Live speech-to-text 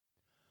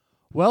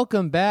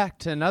Welcome back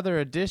to another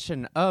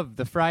edition of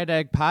the Fried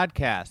Egg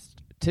Podcast.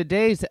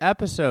 Today's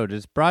episode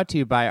is brought to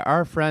you by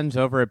our friends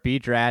over at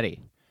Dratty.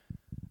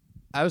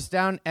 I was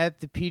down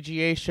at the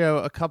PGA show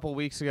a couple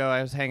weeks ago.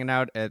 I was hanging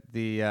out at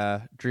the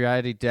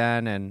Dratty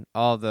Den and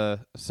all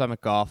the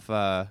Summit Golf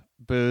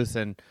booths,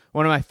 and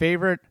one of my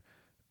favorite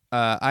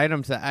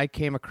items that I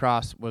came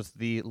across was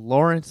the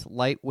Lawrence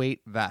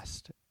Lightweight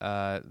Vest.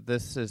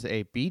 This is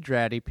a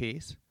Dratty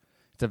piece.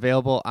 It's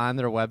available on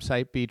their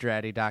website,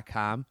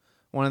 bdratty.com.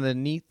 One of the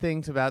neat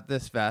things about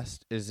this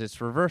vest is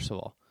it's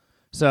reversible.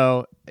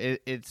 So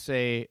it's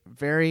a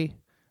very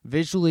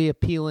visually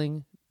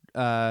appealing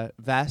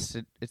vest.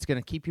 It's going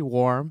to keep you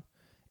warm.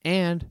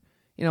 And,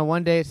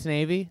 one day it's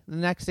navy, the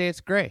next day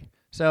it's gray.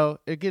 So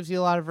it gives you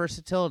a lot of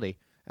versatility.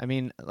 I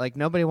mean, like,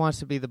 nobody wants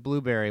to be the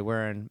blueberry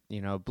wearing,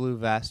 blue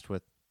vest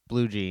with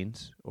blue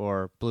jeans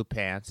or blue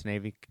pants,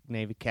 navy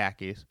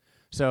khakis.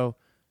 So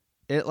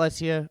it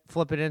lets you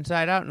flip it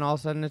inside out, and all of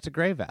a sudden it's a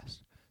gray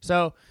vest.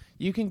 So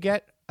you can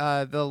get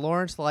the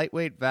Lawrence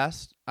Lightweight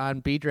Vest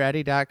on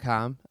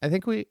bdratty.com. I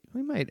think we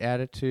might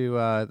add it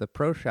to the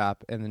Pro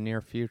Shop in the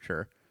near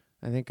future.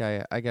 I think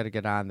I got to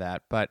get on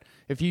that. But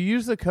if you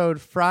use the code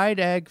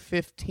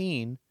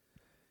FriedEgg15,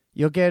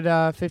 you'll get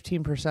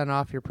 15%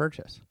 off your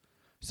purchase.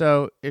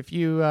 So if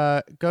you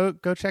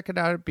go check it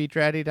out at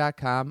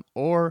bdratty.com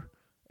or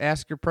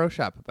ask your Pro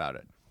Shop about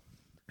it.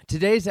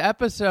 Today's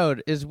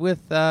episode is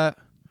with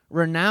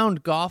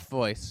renowned golf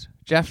voice,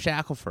 Geoff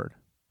Shackelford.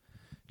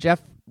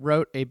 Geoff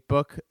wrote a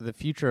book, The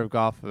Future of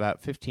Golf,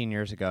 about 15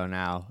 years ago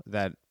now,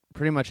 that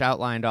pretty much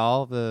outlined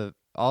all the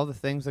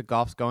things that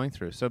golf's going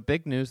through. So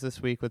big news this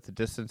week with the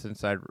Distance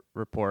Inside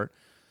report.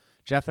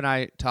 Geoff and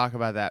I talk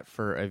about that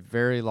for a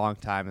very long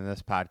time in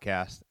this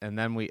podcast, and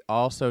then we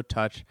also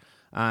touch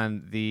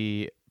on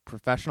the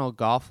Professional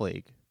Golf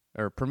League,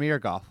 or Premier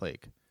Golf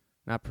League,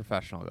 not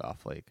Professional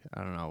Golf League.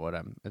 I don't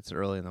know it's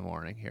early in the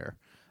morning here.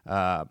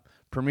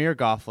 Premier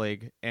Golf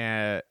League,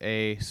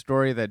 a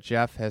story that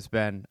Geoff has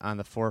been on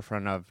the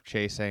forefront of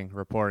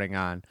reporting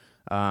on,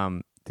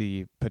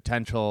 the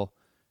potential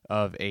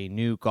of a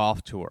new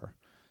golf tour.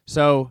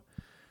 So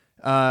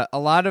a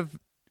lot of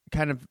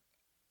kind of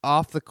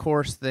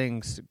off-the-course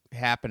things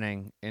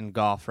happening in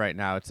golf right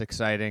now. It's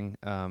exciting.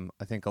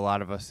 I think a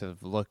lot of us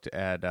have looked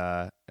at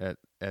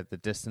the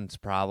distance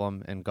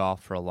problem in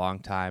golf for a long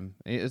time.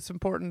 It's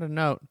important to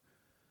note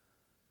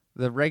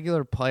the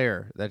regular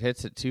player that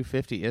hits at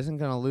 250 isn't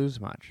going to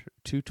lose much.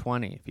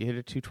 220. If you hit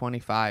at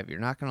 225, you're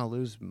not going to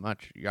lose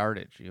much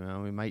yardage. We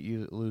might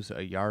lose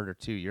a yard or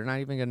two. You're not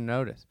even going to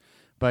notice.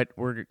 But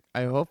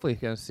I hopefully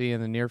going to see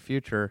in the near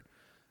future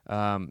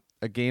a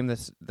game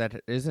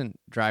that isn't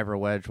driver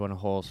wedge when a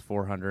hole's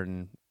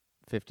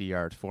 450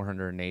 yards,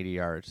 480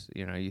 yards.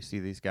 You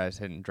see these guys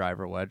hitting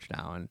driver wedge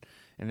now,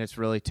 and it's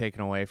really taken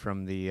away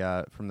from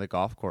the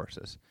golf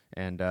courses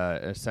and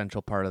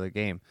essential part of the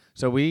game.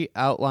 So we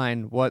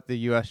outlined what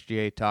the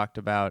USGA talked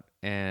about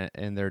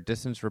in their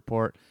distance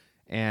report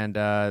and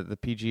the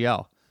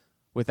PGL.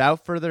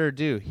 Without further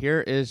ado,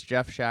 here is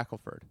Geoff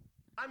Shackelford.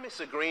 I miss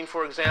a green,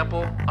 for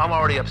example, I'm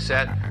already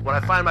upset. When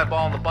I find my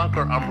ball in the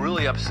bunker, I'm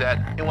really upset.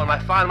 And when I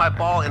find my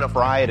ball in a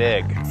fried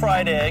egg.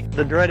 Fried egg.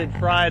 The dreaded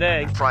fried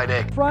egg. Fried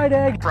egg. Fried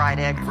egg. Fried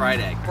egg. Fried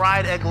egg.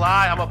 Fried egg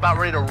lie, I'm about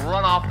ready to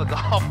run off the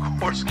golf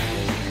course.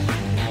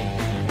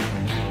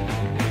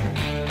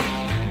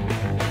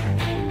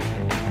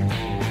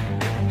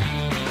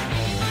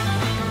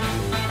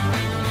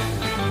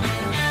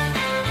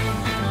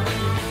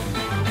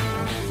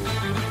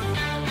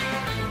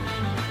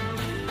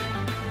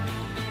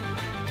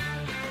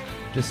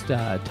 Just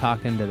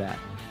talking to that.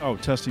 Oh,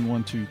 testing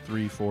 1, 2,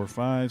 3, 4,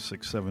 5,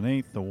 6, 7,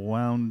 8. The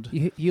wound.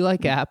 You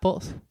like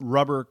apples?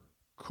 Rubber.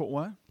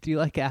 What? Do you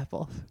like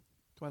apples?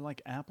 Do I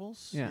like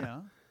apples? Yeah.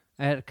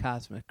 I had a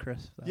Cosmic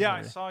Crisp. Yeah,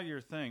 I saw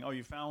your thing. Oh,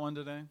 you found one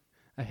today?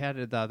 I had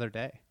it the other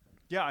day.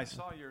 Yeah, I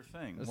saw your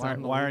thing. It's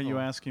Why are you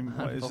asking?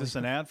 Is this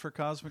an ad for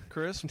Cosmic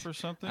Crisp or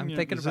something? I'm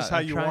thinking is about this how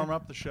you warm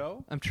up the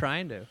show? I'm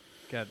trying to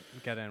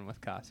get in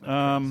with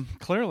Cosmic.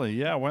 Clearly,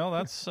 yeah. Well,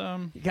 that's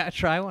you gotta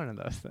try one of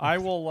those things. I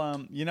will.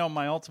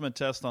 My ultimate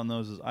test on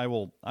those is I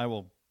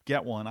will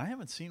get one. I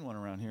haven't seen one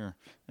around here,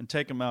 and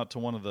take them out to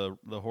one of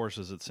the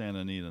horses at Santa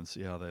Anita and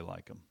see how they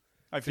like them.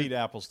 I feed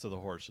apples to the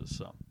horses,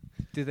 so.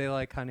 Do they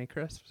like Honey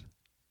Crisps?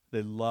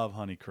 They love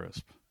Honey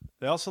Crisp.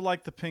 They also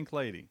like the Pink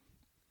Lady.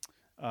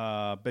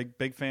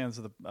 Big fans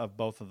of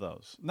both of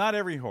those. Not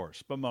every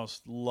horse, but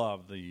most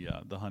love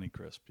the Honey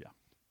Crisp. Yeah.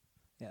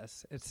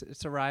 Yes,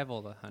 it's a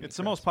rival to Honey. It's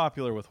the most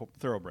popular with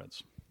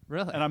thoroughbreds.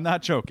 Really? And I'm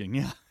not joking.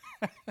 Yeah.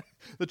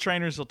 The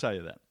trainers will tell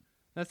you that.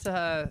 That's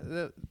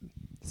the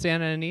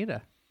Santa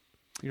Anita.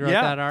 You wrote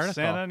yeah, that article.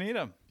 Santa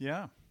Anita.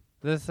 Yeah.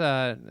 This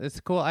it's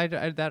cool.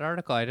 That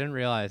article, I didn't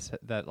realize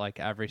that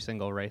like every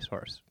single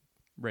racehorse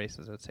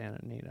races at Santa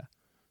Anita.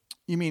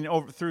 You mean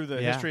over through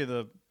the history of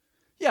the?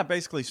 Yeah,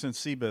 basically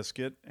since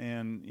Seabiscuit,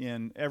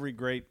 and every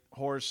great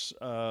horse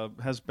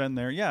has been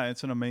there. Yeah,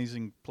 it's an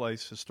amazing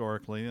place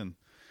historically, and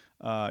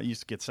You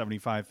used to get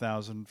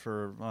 75,000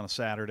 on a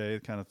Saturday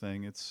kind of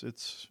thing. It's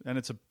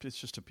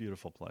just a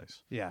beautiful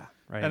place. Yeah,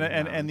 right.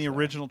 And the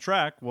original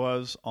track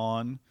was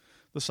on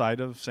the site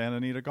of Santa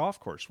Anita Golf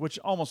Course, which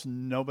almost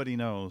nobody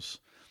knows,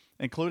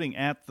 including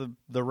at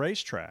the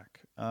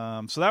racetrack.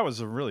 So that was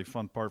a really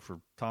fun part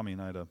for Tommy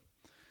and I to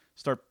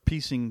start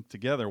piecing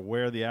together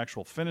where the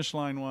actual finish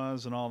line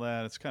was and all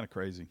that. It's kind of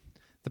crazy.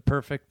 The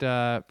perfect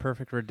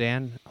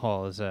Redan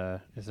hole is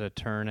a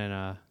turn in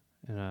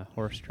a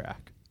horse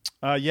track.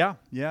 Yeah,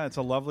 it's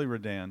a lovely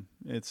Redan.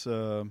 It's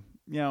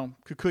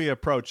Kikuya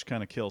approach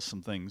kind of kills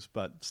some things,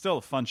 but still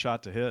a fun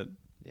shot to hit.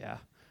 Yeah.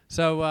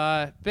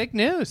 So big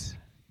news.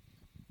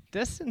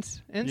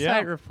 Distance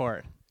Insight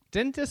Report.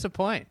 Didn't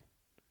disappoint.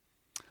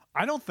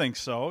 I don't think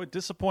so. It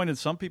disappointed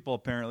some people,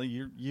 apparently.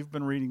 You've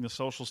been reading the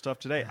social stuff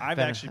today. I've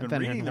actually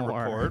been reading the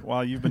report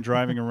while you've been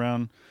driving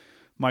around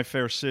my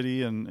fair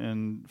city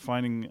and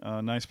finding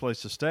a nice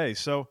place to stay.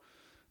 So,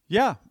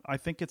 yeah, I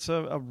think it's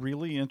a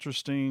really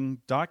interesting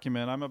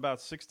document. I'm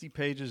about 60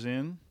 pages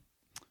in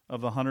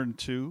of the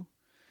 102.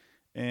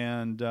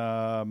 And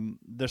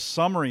the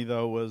summary,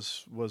 though,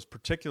 was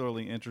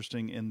particularly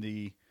interesting in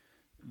the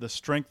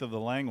strength of the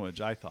language,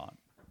 I thought.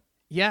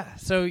 Yeah.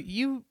 So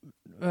you,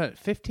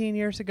 15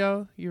 years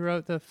ago, you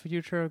wrote The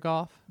Future of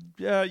Golf?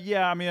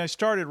 Yeah. I mean, I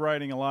started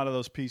writing a lot of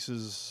those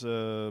pieces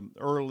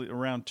early,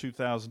 around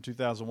 2000,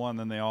 2001.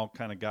 Then they all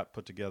kind of got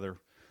put together,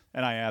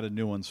 and I added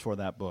new ones for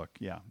that book.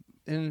 Yeah.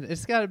 And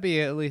it's got to be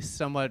at least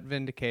somewhat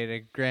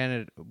vindicated.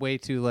 Granted, way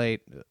too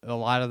late. A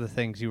lot of the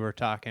things you were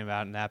talking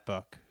about in that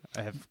book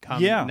have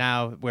come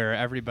now where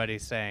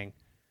everybody's saying,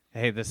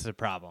 hey, this is a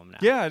problem now.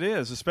 Yeah, it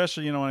is,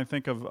 especially, when I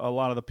think of a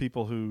lot of the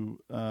people who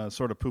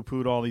sort of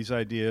poo-pooed all these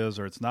ideas,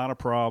 or it's not a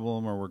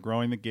problem, or we're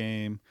growing the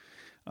game.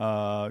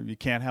 You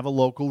can't have a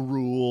local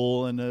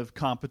rule and a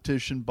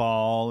competition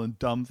ball and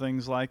dumb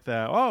things like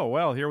that. Oh,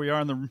 well, here we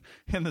are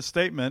in the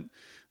statement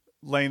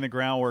laying the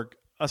groundwork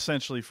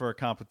essentially for a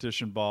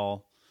competition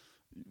ball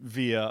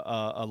via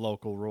a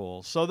local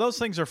rule. So those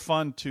things are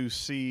fun to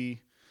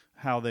see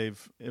how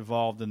they've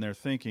evolved in their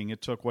thinking.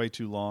 It took way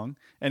too long,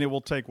 and it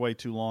will take way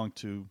too long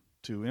to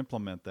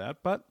implement that,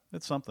 but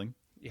it's something.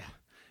 Yeah.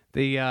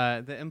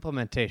 The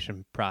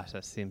implementation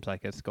process seems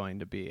like it's going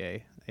to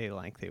be a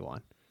lengthy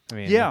one. I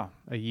mean,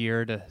 a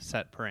year to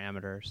set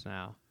parameters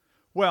now.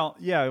 Well,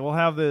 yeah, we'll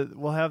have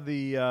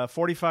the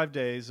 45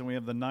 days, and we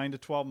have the 9 to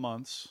 12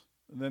 months.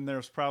 And then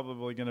there's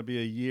probably going to be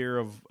a year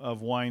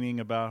of whining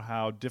about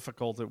how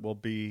difficult it will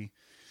be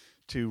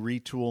to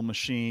retool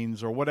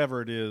machines or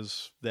whatever it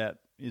is that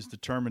is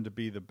determined to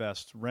be the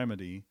best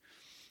remedy.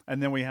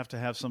 And then we have to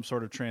have some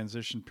sort of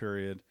transition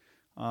period.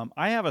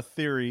 I have a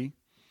theory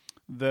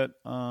that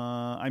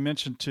I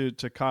mentioned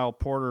to Kyle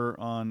Porter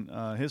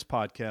on his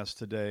podcast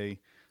today,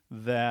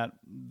 that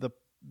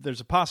there's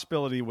a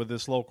possibility with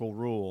this local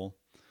rule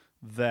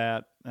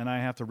that, and I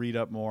have to read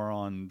up more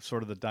on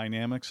sort of the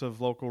dynamics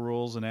of local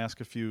rules and ask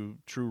a few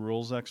true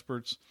rules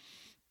experts,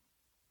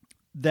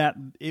 that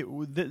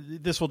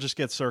this will just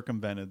get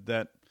circumvented,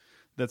 that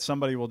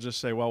somebody will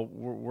just say, well,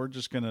 we're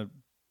just going to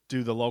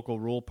do the local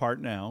rule part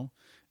now,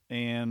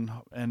 and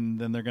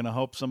then they're going to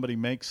hope somebody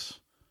makes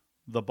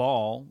the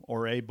ball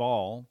or a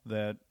ball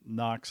that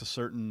knocks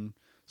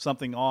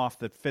something off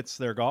that fits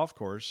their golf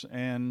course,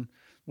 and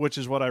which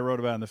is what I wrote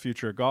about in The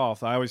Future of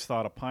Golf. I always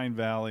thought a Pine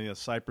Valley, a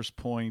Cypress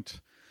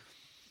Point,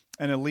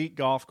 an elite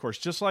golf course,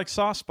 just like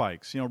Saw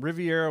Spikes.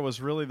 Riviera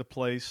was really the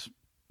place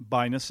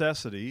by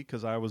necessity,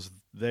 because I was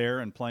there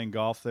and playing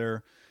golf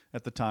there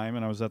at the time,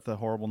 and I was at the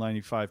horrible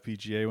 95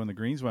 PGA when the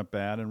greens went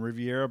bad, and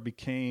Riviera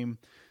became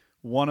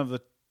one of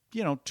the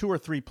 2 or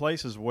 3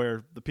 places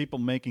where the people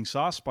making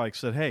Saw Spikes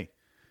said, hey,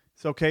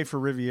 it's okay for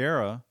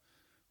Riviera.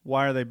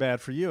 Why are they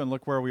bad for you? And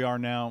look where we are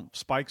now.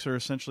 Spikes are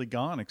essentially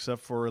gone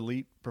except for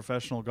elite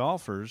professional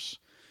golfers.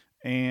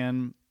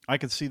 And I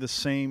could see the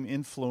same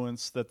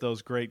influence that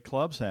those great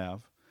clubs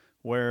have,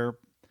 where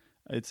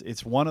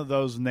it's one of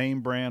those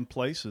name brand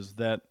places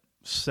that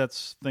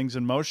sets things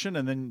in motion,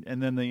 and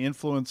then the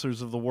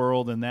influencers of the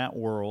world in that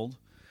world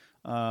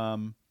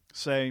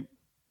say,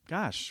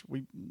 gosh,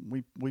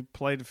 we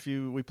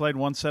played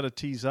one set of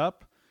tees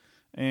up,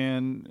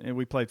 and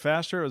we played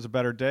faster. It was a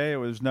better day.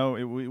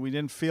 We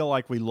didn't feel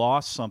like we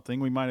lost something.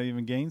 We might have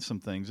even gained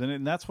some things,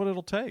 and that's what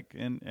it'll take.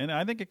 And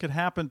I think it could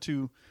happen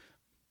to,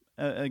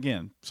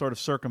 again, sort of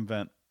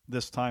circumvent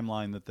this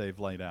timeline that they've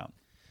laid out.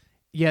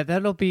 Yeah,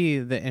 that'll be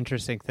the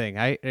interesting thing.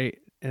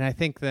 And I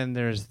think then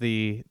there's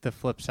the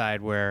flip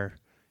side where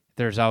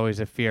there's always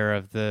a fear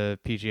of the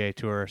PGA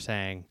Tour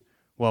saying,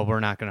 well, we're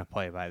not going to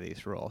play by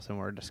these rules and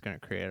we're just going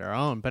to create our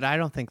own. But I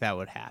don't think that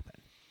would happen.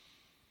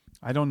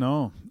 I don't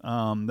know.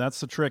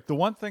 That's the trick. The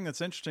one thing that's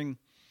interesting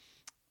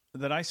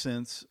that I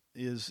sense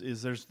is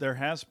there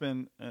has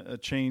been a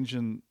change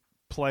in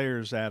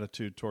players'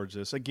 attitude towards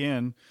this.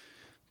 Again,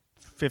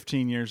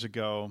 15 years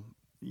ago,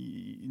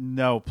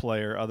 no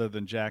player other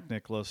than Jack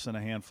Nicklaus and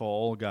a handful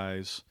of old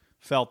guys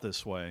felt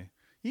this way.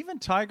 Even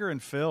Tiger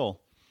and Phil,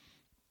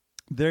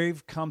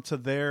 they've come to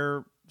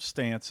their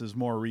stances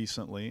more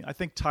recently. I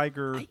think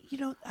Tiger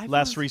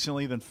less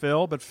recently than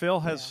Phil, but Phil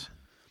has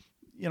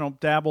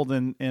dabbled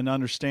in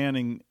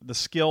understanding the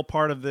skill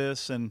part of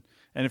this, and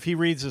if he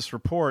reads this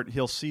report,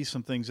 he'll see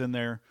some things in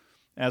there,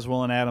 as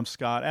will an Adam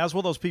Scott, as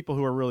will those people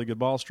who are really good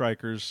ball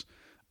strikers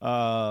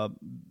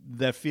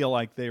that feel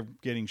like they're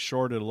getting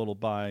shorted a little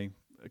by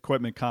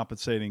equipment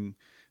compensating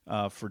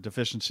for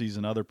deficiencies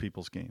in other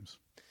people's games.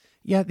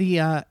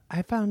 Yeah,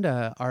 I found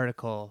an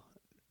article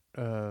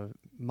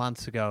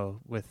months ago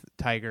with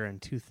Tiger in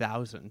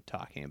 2000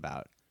 talking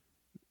about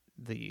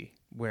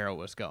where it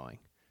was going,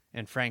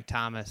 and Frank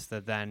Thomas,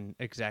 the then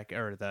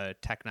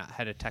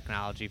head of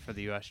technology for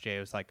the USGA,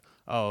 was like,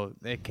 "Oh,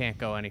 it can't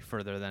go any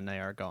further than they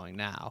are going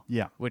now."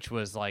 Yeah, which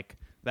was like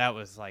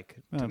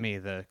to me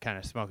the kind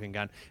of smoking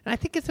gun. And I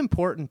think it's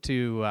important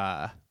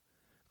to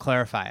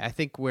clarify. I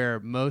think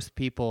where most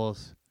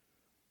people's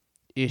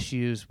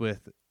issues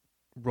with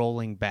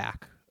rolling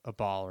back a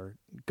ball or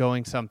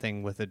going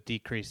something with a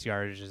decreased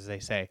yardage is they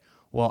say,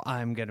 well,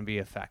 I'm going to be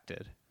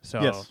affected.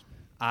 So yes.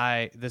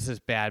 This is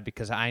bad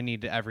because I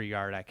need every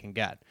yard I can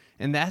get.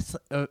 And that's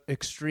an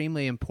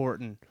extremely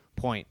important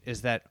point,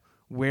 is that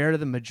where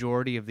the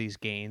majority of these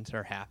gains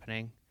are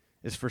happening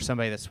is for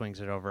somebody that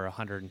swings it over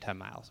 110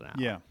 miles an hour.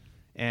 Yeah.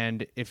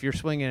 And if you're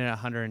swinging at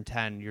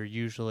 110, you're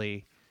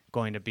usually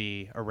going to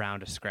be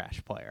around a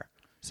scratch player.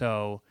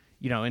 So,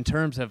 in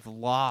terms of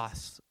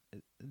loss,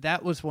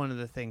 that was one of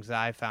the things that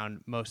I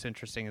found most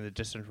interesting in the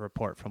distance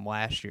report from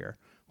last year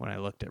when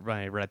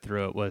I read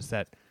through it, was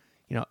that,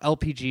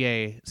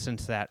 LPGA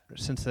since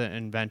the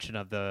invention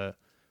of the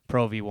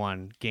Pro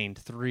V1 gained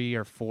 3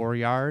 or 4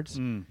 yards,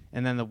 and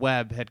then the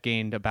Webb had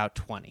gained about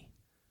 20.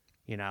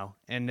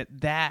 And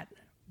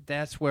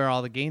that's where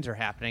all the gains are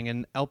happening,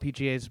 and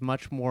LPGA is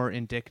much more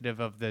indicative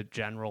of the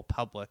general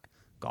public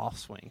golf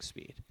swing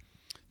speed.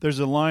 There's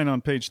a line on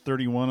page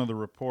 31 of the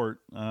report,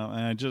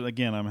 and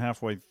I'm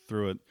halfway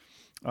through it.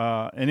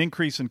 An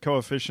increase in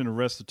coefficient of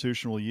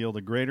restitution will yield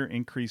a greater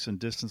increase in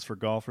distance for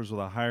golfers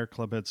with a higher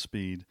clubhead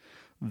speed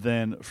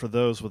than for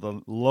those with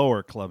a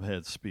lower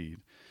clubhead speed.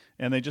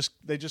 And they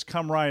just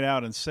come right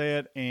out and say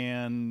it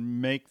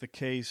and make the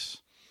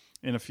case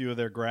in a few of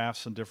their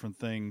graphs and different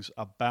things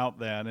about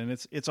that. And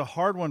it's a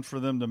hard one for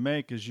them to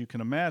make, as you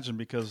can imagine,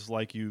 because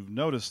like you've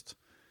noticed,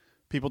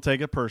 people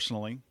take it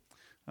personally.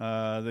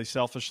 They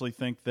selfishly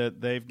think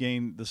that they've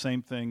gained the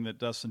same thing that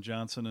Dustin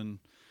Johnson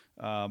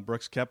and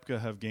Brooks Koepka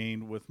have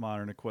gained with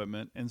modern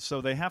equipment. And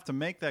so they have to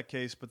make that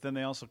case, but then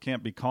they also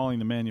can't be calling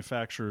the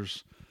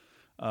manufacturers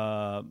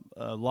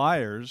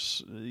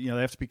liars. They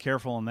have to be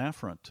careful on that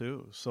front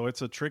too. So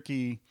it's a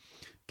tricky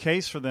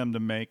case for them to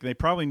make. They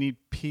probably need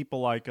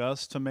people like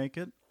us to make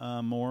it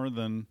more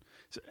than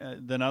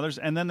others.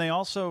 And then they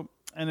also,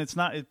 and it's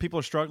not, people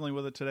are struggling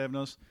with it today, I've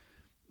noticed,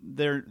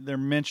 they're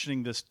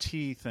mentioning this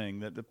tee thing,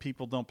 that the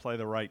people don't play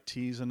the right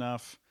tees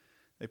enough.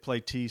 They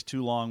play tees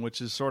too long, which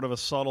is sort of a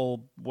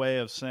subtle way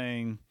of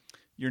saying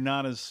you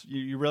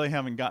really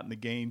haven't gotten the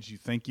gains you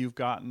think you've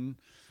gotten.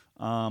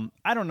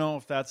 I don't know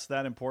if that's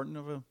that important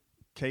of a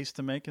case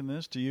to make in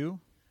this. Do you?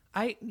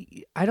 I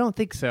don't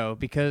think so,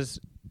 because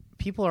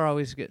people are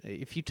always good.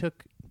 If you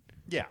took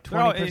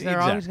 20%,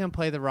 they're always going to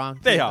play the wrong.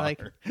 They are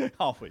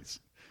always,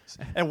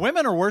 and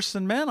women are worse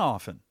than men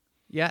often.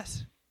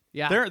 Yes.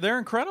 Yeah, they're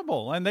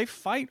incredible, and they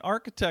fight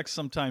architects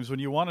sometimes when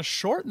you want to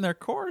shorten their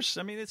course.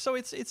 I mean, it's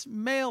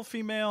male,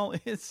 female.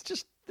 It's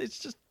just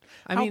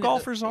how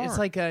golfers are. It's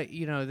like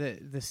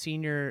the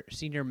senior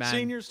men,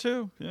 seniors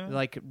too,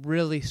 like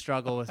really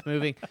struggle with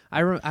moving.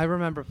 I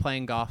remember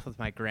playing golf with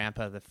my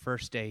grandpa the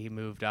first day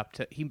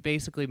he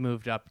basically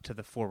moved up to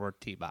the forward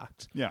tee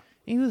box. Yeah,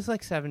 he was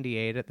like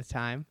 78 at the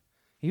time.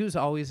 He was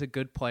always a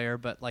good player,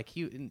 but like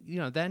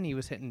then he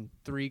was hitting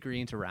 3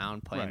 greens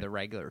around playing the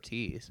regular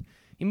tees.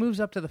 He moves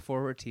up to the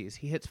forward tees.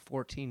 He hits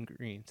 14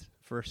 greens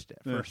first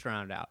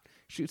round out.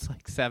 Shoots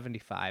like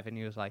 75, and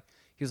he was like,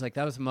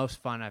 that was the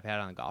most fun I've had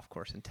on the golf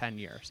course in 10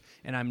 years,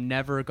 and I'm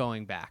never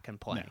going back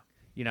and playing.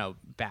 No.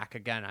 Back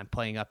again. I'm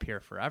playing up here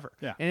forever.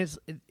 Yeah. And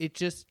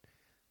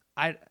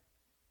I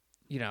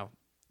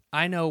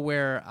know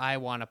where I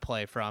want to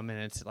play from, and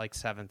it's like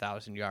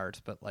 7,000 yards,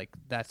 but like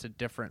that's a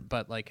different.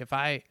 But like if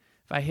I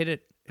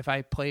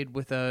played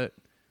with a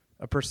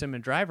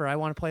persimmon driver, I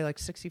want to play like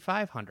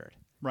 6,500.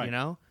 Right.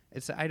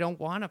 I don't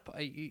want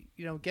to,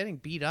 getting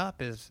beat up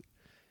is,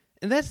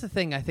 and that's the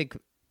thing I think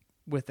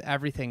with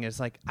everything is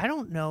like, I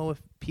don't know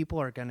if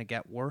people are going to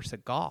get worse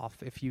at golf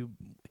if you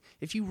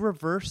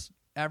reverse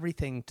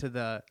everything to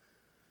the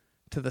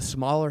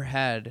smaller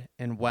head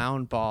and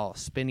wound ball,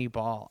 spinny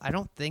ball. I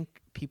don't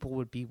think people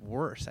would be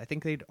worse. I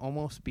think they'd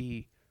almost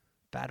be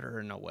better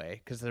in a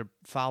way, because their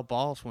foul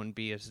balls wouldn't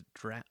be as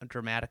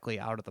dramatically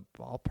out of the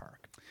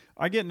ballpark.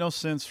 I get no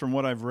sense from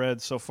what I've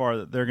read so far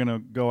that they're going to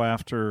go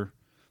after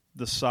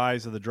the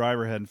size of the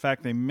driver head. In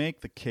fact, they make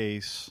the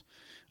case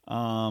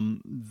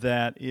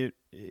that it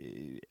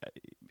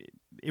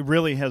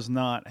really has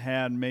not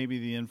had maybe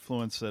the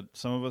influence that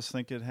some of us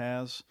think it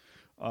has,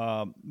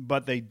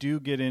 but they do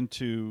get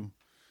into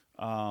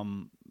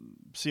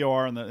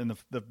COR and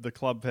the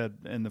club head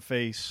and the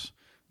face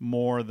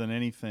more than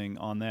anything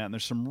on that. And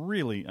there's some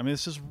really,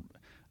 this is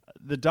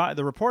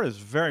the report is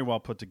very well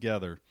put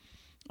together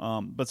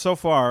But so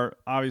far,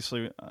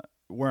 obviously,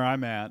 where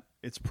I'm at,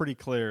 it's pretty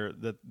clear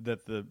that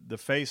the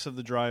face of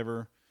the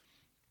driver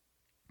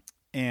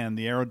and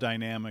the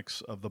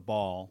aerodynamics of the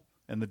ball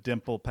and the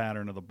dimple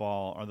pattern of the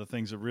ball are the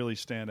things that really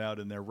stand out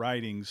in their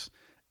writings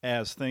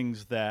as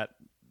things that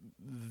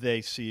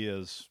they see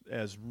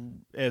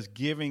as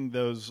giving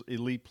those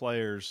elite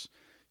players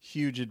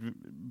huge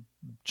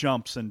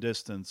jumps in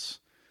distance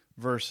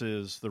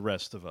versus the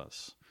rest of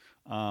us.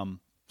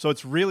 So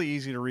it's really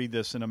easy to read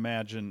this and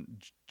imagine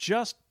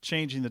just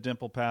changing the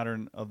dimple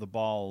pattern of the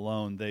ball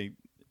alone,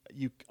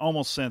 you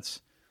almost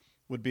sense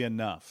would be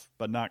enough,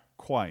 but not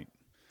quite.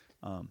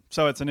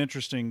 So it's an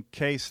interesting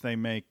case they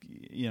make,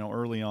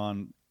 early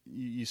on.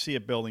 You see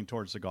it building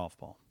towards the golf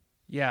ball.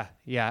 Yeah.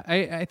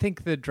 I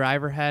think the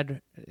driver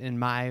head, in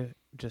my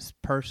just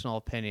personal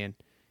opinion,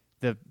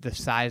 the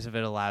size of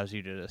it allows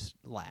you to just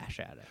lash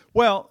at it.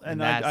 Well,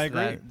 and I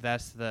agree.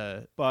 That's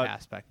the but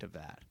aspect of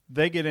that.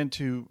 They get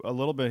into a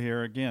little bit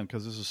here again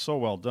because this is so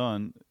well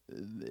done,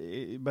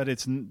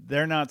 but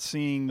they're not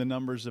seeing the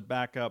numbers that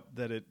back up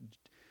that it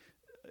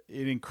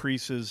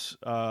increases,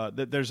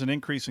 that there's an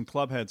increase in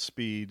club head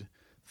speed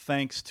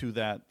thanks to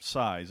that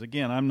size.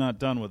 Again, I'm not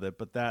done with it,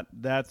 but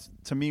that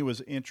to me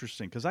was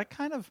interesting because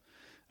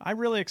I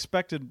really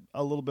expected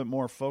a little bit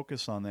more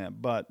focus on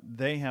that, but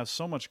they have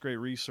so much great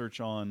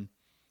research on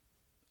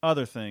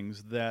other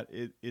things that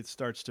it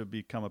starts to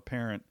become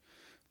apparent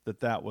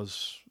that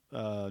was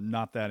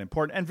not that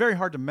important and very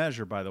hard to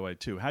measure, by the way,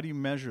 too. How do you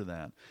measure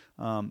that?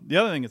 The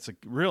other thing that's a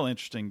real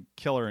interesting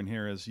killer in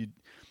here is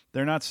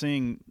they're not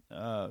seeing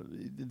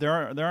there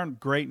aren't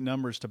great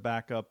numbers to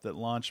back up that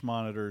launch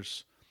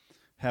monitors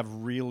have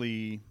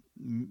really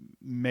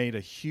made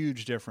a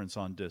huge difference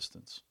on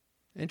distance.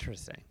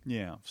 Interesting.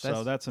 Yeah,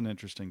 so that's an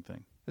interesting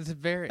thing.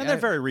 They're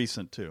very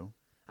recent too.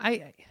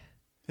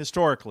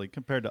 Historically,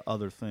 compared to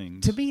other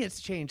things. To me,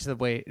 it's changed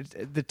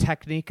the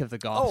technique of the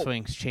golf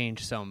swing's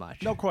changed so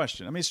much. No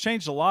question. I mean, it's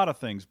changed a lot of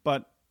things,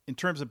 but in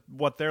terms of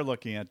what they're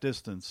looking at,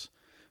 distance,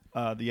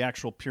 the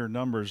actual pure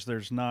numbers,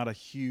 there's not a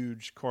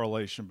huge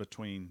correlation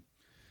between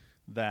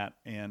that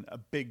and a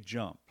big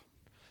jump.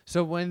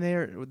 So when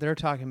they're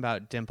talking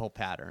about dimple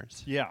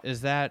patterns,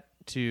 is that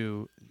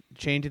to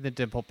changing the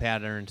dimple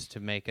patterns to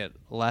make it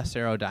less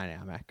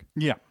aerodynamic?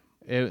 Yeah.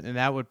 And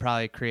that would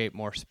probably create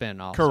more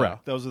spin also.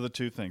 Correct. Those are the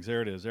two things.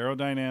 There it is.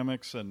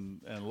 Aerodynamics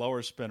and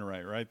lower spin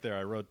rate right there.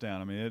 I wrote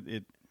down. I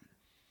mean,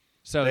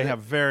 they have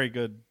very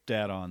good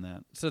data on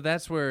that. So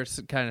that's where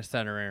it's kind of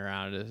centering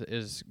around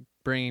is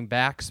bringing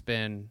back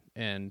spin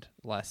and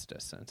less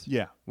distance.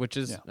 Yeah. Which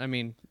is, I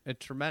mean, a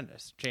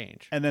tremendous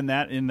change. And then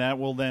that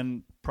will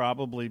then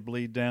probably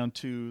bleed down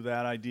to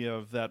that idea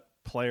of that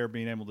player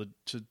being able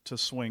to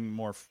swing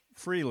more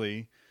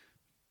freely,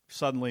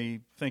 suddenly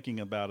thinking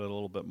about it a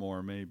little bit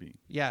more, maybe.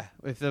 Yeah,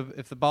 if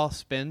the ball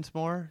spins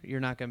more, you're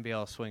not going to be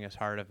able to swing as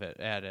hard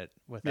at it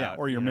without.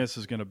 Or your miss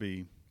is going to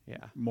be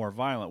more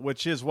violent,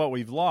 which is what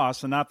we've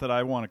lost. And not that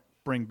I want to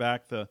bring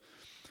back the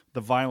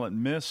violent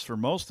miss for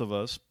most of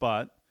us,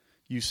 but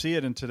you see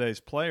it in today's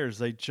players.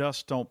 They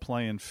just don't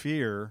play in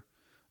fear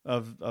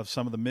of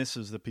some of the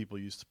misses that people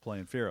used to play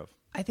in fear of.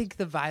 I think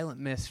the violent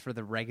miss for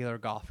the regular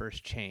golfers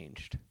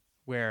changed.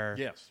 Where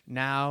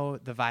now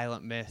the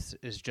violent miss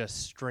is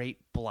just straight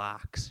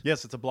blocks.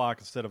 Yes, it's a block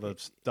instead of a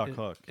duck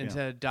hook.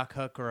 Instead of duck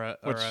hook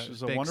which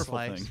is a big wonderful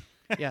slice. thing.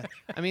 Yeah,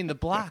 I mean the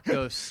block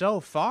goes so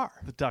far.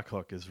 The duck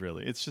hook is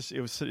really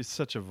it's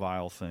such a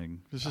vile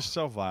thing. It's just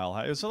so vile.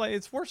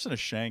 It's worse than a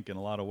shank in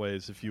a lot of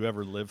ways if you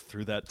ever lived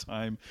through that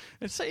time.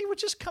 And it would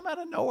just come out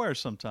of nowhere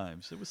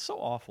sometimes. It was so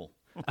awful.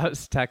 I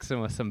was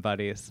texting with some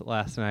buddies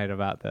last night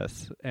about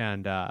this,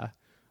 and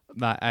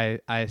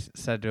I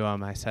said to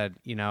him, I said,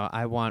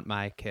 I want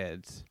my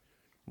kids,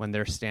 when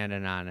they're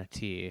standing on a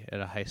tee at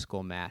a high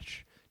school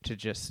match, to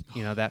just,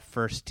 that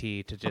first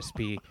tee, to just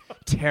be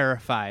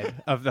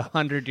terrified of the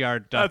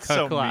 100-yard duck hook. That's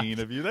so left. mean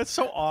of you. That's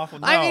so awful.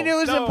 No, I mean, it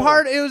was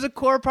a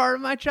core part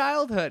of my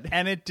childhood.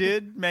 And it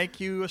did make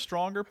you a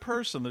stronger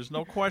person. There's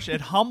no question.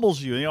 It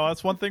humbles you.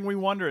 That's one thing we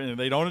wonder, and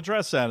they don't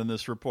address that in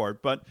this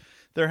report. But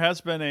there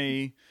has been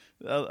a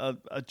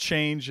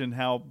change in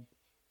how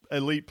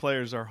elite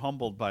players are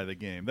humbled by the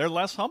game. They're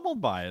less humbled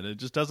by it. It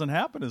just doesn't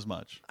happen as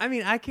much. I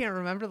mean, I can't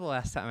remember the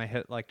last time I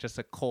hit just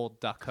a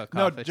cold duck hook.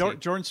 No, off a tee.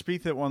 Jordan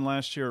Spieth hit one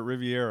last year at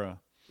Riviera.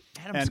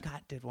 Adam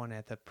Scott did one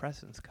at the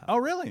President's Cup. Oh,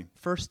 really?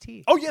 First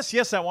tee. Oh, yes,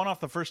 that one off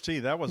the first tee.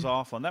 That was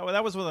awful. And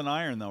that was with an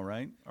iron, though,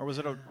 right? Or was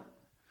it a...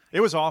 It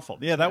was awful.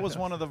 Yeah, that was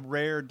one of the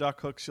rare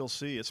duck hooks you'll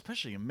see,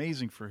 especially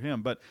amazing for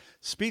him. But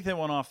Spieth hit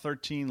one off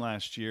 13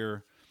 last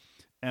year.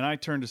 And I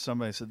turned to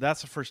somebody and said, that's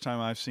the first time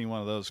I've seen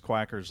one of those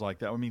quackers like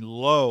that. I mean,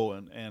 low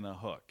and a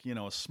hook,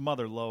 a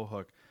smothered low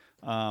hook.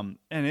 And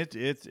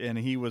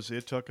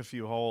it took a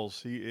few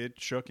holes. It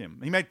shook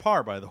him. He made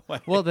par, by the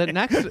way. Well, the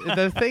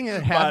thing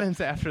that happens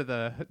after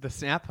the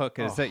snap hook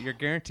is that you're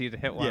guaranteed to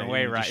hit one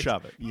away right.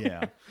 Shove it,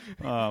 yeah.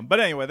 But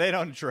anyway, they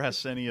don't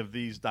address any of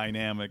these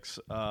dynamics.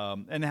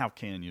 And how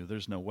can you?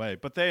 There's no way.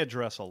 But they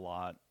address a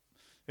lot.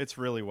 It's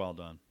really well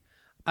done.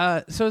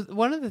 So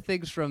one of the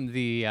things from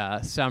the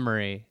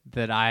summary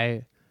that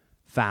I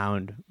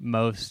found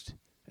most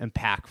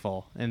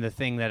impactful. And the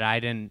thing that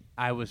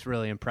I was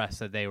really impressed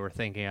that they were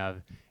thinking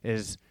of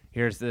is,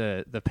 here's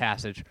the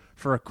passage.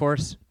 For a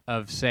course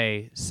of,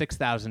 say,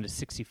 6,000 to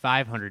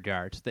 6,500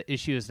 yards, the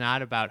issue is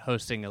not about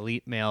hosting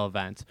elite male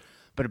events,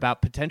 but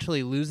about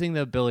potentially losing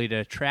the ability to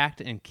attract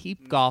and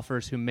keep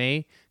golfers who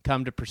may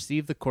come to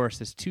perceive the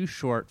course as too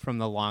short from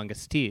the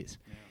longest tees.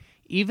 Yeah.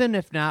 Even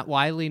if not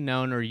widely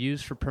known or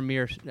used for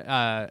premier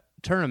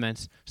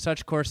tournaments,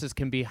 such courses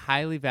can be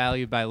highly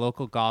valued by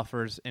local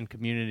golfers and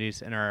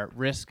communities and are at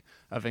risk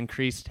of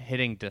increased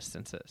hitting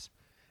distances.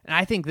 And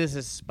I think this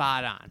is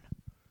spot on.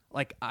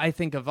 Like, I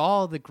think of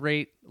all the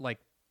great, like,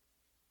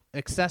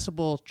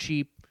 accessible,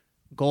 cheap,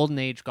 golden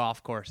age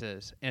golf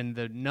courses, and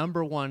the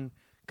number one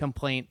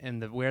complaint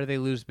and where they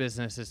lose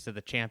business is to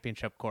the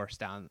championship course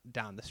down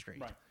the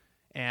street. Right.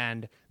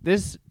 And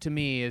this, to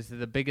me, is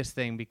the biggest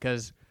thing,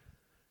 because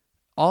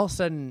all of a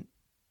sudden,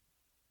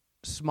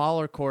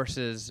 smaller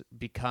courses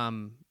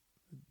become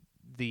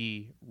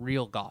the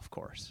real golf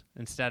course,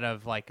 instead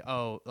of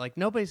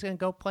nobody's going to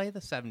go play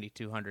the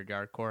 7,200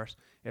 yard course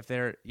if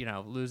they're,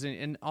 losing.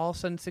 And all of a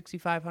sudden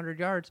 6,500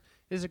 yards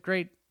is a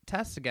great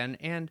test again.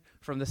 And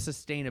from the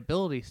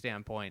sustainability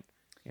standpoint,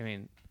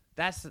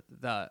 that's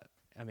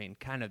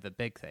kind of the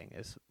big thing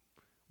is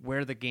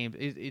where the game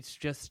it's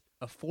just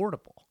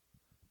affordable,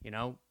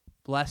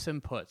 less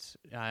inputs.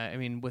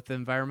 With the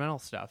environmental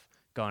stuff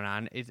going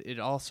on, it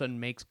all of a sudden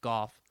makes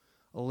golf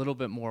a little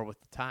bit more with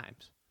the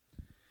times.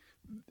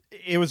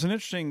 It was an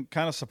interesting,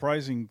 kind of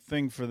surprising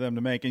thing for them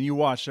to make. And you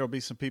watch, there'll be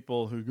some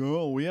people who go,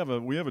 "Oh, we have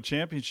a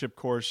championship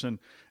course, and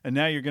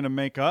now you're going to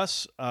make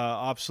us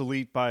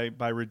obsolete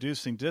by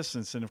reducing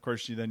distance." And of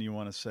course, you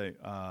want to say,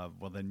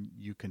 "Well, then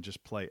you can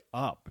just play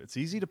up. It's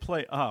easy to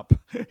play up.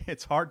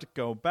 It's hard to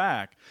go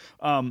back."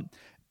 And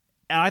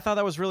I thought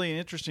that was really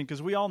interesting,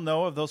 because we all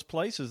know of those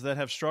places that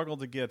have struggled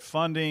to get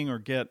funding or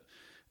get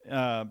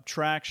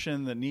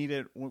traction, that need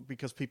it,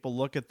 because people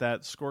look at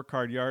that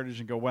scorecard yardage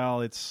and go,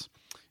 "Well, it's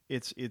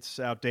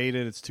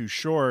outdated, it's too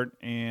short,"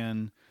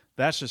 and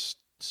that's just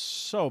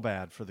so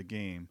bad for the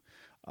game.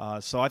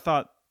 So I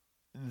thought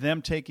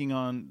them taking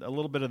on a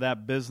little bit of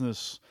that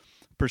business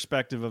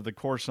perspective of the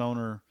course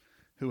owner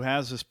who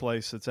has this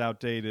place that's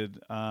outdated,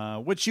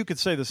 which you could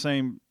say the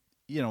same,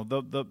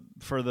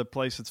 for the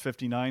place that's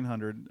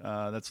 5,900,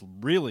 that's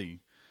really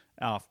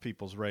off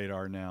people's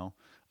radar now.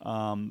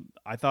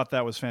 I thought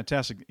that was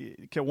fantastic.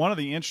 One of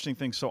the interesting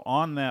things, so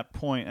on that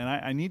point, and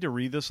I need to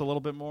read this a little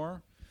bit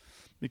more,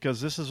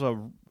 because this is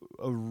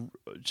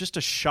just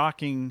a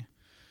shocking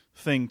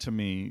thing to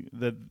me,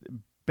 that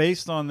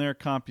based on their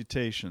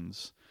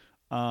computations,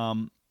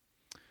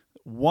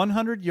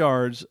 100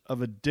 yards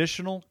of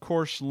additional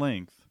course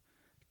length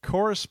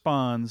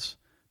corresponds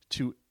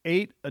to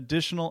 8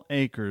 additional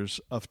acres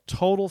of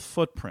total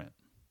footprint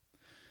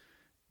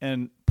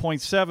and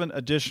 0.7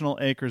 additional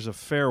acres of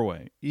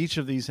fairway. Each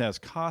of these has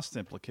cost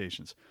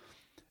implications.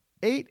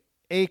 8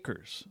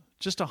 acres,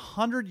 just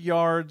 100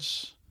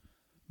 yards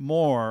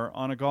more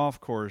on a golf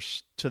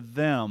course to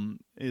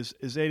them is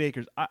 8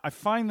 acres. I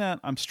find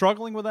that I'm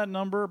struggling with that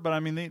number, but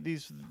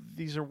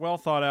these are well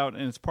thought out,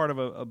 and it's part of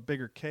a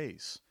bigger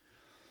case.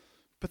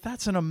 But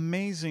that's an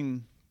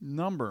amazing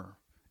number,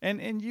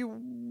 and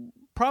you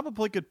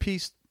probably could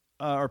piece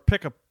or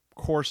pick a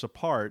course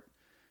apart,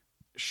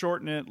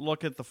 shorten it,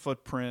 look at the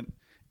footprint,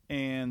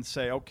 and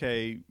say,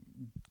 okay,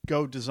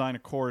 go design a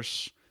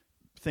course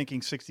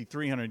thinking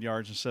 6,300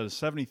 yards instead of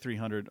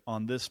 7,300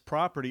 on this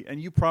property, and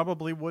you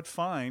probably would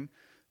find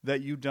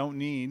that you don't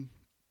need,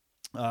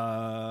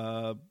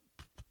 that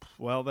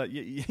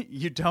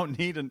you don't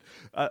need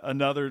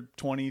another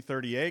 20,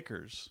 30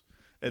 acres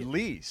at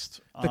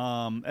least.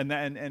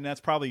 And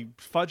that's probably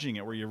fudging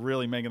it, where you're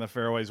really making the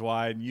fairways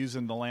wide and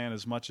using the land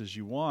as much as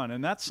you want.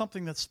 And that's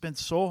something that's been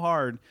so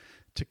hard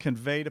to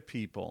convey to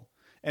people.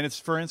 And it's,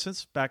 for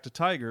instance, back to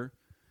Tiger.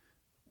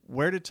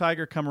 Where did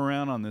Tiger come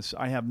around on this?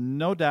 I have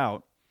no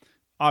doubt.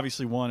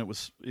 Obviously, one, it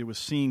was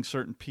seeing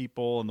certain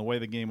people and the way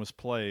the game was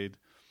played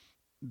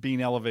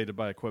being elevated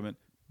by equipment.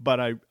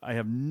 But I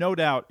have no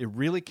doubt it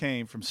really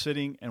came from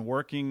sitting and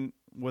working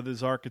with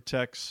his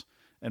architects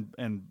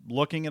and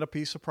looking at a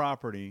piece of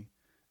property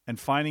and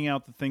finding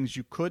out the things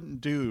you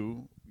couldn't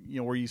do,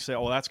 where you say,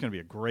 oh, that's going to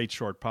be a great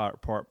short par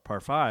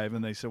 5.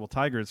 And they say, well,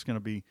 Tiger, it's going to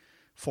be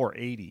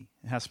 480.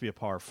 It has to be a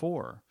par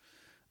 4.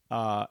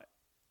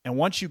 And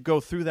once you go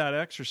through that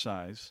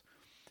exercise,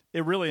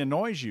 it really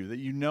annoys you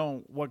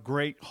that what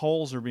great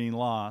holes are being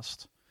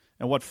lost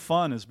and what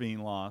fun is being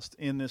lost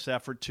in this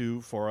effort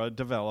for a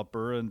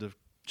developer and to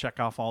check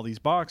off all these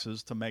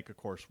boxes to make a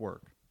course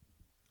work.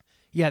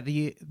 Yeah,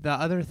 the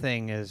other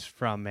thing is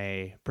from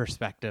a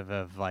perspective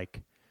of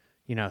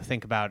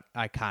think about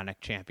iconic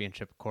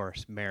championship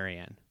course,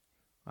 Marion,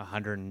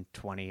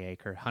 120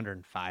 acre,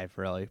 105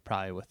 really,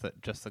 probably with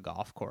just the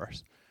golf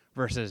course,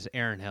 versus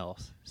Erin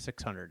Hills,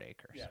 600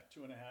 acres. Yeah,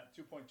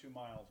 2.2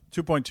 miles.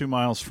 2.2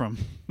 miles from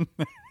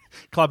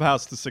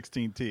clubhouse to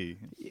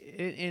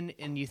 16T.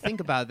 And you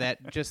think about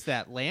that, just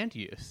that land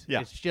use.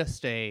 Yeah. It's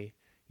just I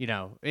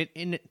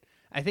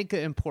think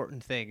the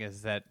important thing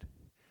is that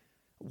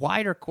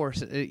wider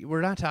course,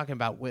 we're not talking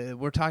about,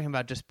 we're talking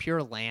about just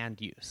pure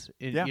land use.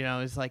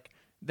 It's like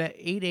that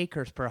 8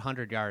 acres per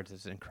 100 yards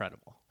is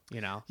incredible,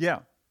 Yeah.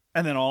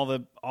 And then all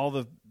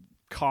the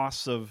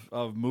costs of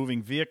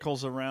moving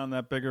vehicles around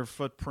that bigger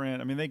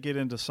footprint. I mean, they get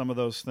into some of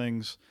those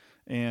things,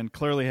 and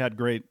clearly had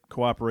great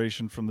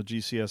cooperation from the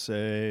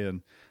GCSA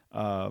and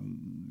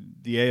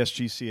the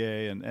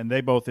ASGCA, and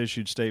they both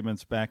issued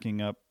statements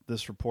backing up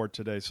this report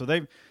today. So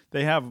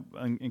they have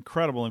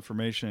incredible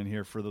information in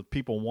here for the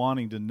people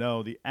wanting to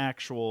know the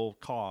actual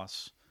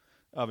costs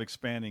of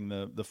expanding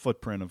the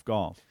footprint of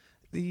golf.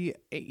 The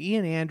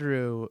Ian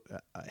Andrew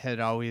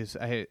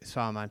I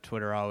saw him on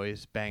Twitter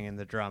always banging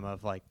the drum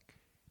of like,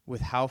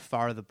 with how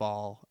far the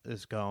ball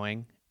is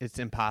going, it's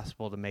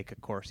impossible to make a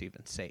course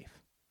even safe.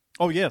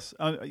 Oh yes,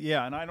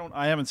 yeah, and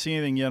I haven't seen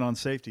anything yet on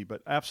safety,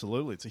 but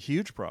absolutely, it's a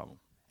huge problem.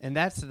 And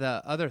that's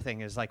the other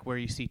thing is like where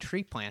you see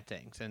tree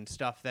plantings and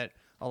stuff that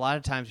a lot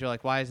of times you're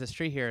like, why is this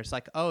tree here? It's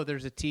like, oh,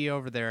 there's a tee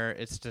over there.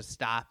 It's to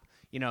stop,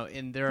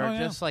 and there are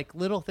just like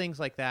little things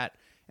like that.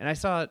 And I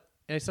saw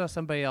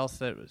somebody else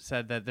that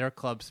said that their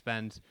club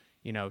spends,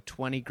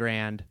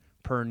 $20,000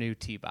 per new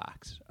tee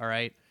box. All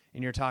right.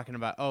 And you're talking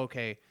about,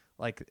 okay,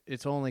 like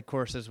it's only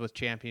courses with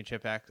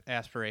championship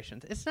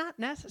aspirations. It's not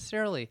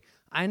necessarily.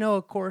 I know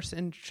a course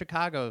in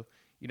Chicago,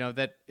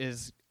 that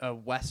is a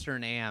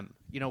Western Am,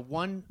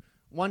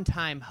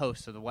 one-time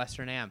host of the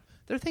Western Am.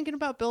 They're thinking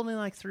about building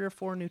like 3 or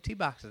 4 new tee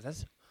boxes.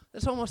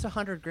 That's almost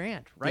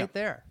 $100,000 right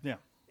there. Yeah.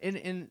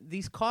 And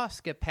these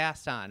costs get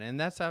passed on, and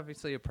that's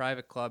obviously a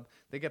private club.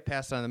 They get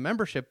passed on the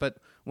membership, but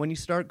when you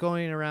start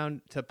going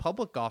around to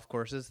public golf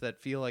courses that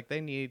feel like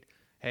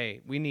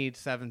we need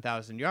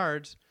 7,000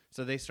 yards,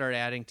 so they start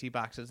adding tee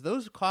boxes,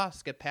 those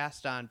costs get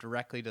passed on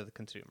directly to the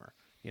consumer,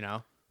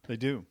 They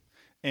do.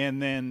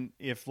 And then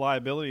if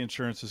liability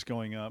insurance is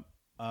going up,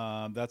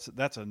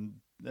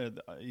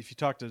 if you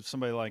talk to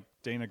somebody like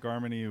Dana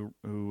Garmany,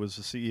 who was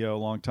the CEO,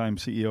 longtime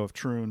CEO of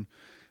Troon,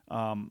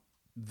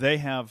 they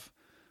have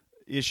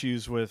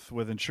issues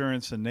with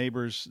insurance and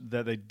neighbors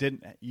that they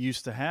didn't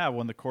used to have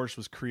when the course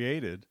was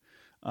created.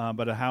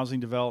 But a housing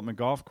development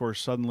golf course,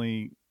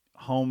 suddenly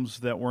homes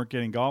that weren't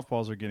getting golf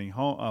balls are getting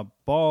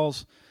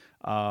balls.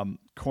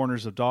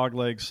 Corners of dog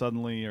legs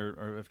suddenly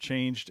have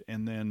changed,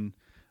 and then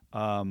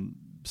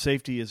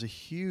safety is a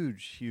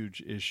huge, huge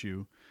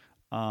issue.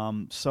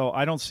 So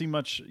I don't see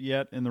much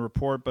yet in the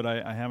report, but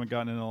I haven't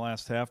gotten in the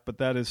last half. But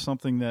that is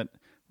something that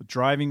with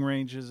driving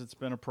ranges, it's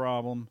been a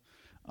problem.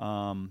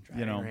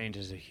 Range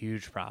is a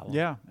huge problem.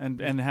 Yeah,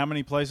 and how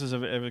many places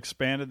have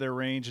expanded their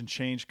range and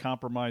changed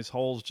compromise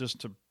holes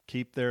just to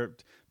keep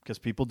because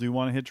people do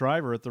want to hit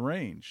driver at the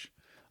range.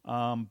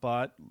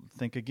 But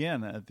think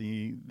again at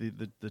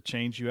the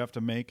change you have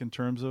to make in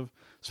terms of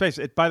space.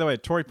 By the way,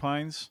 at Torrey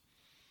Pines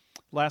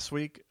last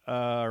week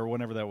or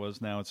whenever that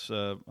was, now it's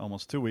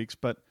almost 2 weeks,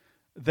 but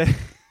they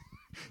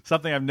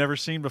something I've never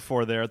seen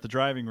before there at the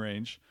driving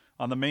range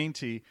on the main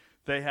tee.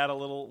 They had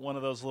one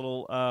of those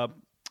little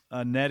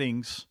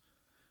nettings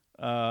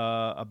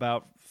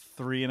about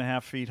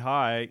 3.5 feet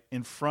high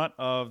in front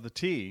of the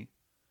tee,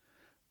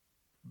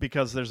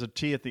 because there's a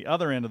tee at the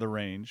other end of the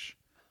range,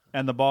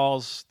 and the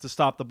balls to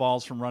stop the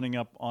balls from running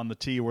up on the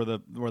tee where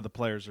the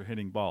players are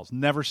hitting balls.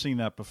 Never seen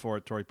that before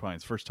at Torrey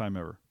Pines. First time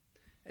ever.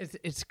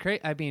 It's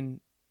great. I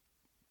mean,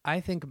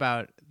 I think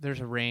about there's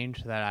a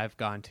range that I've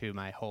gone to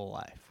my whole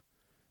life,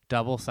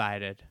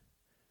 double-sided.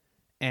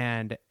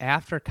 And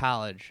after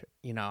college,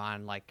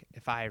 on like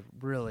if I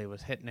really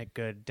was hitting it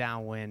good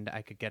downwind,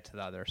 I could get to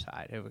the other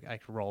side. I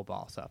could roll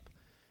balls up.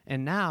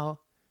 And now,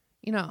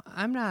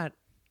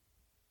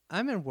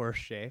 I'm in worse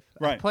shape.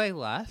 Right. I play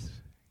less,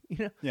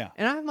 Yeah.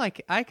 And I'm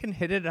like, I can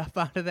hit it up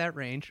out of that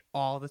range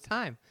all the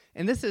time.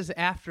 And this is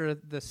after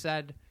the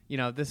said,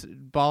 this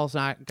ball's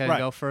not going to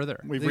go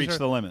further. We've reached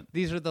the limit.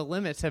 These are the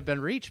limits have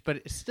been reached, but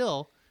it's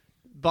still,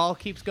 ball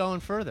keeps going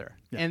further.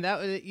 Yeah. And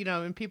that,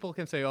 and people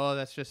can say, oh,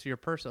 that's just your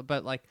personal,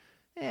 but like,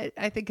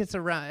 I think it's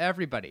around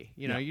everybody.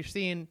 You're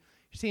seeing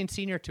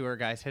senior tour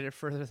guys hit it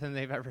further than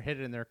they've ever hit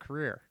it in their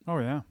career. Oh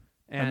yeah.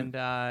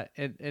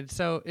 And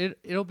so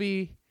it'll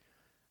be,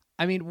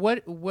 I mean,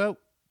 what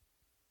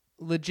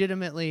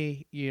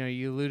legitimately,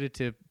 you alluded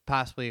to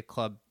possibly a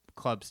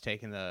clubs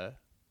taking the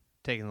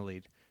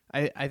lead.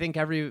 I think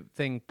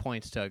everything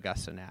points to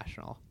Augusta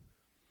National.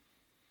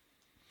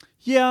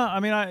 Yeah, I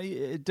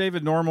mean,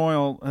 David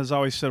Normoyle has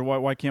always said,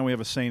 why can't we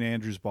have a St.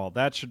 Andrews ball?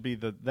 That should be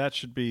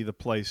the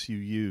place you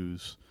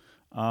use.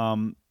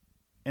 And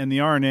the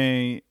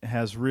R&A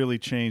has really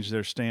changed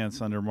their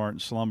stance under Martin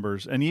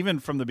Slumbers, and even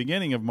from the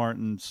beginning of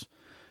Martin's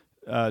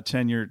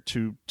tenure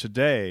to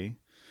today,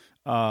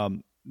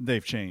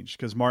 they've changed,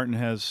 because Martin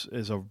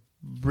is a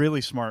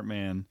really smart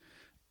man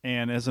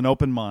and has an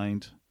open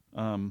mind.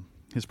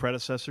 His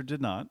predecessor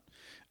did not,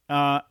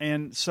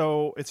 and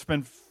so it's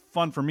been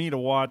fun for me to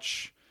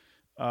watch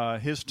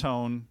his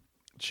tone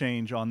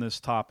change on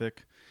this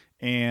topic.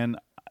 And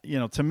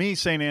to me,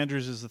 St.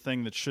 Andrews is the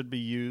thing that should be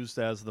used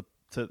as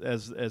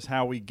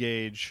how we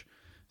gauge,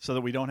 so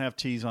that we don't have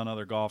tees on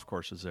other golf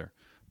courses there.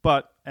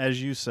 But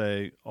as you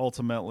say,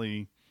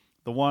 ultimately,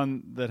 The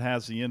one that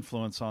has the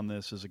influence on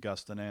this is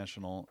Augusta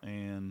National,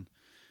 and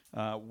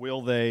what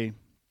will they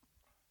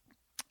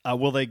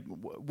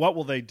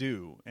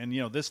do?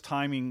 And this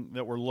timing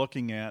that we're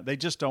looking at, they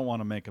just don't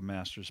want to make a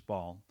Masters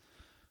ball,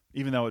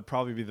 even though it'd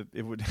probably be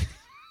it would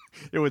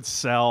it would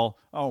sell.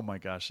 Oh my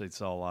gosh, they'd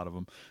sell a lot of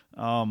them.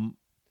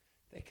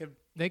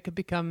 They could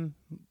become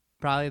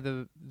probably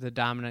the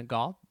dominant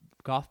golf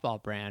ball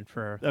brand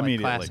for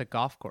classic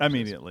golf courses.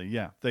 Immediately,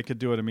 yeah, they could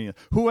do it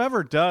immediately.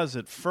 Whoever does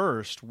it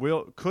first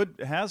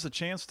has a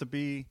chance to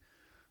be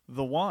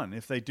the one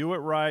if they do it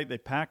right, they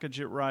package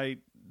it right,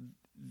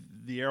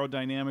 the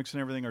aerodynamics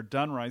and everything are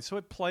done right, so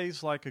it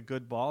plays like a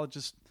good ball. It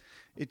just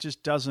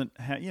doesn't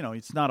have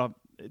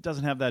it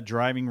doesn't have that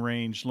driving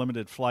range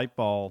limited flight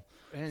ball.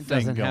 And it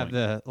doesn't have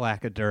the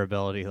lack of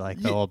durability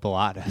like the old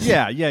Pilates.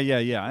 Yeah.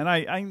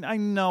 And I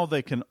know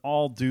they can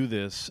all do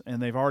this,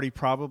 and they've already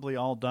probably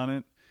all done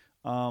it.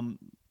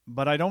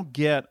 But I don't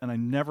get, and I've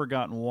never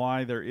gotten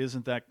why there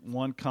isn't that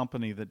one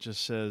company that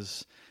just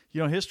says,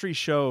 history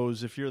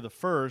shows if you're the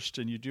first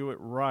and you do it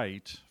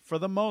right, for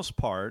the most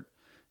part,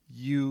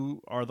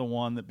 you are the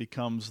one that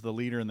becomes the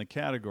leader in the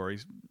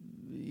categories.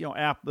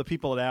 The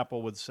people at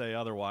Apple would say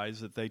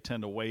otherwise, that they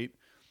tend to wait,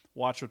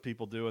 watch what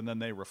people do, and then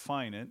they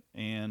refine it.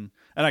 And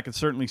I could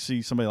certainly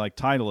see somebody like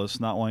Titleist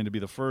not wanting to be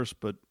the first,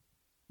 but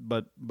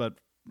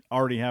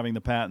already having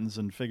the patents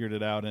and figured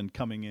it out and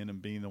coming in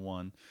and being the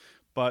one.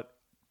 But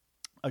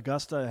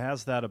Augusta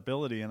has that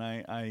ability, and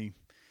I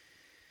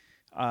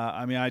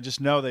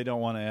just know they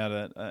don't want to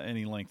add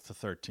any length to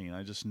 13.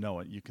 I just know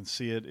it. You can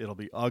see it. It'll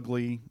be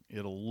ugly.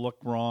 It'll look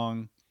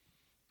wrong,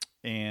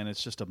 and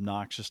it's just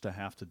obnoxious to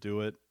have to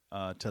do it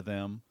to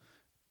them.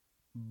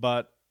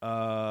 But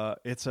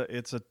it's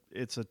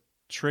a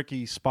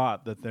tricky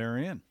spot that they're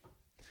in.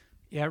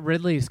 Yeah,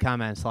 Ridley's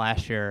comments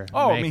last year make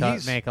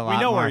a lot we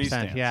know more where he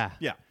sense. Stands.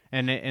 Yeah.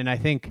 And I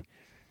think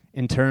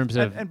in terms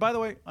of and by the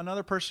way,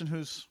 another person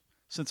who's,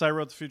 since I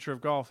wrote The Future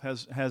of Golf,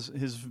 has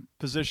his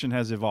position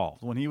has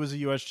evolved. When he was a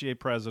USGA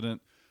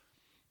president,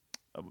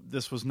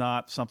 this was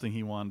not something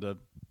he wanted to.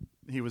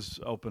 He was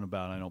open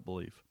about, I don't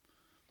believe.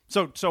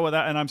 So with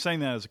that, and I'm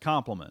saying that as a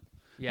compliment.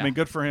 Yeah. I mean,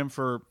 good for him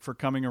for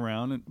coming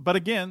around. But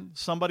again,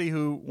 somebody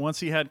who, once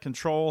he had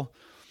control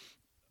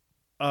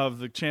of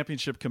the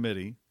championship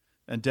committee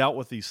and dealt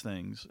with these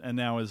things, and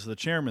now is the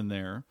chairman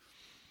there,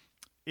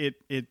 he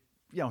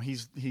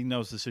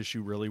knows this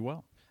issue really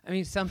well. I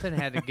mean, something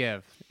had to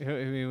give. I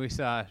mean, we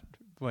saw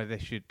they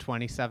shoot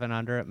 27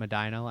 under at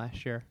Medina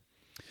last year.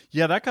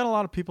 Yeah, that got a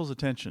lot of people's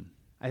attention.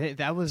 I think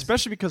that was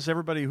especially because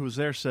everybody who was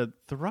there said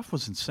the rough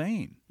was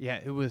insane. Yeah,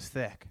 it was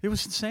thick. It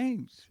was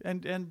insane,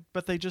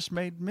 but they just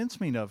made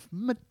mincemeat of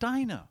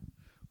Medina,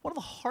 one of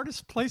the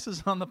hardest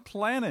places on the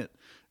planet,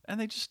 and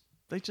they just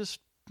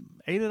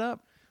ate it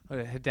up.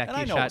 Hideki and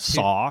I know shot it's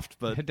soft,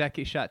 but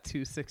Hideki shot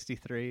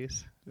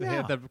 263s. They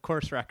Yeah. had the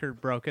course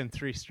record broken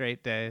 3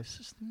 straight days. It's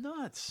just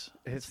nuts.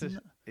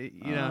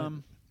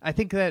 I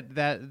think that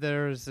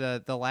there's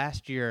the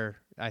last year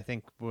I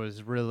think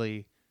was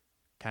really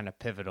kind of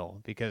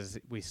pivotal because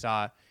we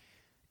saw,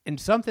 and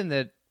something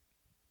that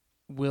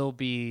will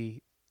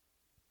be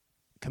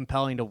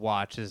compelling to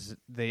watch is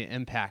the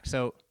impact.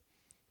 So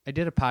I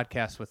did a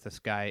podcast with this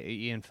guy,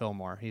 Ian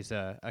Fillmore. He's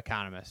an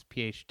economist,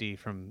 PhD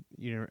from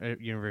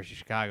University of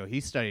Chicago.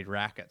 He studied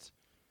rackets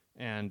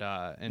and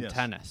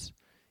tennis,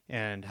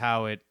 and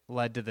how it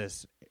led to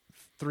this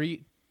 2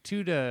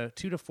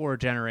 to 4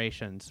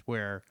 generations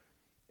where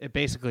it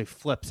basically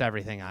flips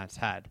everything on its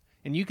head.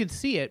 And you can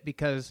see it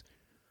because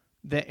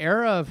the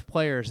era of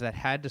players that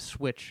had to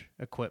switch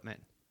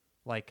equipment,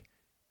 like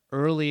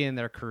early in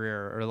their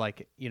career, or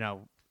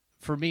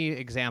for me,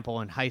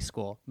 example, in high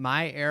school,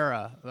 my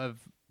era of,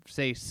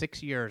 say,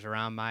 6 years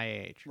around my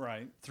age,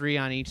 right, 3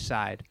 on each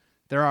side,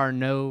 there are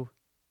no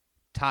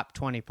top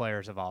 20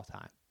 players of all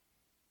time.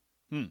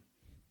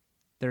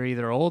 They're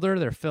either older,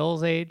 they're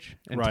Phil's age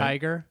and right.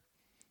 Tiger,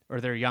 or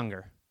they're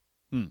younger.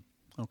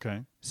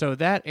 Okay. So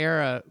that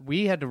era,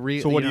 we had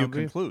to So what do you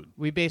conclude?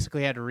 We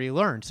basically had to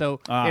relearn. So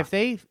if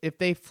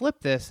they flip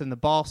this and the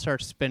ball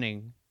starts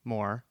spinning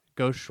more,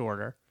 goes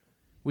shorter,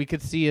 we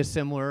could see a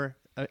similar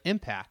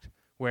impact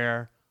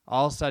where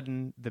all of a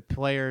sudden the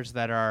players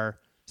that are,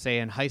 say,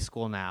 in high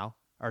school now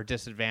are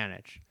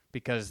disadvantaged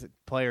because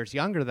players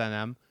younger than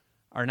them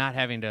are not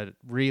having to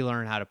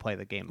relearn how to play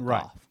the game of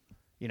golf.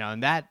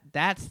 And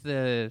that's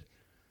the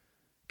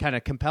kind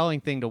of compelling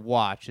thing to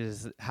watch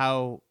is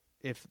how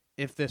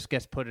if this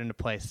gets put into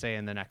place, say,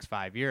 in the next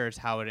 5 years,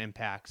 how it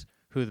impacts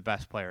who the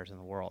best players in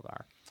the world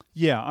are.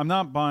 Yeah, I'm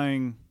not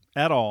buying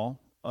at all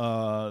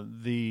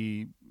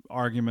the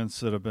arguments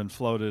that have been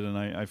floated, and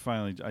I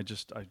finally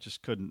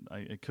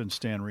couldn't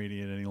stand reading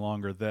it any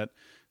longer.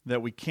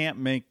 That we can't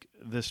make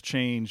this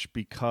change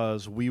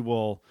because we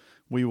will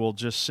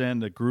just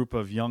send a group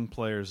of young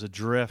players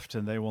adrift,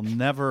 and they will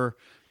never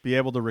be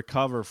able to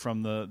recover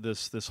from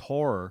this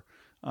horror,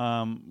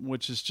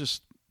 which is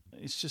just.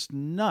 It's just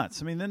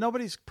nuts. I mean,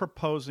 nobody's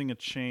proposing a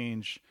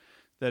change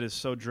that is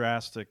so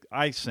drastic,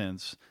 I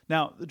sense.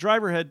 Now, the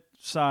driver head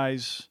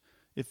size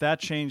if that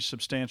changed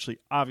substantially,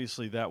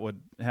 obviously that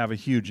would have a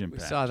huge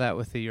impact. We saw that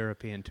with the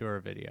European Tour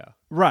video.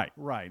 Right.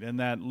 And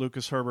that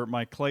Lucas Herbert,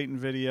 Mike Clayton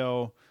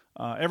video,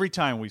 every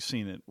time we've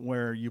seen it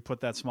where you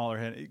put that smaller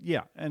head.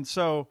 Yeah. And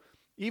so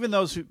even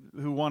those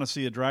who want to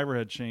see a driver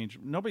head change,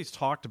 nobody's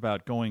talked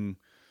about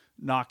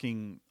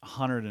knocking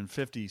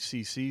 150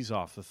 cc's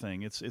off the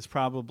thing. It's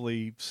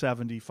probably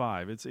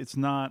 75. It's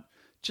not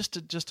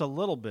just a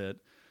little bit.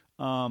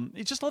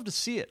 You just love to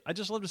see it. I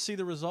just love to see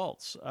the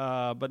results.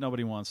 But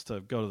nobody wants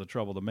to go to the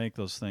trouble to make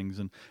those things.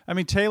 And I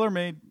mean,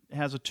 TaylorMade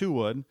has a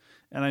 2-wood,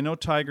 and I know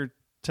Tiger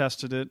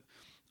tested it.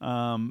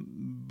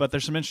 But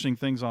there's some interesting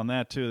things on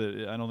that too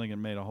that I don't think it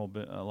made a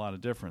lot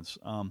of difference.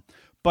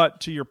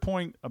 But to your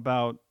point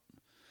about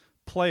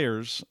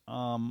players,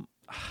 I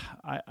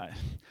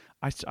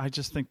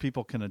just think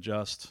people can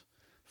adjust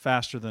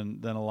faster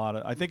than a lot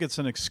of. I think it's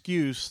an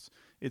excuse.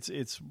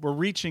 We're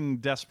reaching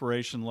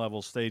desperation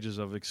level stages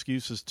of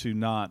excuses to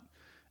not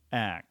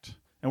act,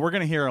 and we're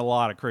going to hear a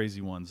lot of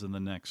crazy ones in the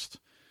next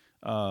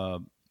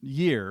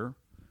year.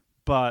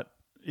 But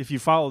if you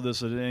follow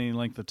this at any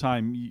length of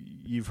time,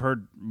 you've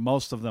heard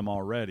most of them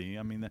already.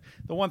 I mean,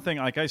 the one thing,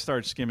 like I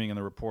started skimming in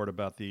the report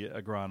about the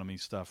agronomy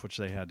stuff, which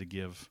they have to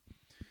give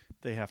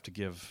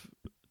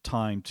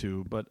time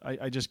to, but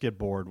I just get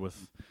bored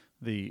with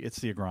it's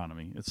the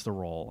agronomy, it's the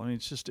roll. I mean,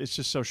 it's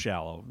just so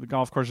shallow. The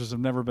golf courses have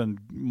never been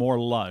more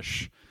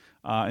lush,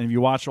 and if you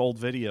watch old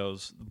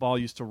videos, the ball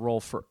used to roll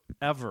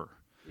forever.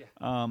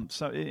 Yeah.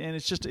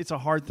 It's a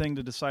hard thing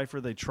to decipher.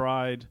 They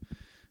tried.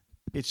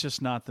 It's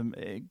just not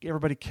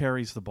everybody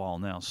carries the ball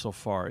now so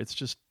far. It's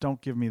just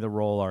don't give me the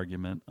roll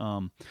argument.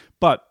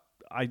 But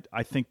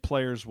I think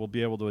players will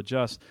be able to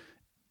adjust.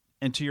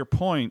 And to your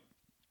point,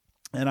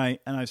 and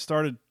I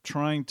started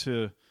trying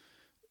to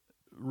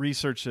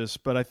research this,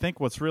 but I think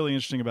what's really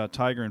interesting about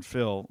Tiger and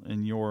Phil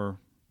in your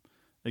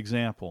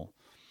example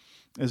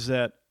is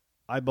that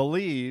I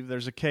believe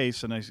there's a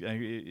case, and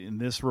in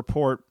this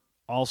report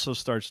also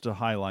starts to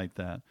highlight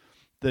that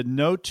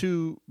no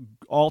two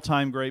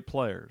all-time great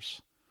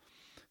players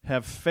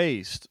have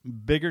faced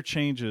bigger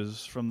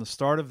changes from the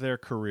start of their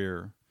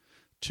career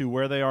to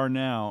where they are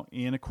now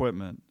in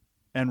equipment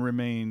and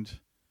remained,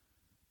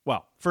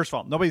 well, first of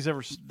all,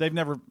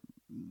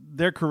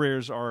 their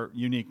careers are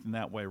unique in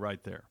that way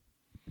right there.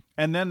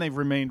 And then they've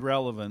remained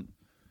relevant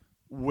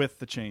with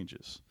the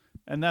changes.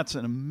 And that's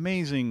an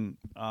amazing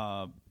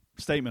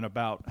statement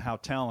about how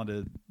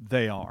talented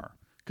they are.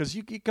 Because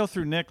you go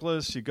through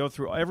Nicklaus, you go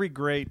through every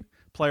great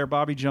player.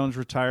 Bobby Jones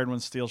retired when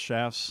steel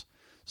shafts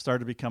started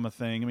to become a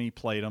thing. I mean, he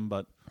played them,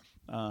 but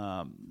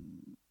it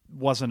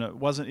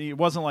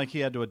wasn't like he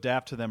had to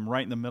adapt to them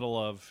right in the middle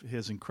of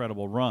his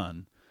incredible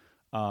run.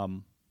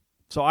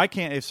 So I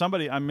can't. If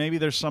somebody, maybe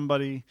there's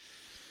somebody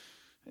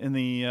in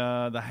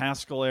the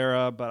Haskell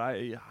era, but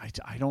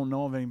I don't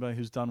know of anybody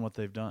who's done what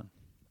they've done.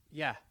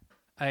 Yeah,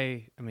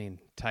 I mean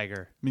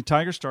Tiger.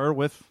 Tiger started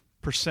with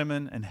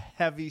persimmon and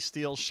heavy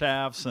steel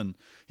shafts, and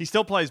he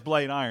still plays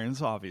blade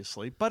irons,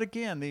 obviously. But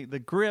again, the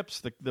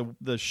grips,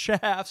 the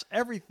shafts,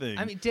 everything.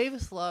 I mean,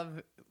 Davis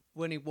Love,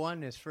 when he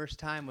won his first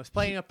time, was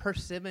playing a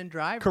persimmon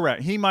driver.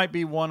 Correct. He might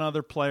be one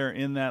other player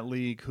in that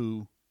league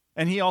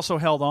and he also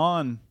held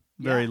on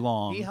very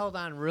long. He held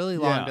on really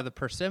long to the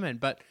persimmon,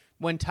 but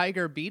when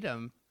Tiger beat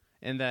him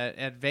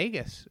at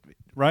Vegas,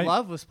 right,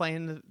 Love was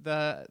playing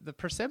the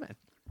persimmon.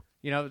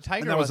 Tiger.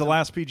 And that was the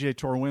last PGA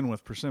Tour win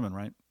with persimmon,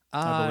 right?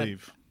 I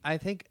believe. I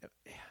think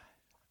it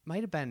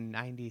might have been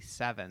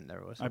 97.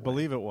 There was. I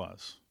believe it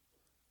was.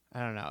 I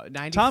don't know.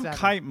 97. Tom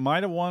Kite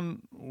might have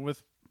won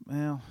with.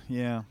 Well,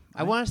 yeah.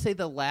 I want to say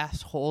the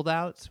last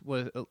holdout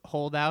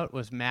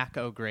was Mac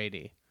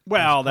O'Grady.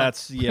 Well, he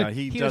does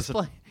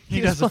it. He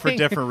does it for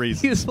different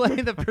reasons. He was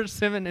playing the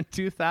persimmon in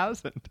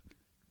 2000. What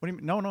do you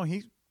mean? No.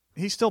 He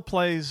still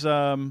plays.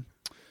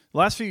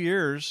 Last few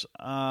years,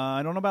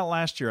 I don't know about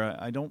last year.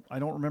 I don't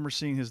remember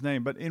seeing his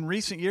name. But in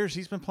recent years,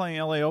 he's been playing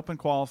LA Open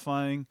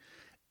qualifying,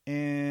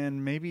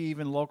 and maybe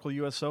even local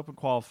U.S. Open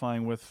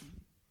qualifying with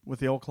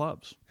the old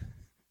clubs.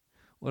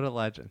 What a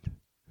legend!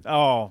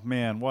 Oh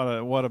man,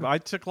 I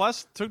took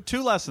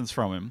 2 lessons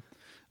from him.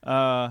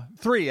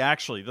 3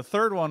 actually. The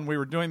third one, we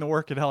were doing the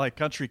work at LA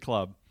Country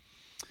Club,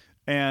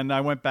 and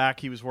I went back.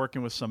 He was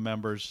working with some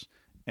members.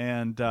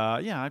 And,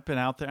 I've been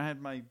out there. I had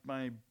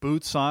my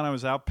boots on. I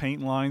was out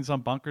painting lines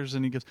on bunkers.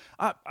 And he goes,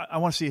 I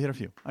want to see you hit a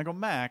few. I go,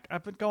 Mac,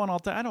 I've been going all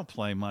day. I don't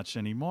play much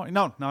anymore.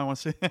 No, I want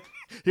to see.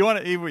 He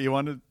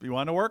wanted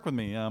to work with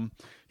me.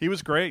 He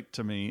was great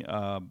to me.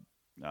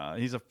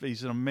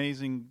 He's an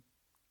amazing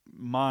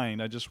mind.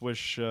 I just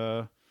wish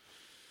I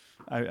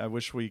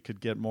wish we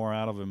could get more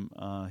out of him.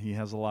 He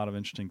has a lot of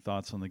interesting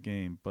thoughts on the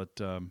game.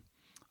 But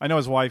I know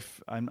his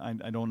wife. I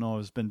don't know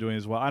has been doing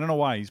as well. I don't know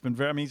why he's been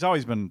he's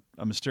always been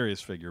a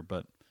mysterious figure,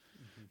 but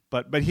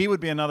he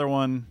would be another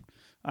one.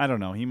 I don't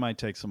know. He might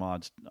take some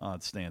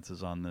odd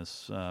stances on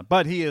this,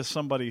 but he is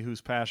somebody who's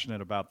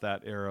passionate about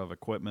that era of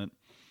equipment.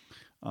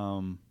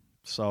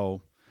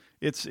 So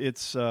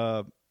it's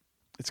going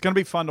to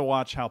be fun to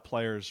watch how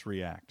players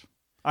react.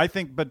 I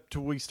think. But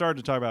we started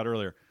to talk about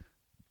earlier.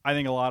 I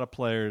think a lot of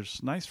players.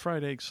 Nice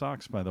fried egg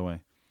socks, by the way.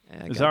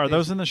 Are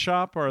those in the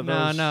shop or are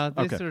those? No.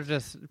 These okay. are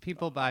just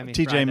people buy me.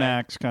 TJ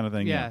Maxx kind of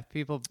thing. Yeah,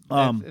 people.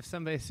 If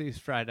somebody sees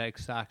fried egg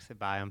socks, they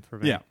buy them for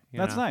me. Yeah,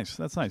 that's nice.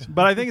 That's nice.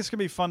 But I think it's gonna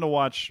be fun to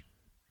watch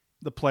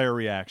the player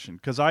reaction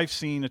because I've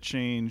seen a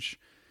change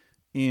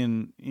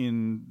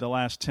in the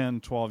last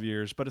 10, 12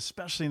 years, but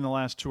especially in the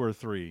last 2 or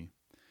 3,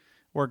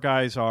 where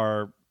guys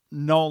are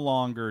no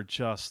longer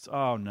just,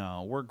 oh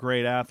no, we're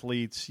great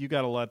athletes. You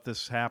got to let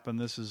this happen.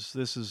 This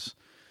is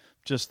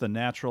just the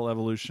natural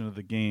evolution of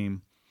the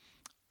game.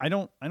 I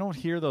don't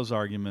hear those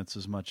arguments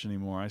as much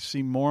anymore. I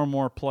see more and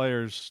more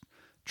players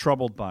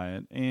troubled by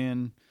it,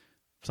 and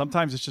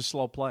sometimes it's just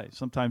slow play.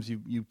 Sometimes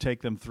you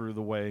take them through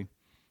the way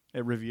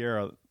at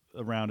Riviera.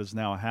 A round is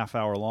now a half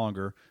hour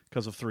longer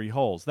because of 3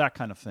 holes, that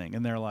kind of thing,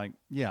 and they're like,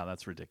 "Yeah,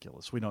 that's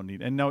ridiculous. We don't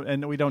need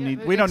we don't need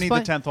the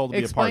 10th hole to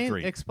be a par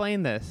 3."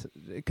 Explain this,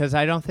 because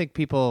I don't think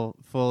people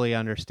fully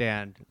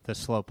understand the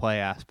slow play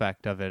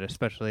aspect of it,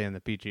 especially in the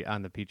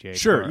PGA.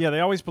 Sure, Tour. yeah, they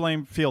always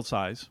blame field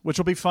size, which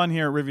will be fun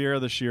here at Riviera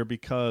this year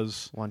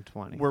because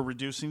 120. We're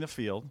reducing the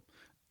field,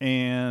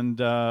 and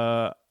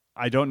I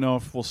don't know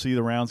if we'll see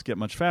the rounds get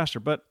much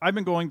faster. But I've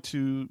been going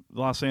to the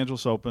Los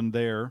Angeles Open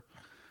there.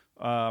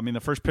 The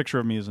first picture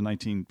of me is in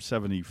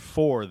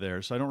 1974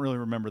 there, so I don't really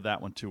remember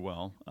that one too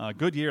well.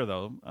 Good year,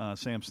 though,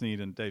 Sam Snead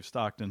and Dave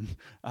Stockton.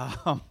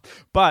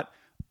 But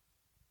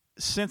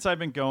since I've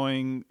been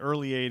going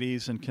early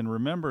 80s and can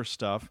remember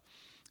stuff,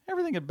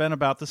 everything had been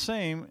about the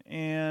same.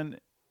 And,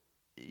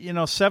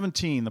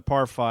 17, the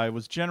par 5,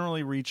 was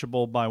generally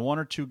reachable by 1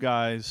 or 2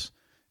 guys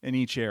in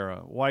each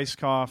era.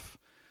 Weiskopf,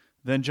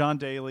 then John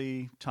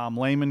Daly, Tom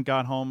Lehman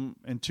got home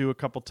in 2 a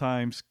couple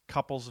times,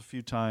 Couples a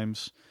few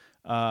times.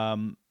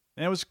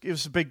 And it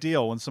was a big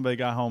deal when somebody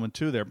got home in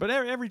 2 there. But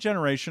every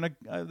generation,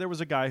 there was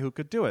a guy who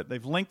could do it.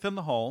 They've lengthened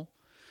the hole,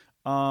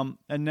 and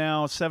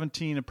now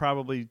 17 and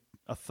probably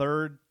a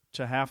third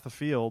to half the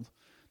field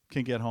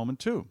can get home in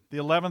 2. The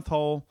 11th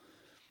hole,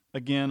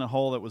 again, a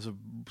hole that was a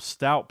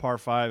stout par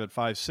 5 at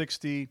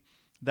 560.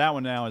 That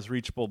one now is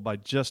reachable by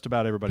just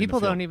about everybody. People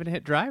in the field. don't even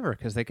hit driver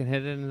because they can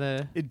hit it in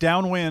the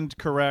downwind.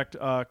 Correct.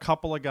 A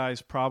couple of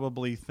guys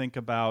probably think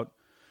about,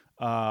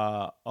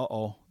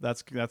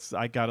 that's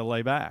I got to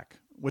lay back,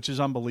 which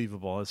is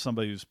unbelievable as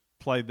somebody who's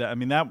played that.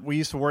 That we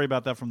used to worry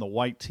about that from the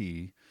white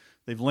tee.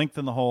 They've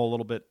lengthened the hole a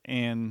little bit,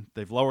 and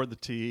they've lowered the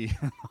tee,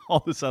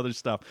 all this other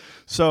stuff.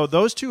 So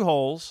those 2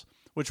 holes,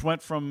 which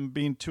went from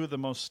being 2 of the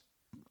most,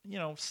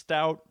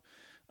 stout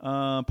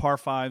par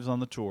 5s on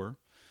the tour.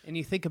 And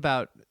you think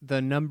about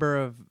the number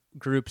of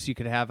groups you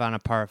could have on a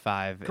par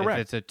 5. Correct.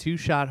 If it's a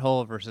 2-shot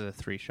hole versus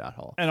a 3-shot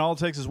hole. And all it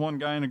takes is one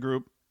guy in a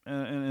group,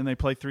 and they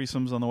play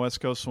threesomes on the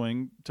West Coast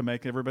swing to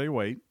make everybody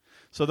wait.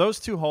 So those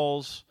 2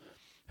 holes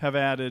have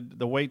added,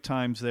 the wait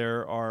times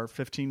there are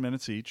 15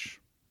 minutes each,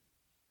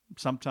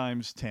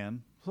 sometimes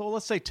 10. So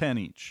let's say 10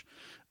 each.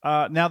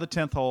 Now the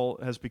 10th hole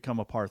has become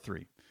a par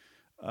 3.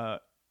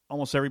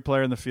 Almost every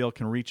player in the field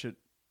can reach it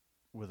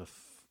with a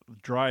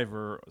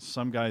driver.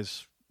 Some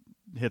guys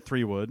hit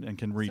 3-wood and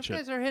can reach it. Some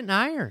guys are hitting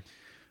iron.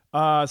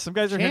 Some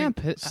guys are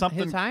hitting something.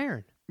 Hits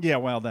iron. Yeah,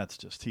 well,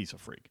 he's a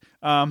freak.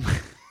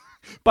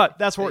 But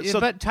that's where.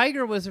 But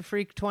Tiger was a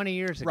freak 20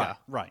 years ago.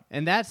 Right.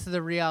 And that's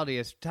the reality: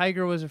 is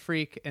Tiger was a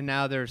freak, and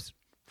now there's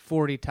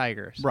 40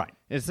 Tigers. Right.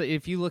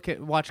 If you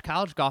watch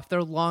college golf,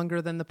 they're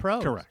longer than the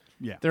pros. Correct.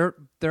 Yeah. There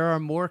are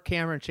more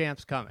Cameron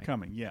Champs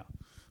coming. Yeah.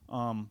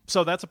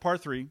 So that's a par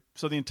 3.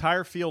 So the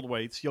entire field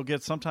waits. You'll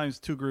get sometimes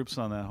 2 groups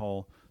on that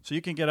hole. So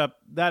you can get up.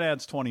 That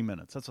adds 20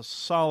 minutes. That's a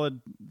solid.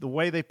 The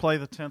way they play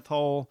the 10th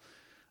hole.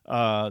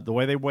 The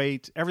way they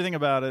wait, everything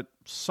about it,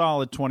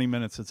 solid 20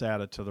 minutes that's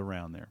added to the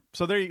round there.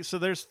 So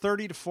there's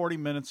 30 to 40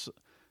 minutes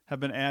have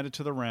been added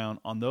to the round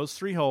on those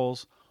 3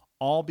 holes,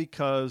 all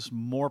because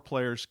more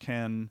players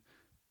can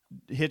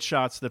hit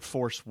shots that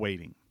force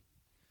waiting.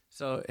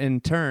 So in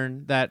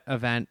turn, that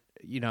event,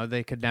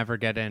 they could never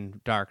get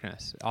in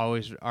darkness.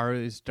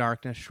 Always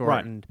darkness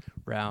shortened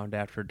round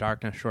after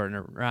darkness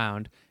shortened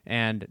round.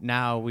 And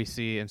now we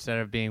see, instead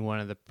of being one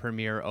of the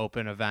premier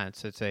open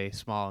events, it's a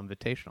small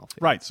invitational field.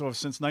 Right. So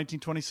since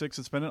 1926,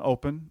 it's been an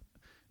open.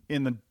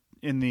 In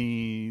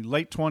the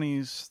late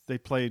 20s, they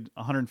played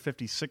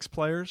 156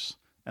 players,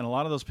 and a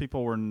lot of those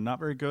people were not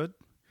very good.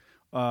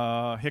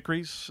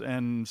 Hickories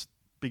and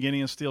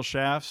beginning of steel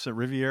shafts at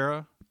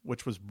Riviera,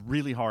 which was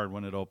really hard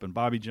when it opened.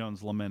 Bobby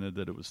Jones lamented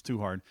that it was too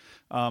hard.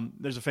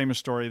 There's a famous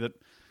story that,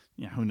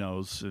 who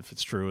knows if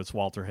it's true, it's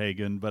Walter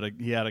Hagen, but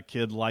he had a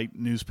kid light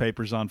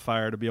newspapers on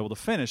fire to be able to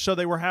finish. So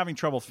they were having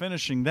trouble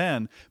finishing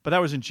then, but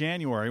that was in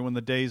January when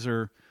the days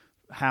are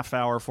half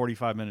hour,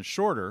 45 minutes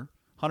shorter,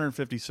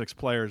 156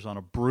 players on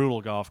a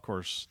brutal golf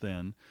course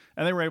then,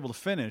 and they were able to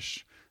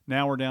finish.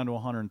 Now we're down to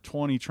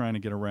 120 trying to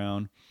get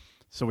around.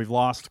 So we've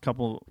lost a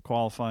couple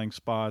qualifying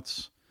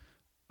spots.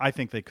 I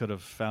think they could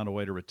have found a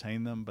way to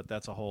retain them, but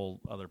that's a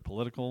whole other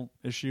political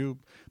issue.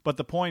 But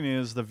the point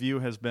is, the view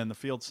has been the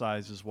field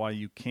size is why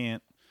you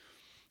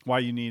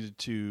needed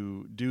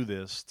to do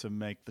this to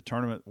make the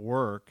tournament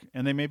work.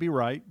 And they may be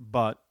right,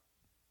 but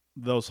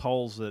those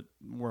holes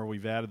where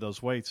we've added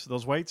those weights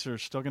are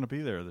still going to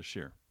be there this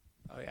year.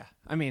 Oh yeah,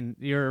 I mean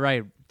you're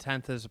right.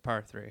 10th is a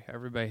par 3.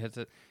 Everybody hits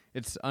it.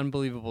 It's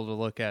unbelievable to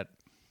look at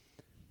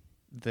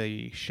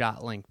the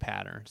shot link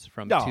patterns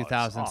from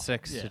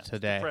 2006 to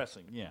today. It's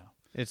depressing. Yeah.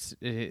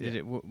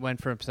 It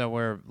went from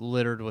somewhere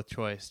littered with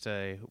choice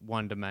to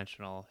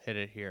one-dimensional, hit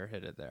it here,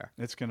 hit it there.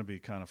 It's going to be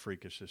kind of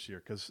freakish this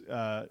year because,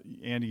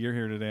 Andy, you're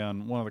here today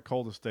on one of the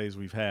coldest days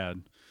we've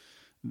had.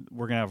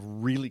 We're going to have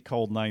really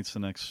cold nights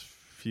the next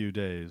few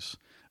days,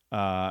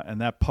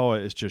 and that POA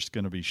is just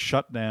going to be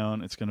shut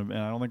down. It's going to,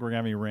 and I don't think we're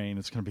going to have any rain.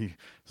 It's going to be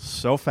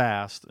so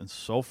fast and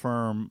so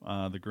firm,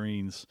 the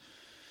greens.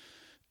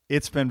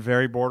 It's been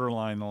very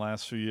borderline the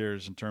last few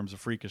years in terms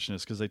of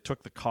freakishness because they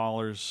took the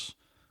collars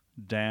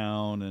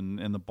down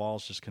and the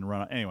balls just can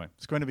run. Anyway,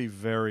 it's going to be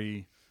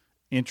very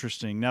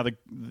interesting. Now,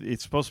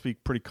 it's supposed to be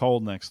pretty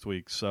cold next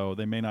week, so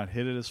they may not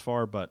hit it as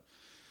far, but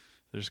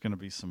there's going to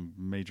be some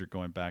major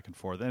going back and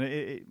forth. And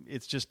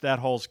it's just that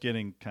hole's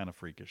getting kind of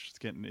freakish.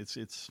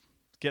 It's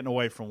getting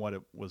away from what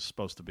it was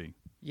supposed to be.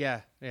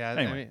 Yeah.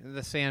 Anyway. I mean,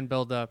 the sand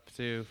buildup,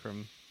 too,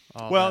 from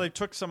all Well, that. they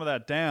took some of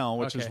that down,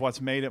 which is Okay.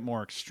 what's made it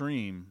more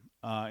extreme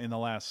in the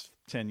last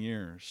 10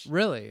 years.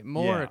 Really?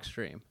 More Yeah.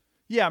 extreme?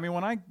 Yeah, I mean,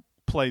 when I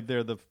played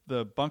there,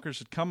 the bunkers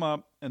had come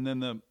up, and then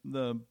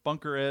the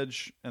bunker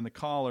edge and the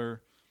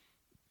collar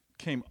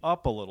came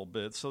up a little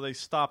bit, so they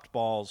stopped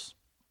balls.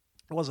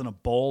 It wasn't a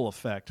bowl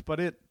effect, but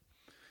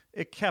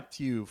it kept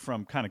you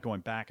from kind of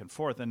going back and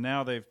forth. And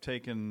now they've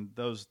taken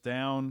those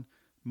down,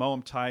 mow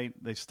them tight.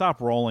 They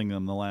stopped rolling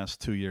them the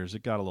last 2 years.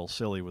 It got a little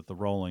silly with the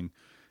rolling,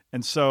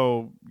 and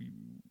so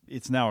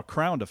it's now a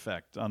crowned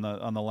effect on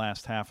the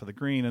last half of the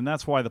green, and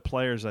that's why the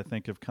players, I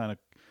think, have kind of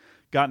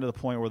gotten to the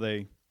point where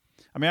they.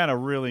 I mean, I had a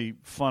really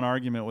fun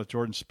argument with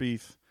Jordan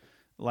Spieth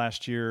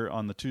last year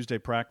on the Tuesday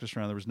practice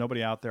round. There was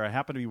nobody out there. I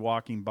happened to be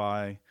walking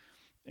by,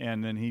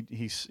 and then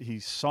he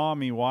saw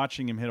me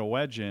watching him hit a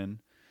wedge in,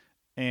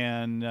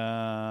 and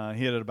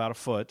he hit it about a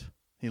foot.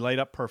 He laid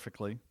up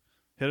perfectly,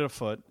 hit it a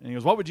foot, and he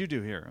goes, "What would you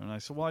do here?" And I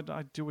said, "Well,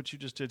 I do what you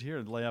just did here,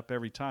 lay up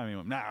every time." He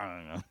went,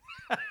 "No."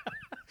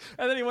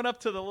 And then he went up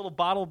to the little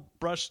bottle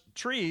brush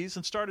trees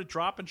and started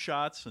dropping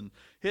shots and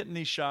hitting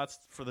these shots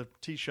for the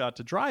tee shot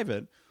to drive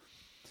it.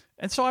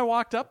 And so I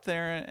walked up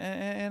there,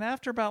 and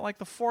after about like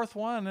the fourth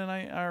one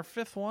our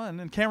fifth one,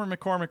 and Cameron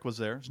McCormick was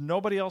there. There's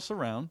nobody else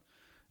around,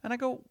 and I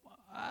go,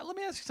 "Let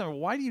me ask you something.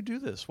 Why do you do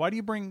this? Why do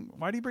you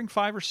bring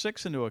 5 or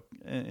 6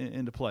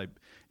 into play?"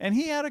 And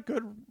he had a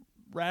good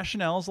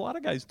rationale, as a lot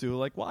of guys do.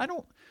 Like, well, I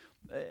don't.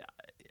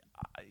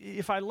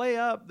 If I lay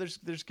up,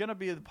 there's going to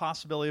be the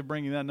possibility of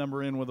bringing that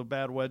number in with a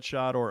bad wedge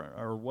shot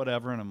or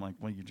whatever. And I'm like,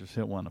 well, you just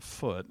hit one a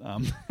foot.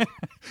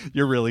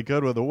 You're really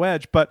good with a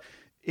wedge, but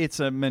it's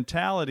a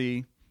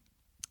mentality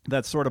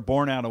that's sort of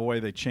born out of the way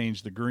they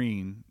changed the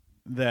green,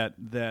 that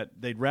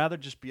they'd rather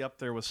just be up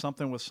there with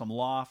something with some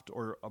loft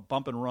or a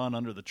bump and run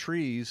under the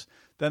trees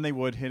than they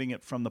would hitting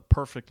it from the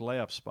perfect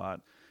layup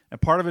spot.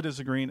 And part of it is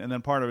the green, and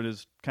then part of it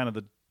is kind of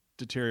the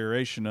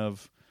deterioration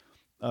of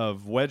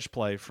wedge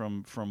play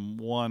from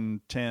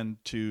 110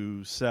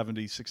 to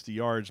 70, 60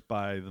 yards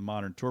by the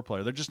modern tour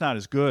player. They're just not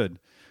as good.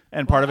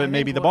 And part of it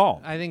may be the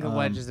ball. I think the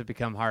wedges have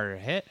become harder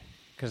to hit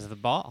because of the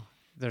ball.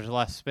 There's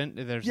less spin.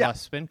 There's less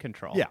spin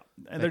control. Yeah,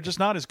 and they're just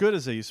not as good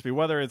as they used to be.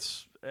 Whether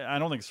it's, I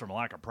don't think it's from a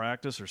lack of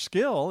practice or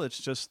skill. It's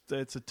just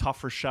it's a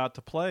tougher shot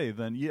to play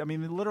than you. I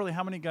mean, literally,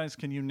 how many guys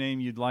can you name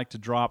you'd like to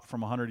drop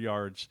from 100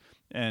 yards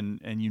and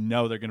you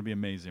know they're going to be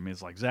amazing? I mean,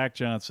 it's like Zach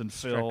Johnson,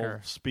 Phil,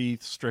 Spieth,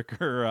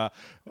 Stricker.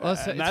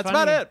 And that's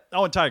about it.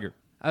 Oh, and Tiger.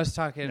 I was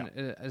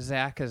talking.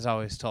 Zach has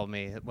always told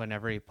me that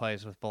whenever he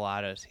plays with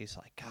Pilates, he's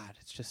like, God,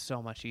 it's just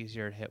so much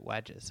easier to hit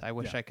wedges. I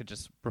wish I could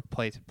just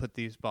put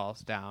these balls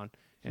down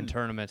in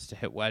tournaments to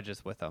hit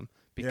wedges with them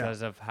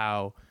because of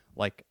how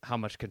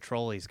much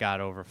control he's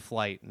got over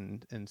flight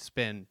and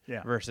spin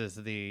versus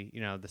the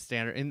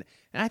standard. And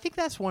I think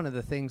that's one of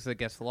the things that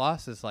gets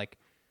lost is like,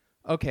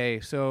 okay,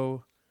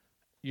 so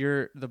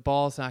the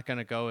ball's not going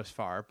to go as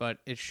far, but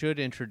it should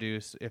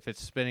introduce, if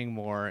it's spinning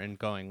more and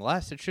going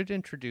less, it should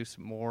introduce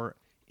more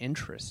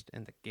interest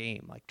in the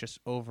game, like just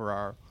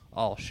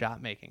overall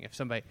shot making.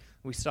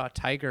 We saw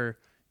Tiger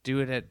do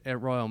it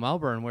at Royal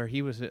Melbourne, where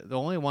he was the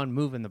only one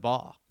moving the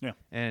ball. Yeah.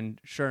 And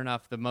sure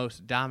enough, the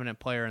most dominant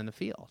player in the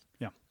field.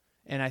 Yeah.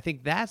 And I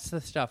think that's the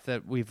stuff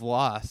that we've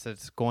lost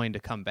that's going to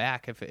come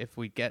back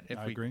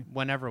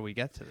whenever we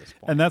get to this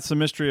point. And that's the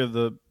mystery of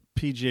the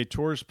PGA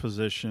Tour's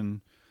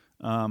position.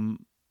 And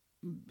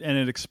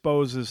it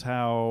exposes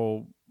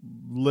how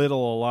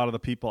little a lot of the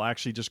people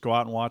actually just go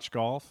out and watch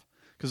golf.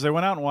 Because they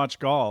went out and watched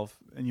golf,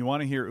 and you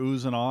want to hear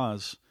oohs and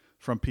ahs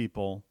from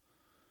people.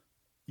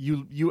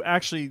 You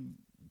actually,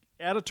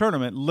 at a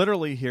tournament,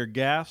 literally hear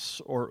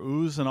gaffes or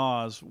oohs and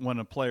ahs when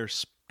a player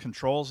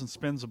controls and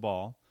spins a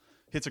ball,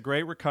 hits a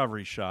great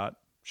recovery shot,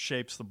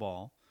 shapes the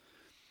ball.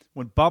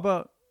 When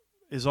Bubba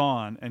is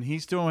on and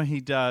he's doing what he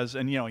does,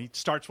 and he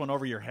starts one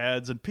over your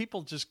heads, and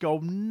people just go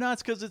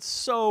nuts because it's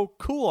so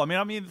cool.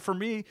 I mean, for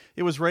me,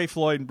 it was Ray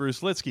Floyd and Bruce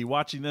Litsky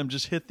watching them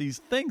just hit these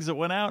things that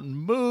went out and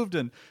moved,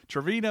 and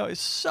Trevino is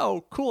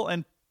so cool.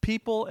 And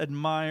People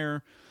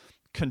admire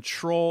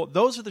control.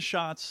 Those are the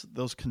shots,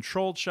 those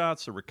controlled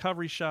shots, the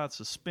recovery shots,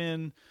 the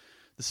spin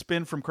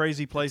from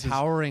crazy places.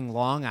 Towering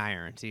long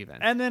irons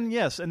even. And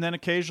then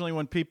occasionally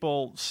when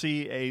people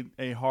see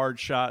a hard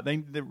shot,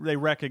 they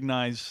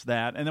recognize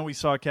that. And then we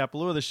saw at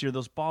Kapalua this year,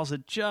 those balls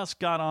that just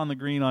got on the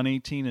green on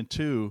 18 and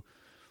 2.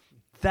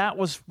 That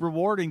was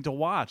rewarding to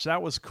watch.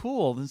 That was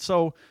cool. And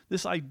so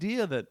this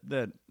idea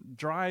that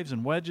drives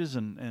and wedges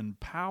and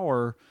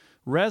power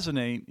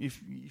resonate,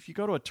 if you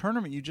go to a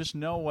tournament, you just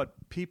know what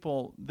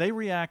people, they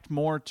react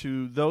more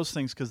to those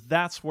things because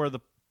that's where the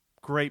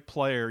great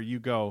player, you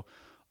go,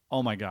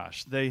 oh my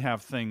gosh, they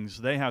have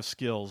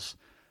skills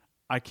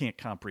I can't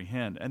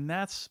comprehend. And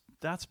that's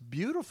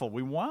beautiful.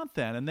 We want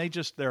that. And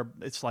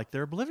it's like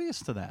they're oblivious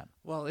to that.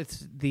 Well,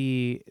 it's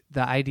the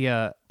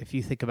idea, if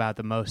you think about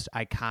the most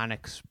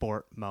iconic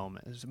sport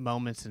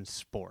moments in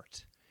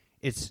sport,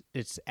 it's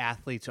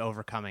athletes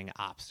overcoming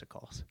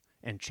obstacles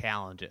and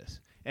challenges.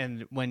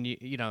 And when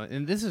you know,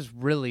 and this is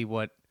really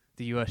what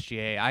the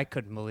USGA, I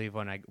couldn't believe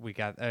when we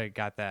got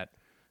that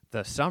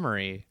the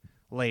summary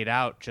laid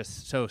out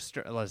just so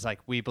was like,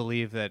 we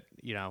believe that,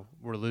 you know,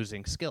 we're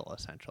losing skill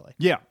essentially.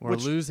 Yeah, we're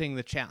losing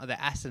the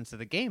essence of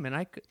the game, and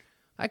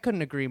I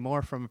couldn't agree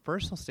more from a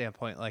personal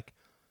standpoint. Like,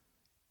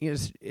 you know,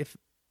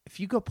 if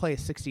you go play a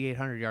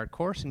 6,800-yard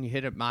course and you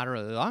hit it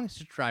moderately long, it's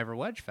just driver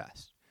wedge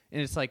fest,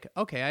 and it's like,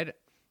 okay,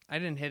 I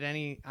didn't hit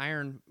any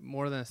iron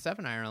more than a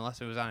 7-iron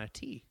unless it was on a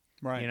tee,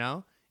 right? You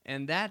know,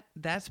 and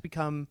that's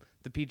become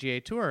the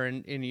PGA Tour,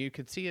 and you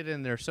could see it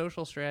in their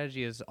social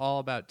strategy is all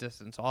about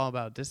distance.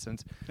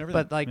 Everything.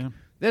 But like,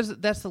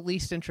 that's the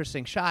least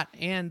interesting shot.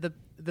 And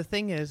the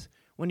thing is,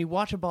 when you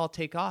watch a ball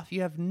take off,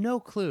 you have no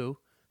clue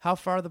how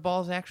far the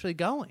ball's actually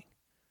going.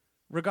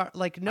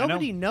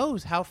 Nobody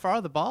knows how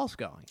far the ball's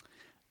going.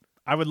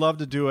 I would love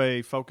to do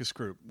a focus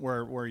group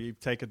where you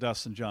take a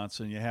Dustin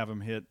Johnson, you have him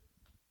hit,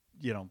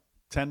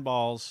 10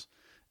 balls.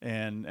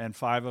 And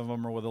 5 of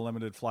them are with a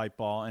limited flight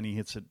ball, and he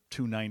hits at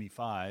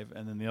 295,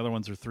 and then the other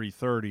ones are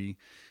 330.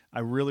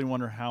 I really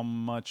wonder how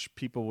much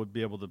people would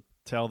be able to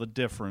tell the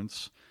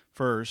difference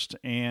first,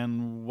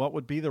 and what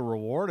would be the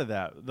reward of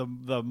that.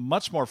 The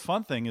much more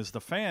fun thing is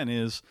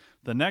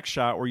the next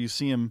shot where you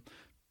see him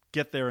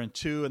get there in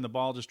 2 and the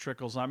ball just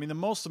trickles. I mean, the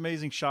most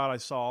amazing shot I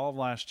saw all of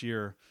last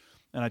year,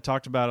 and I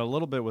talked about it a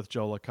little bit with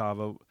Joe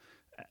LaCava.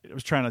 I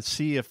was trying to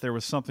see if there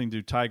was something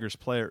to Tiger's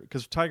player,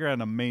 because Tiger had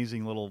an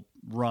amazing little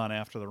run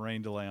after the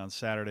rain delay on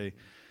Saturday,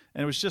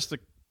 and it was just the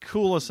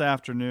coolest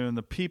afternoon.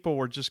 The people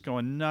were just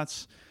going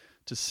nuts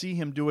to see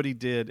him do what he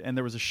did, and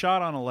there was a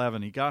shot on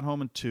 11. He got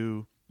home in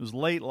 2. It was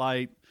late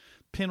light.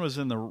 Pin was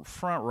in the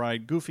front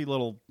right, goofy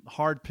little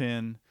hard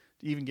pin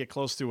to even get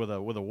close to with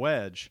a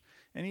wedge,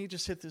 and he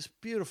just hit this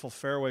beautiful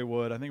fairway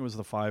wood. I think it was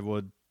the 5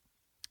 wood.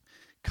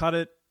 Cut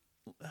it.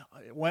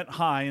 Went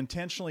high,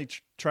 intentionally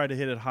tried to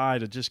hit it high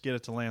to just get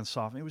it to land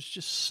soft. And it was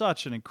just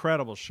such an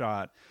incredible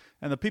shot.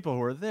 And the people who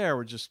were there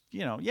were just,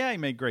 he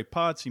made great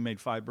putts. He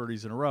made 5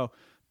 birdies in a row.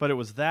 But it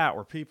was that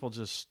where people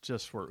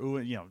just were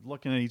oohing,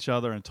 looking at each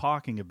other and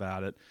talking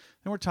about it.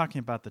 And we're talking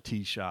about the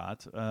tee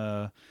shot.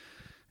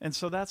 And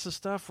so that's the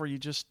stuff where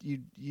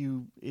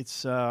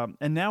it's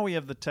and now we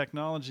have the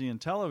technology in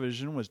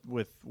television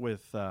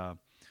with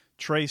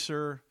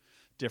Tracer,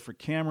 different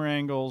camera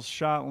angles,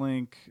 shot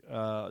link,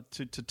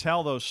 to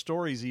tell those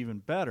stories even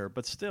better.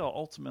 But still,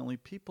 ultimately,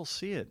 people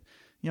see it.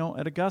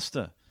 At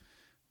Augusta,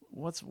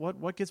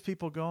 what gets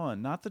people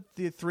going? Not the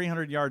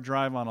 300-yard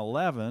drive on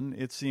 11.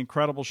 It's the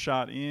incredible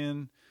shot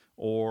in,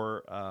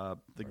 or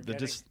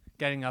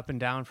getting up and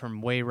down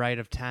from way right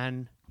of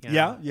 10.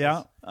 Yeah.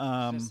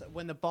 It's just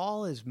when the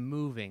ball is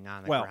moving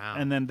on the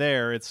ground. And then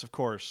it's, of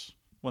course,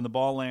 when the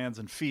ball lands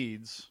and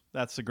feeds,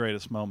 that's the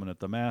greatest moment at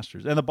the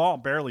Masters. And the ball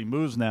barely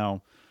moves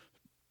now,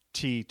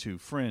 tee to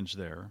fringe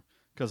there,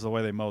 because of the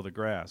way they mow the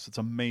grass. It's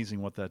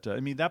amazing what that does. I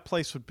mean, that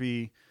place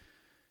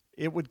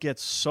it would get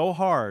so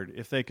hard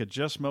if they could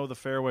just mow the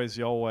fairways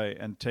the old way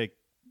and take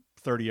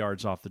 30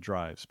 yards off the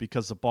drives,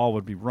 because the ball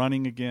would be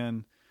running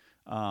again.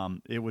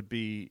 It would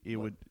be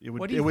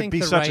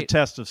such a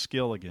test of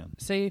skill again.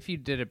 Say if you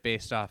did it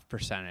based off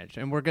percentage,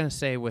 and we're going to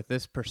say with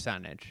this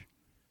percentage,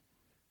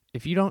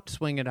 if you don't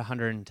swing at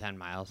 110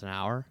 miles an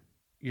hour,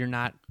 you're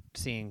not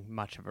seeing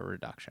much of a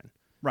reduction.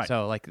 Right.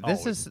 So,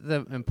 this is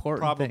the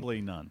important Probably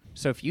thing. None.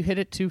 So, if you hit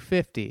it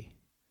 250,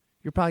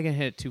 you're probably going to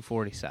hit it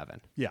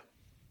 247. Yeah.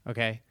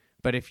 Okay?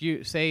 But if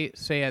you say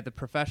at the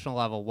professional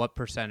level, what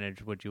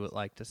percentage would you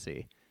like to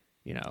see?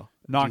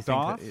 Knocked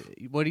off?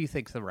 What do you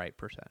think's the right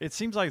percent? It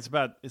seems like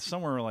it's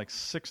somewhere like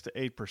 6 to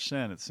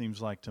 8%, it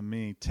seems like to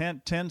me.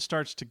 10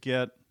 starts to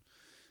get,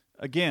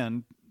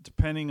 again,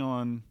 depending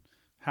on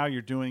how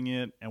you're doing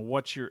it and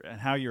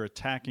how you're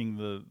attacking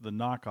the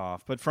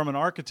knockoff. But from an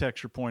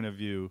architecture point of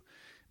view,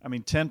 I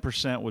mean,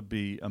 10% would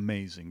be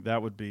amazing.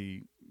 That would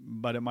be,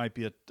 but it might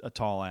be a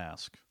tall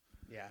ask.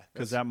 Yeah,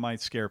 because that might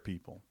scare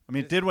people. I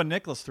mean, it did when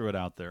Nicklaus threw it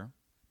out there.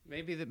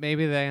 Maybe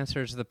the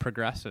answer is the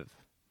progressive.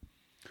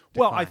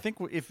 Well, I think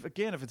if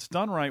it's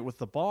done right with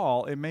the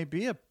ball, it may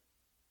be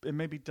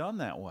be done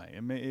that way.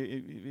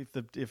 If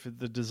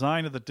the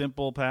design of the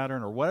dimple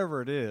pattern or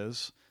whatever it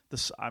is,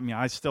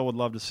 I still would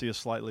love to see a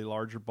slightly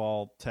larger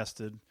ball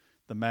tested.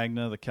 The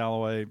Magna, the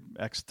Callaway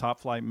X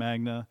Top Flight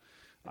Magna.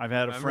 I've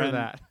had a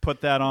friend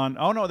put that on.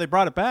 Oh no, they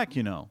brought it back.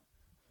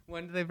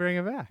 When did they bring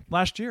it back?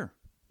 Last year.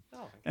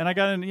 Oh. And I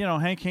got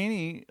Hank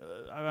Haney.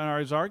 I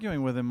was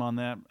arguing with him on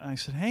that. I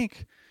said,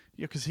 Hank,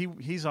 because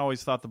he's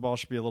always thought the ball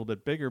should be a little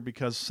bit bigger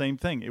because same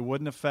thing. It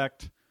wouldn't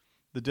affect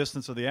the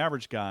distance of the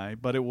average guy,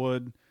 but it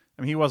would.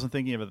 I mean, he wasn't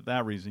thinking of it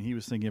that reason. He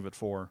was thinking of it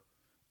for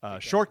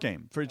short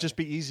game, for it just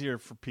be easier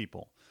for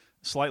people.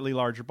 Slightly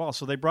larger ball.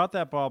 So they brought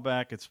that ball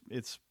back.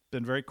 It's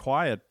been very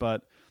quiet,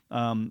 but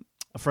a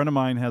friend of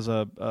mine has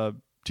a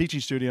teaching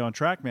studio on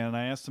TrackMan, and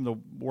I asked him to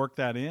work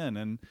that in,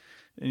 and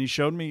he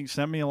sent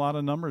me a lot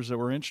of numbers that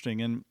were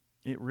interesting, and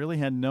it really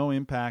had no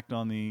impact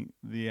on the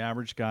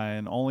average guy,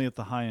 and only at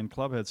the high-end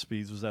clubhead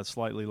speeds was that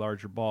slightly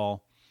larger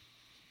ball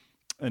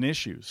an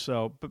issue.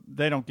 So, but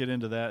they don't get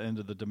into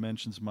the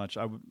dimensions much.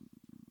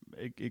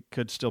 It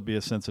could still be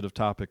a sensitive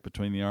topic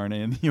between the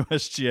RNA and the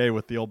USGA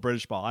with the old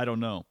British ball. I don't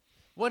know.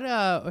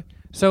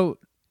 So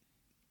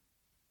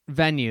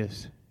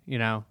venues,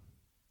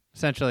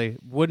 essentially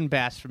wooden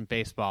bats from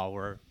baseball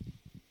were,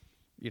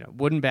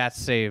 wooden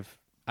bats save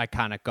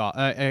iconic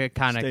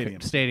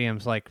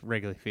stadiums like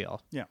Wrigley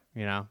Field. Yeah.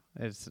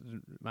 It's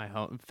my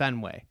home,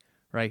 Fenway,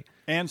 right?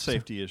 And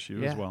safety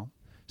issue as well.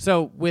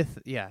 So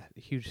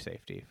huge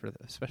safety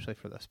especially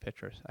for those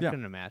pitchers. I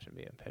couldn't imagine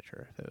being a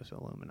pitcher if it was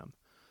aluminum.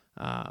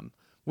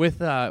 With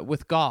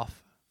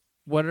golf,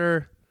 what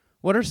are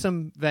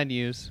some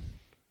venues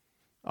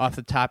off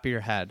the top of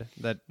your head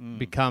that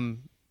become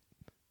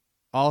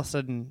all of a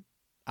sudden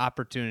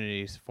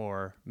opportunities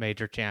for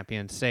major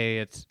champions? Say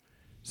it's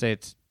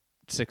 6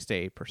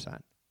 to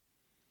 8%.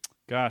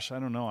 Gosh, I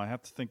don't know. I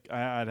have to think.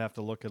 I'd have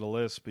to look at a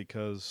list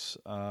because,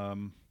 I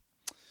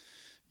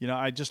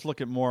just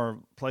look at more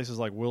places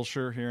like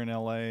Wilshire here in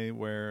LA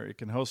where it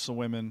can host the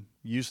women.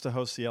 Used to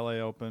host the LA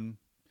Open.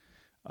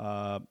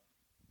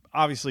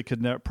 Obviously,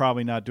 could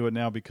probably not do it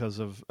now because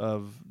of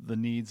the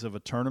needs of a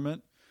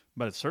tournament.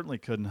 But it certainly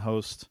couldn't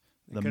host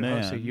the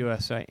men. Host a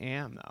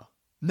USAM though.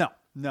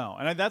 No,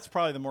 and that's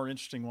probably the more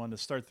interesting one to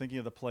start thinking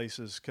of the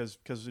places because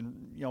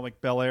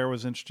like Bel Air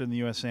was interested in the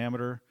U.S.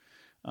 Amateur.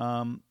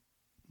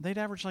 They'd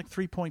average like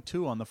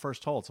 3.2 on the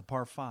first hole. It's a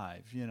par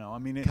 5.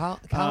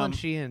 Colin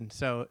Sheehan.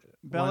 So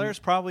Bel Air's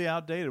probably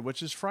outdated,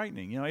 which is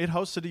frightening. It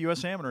hosted a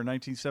U.S. Amateur in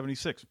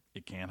 1976.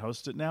 It can't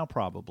host it now,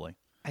 probably.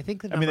 I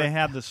think they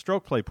had the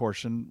stroke play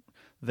portion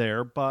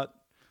there, but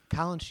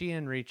Colin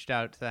Sheehan reached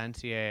out to the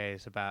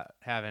NCAAs about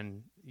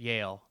having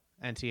Yale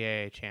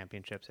NCAA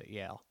championships at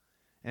Yale,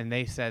 and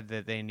they said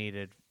that they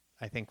needed,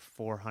 I think,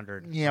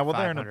 400. Yeah, well,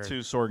 they're an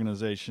obtuse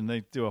organization.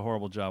 They do a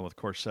horrible job with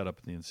course setup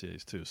at the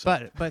NCAAs too.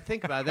 So. But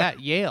think about that,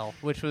 Yale,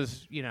 which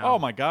was oh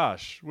my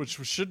gosh, which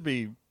should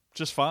be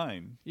just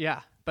fine.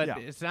 Yeah, but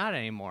it's not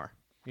anymore.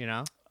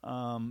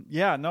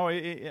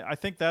 I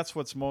think that's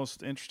what's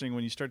most interesting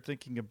when you start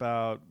thinking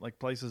about like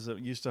places that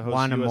used to host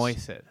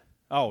Wannamoisit.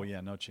 Oh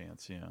yeah, no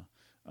chance. Yeah.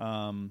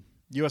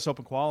 U.S.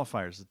 Open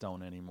qualifiers that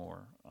don't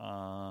anymore.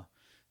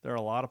 There are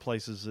a lot of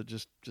places that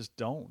just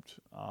don't.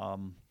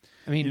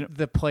 The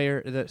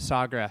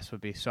Sawgrass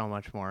would be so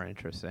much more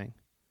interesting.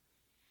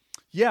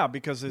 Yeah,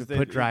 because they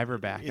put driver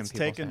back. It's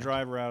taken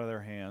driver out of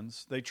their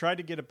hands. They tried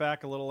to get it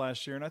back a little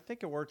last year, and I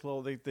think it worked a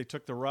little. They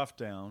took the rough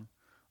down,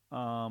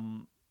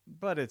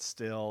 but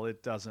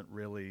it doesn't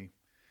really.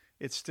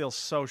 It's still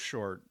so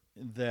short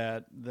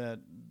that the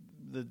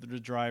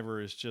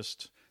driver is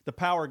just. The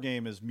power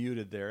game is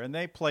muted there, and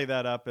they play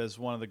that up as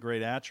one of the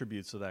great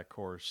attributes of that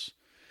course,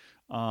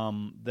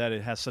 that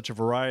it has such a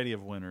variety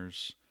of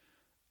winners.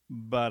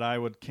 But I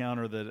would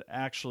counter that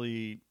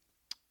actually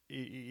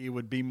it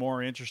would be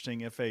more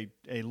interesting if a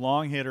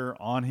long hitter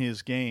on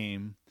his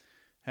game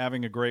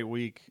having a great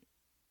week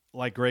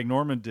like Greg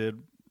Norman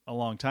did a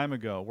long time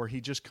ago, where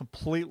he just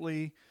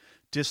completely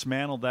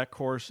dismantled that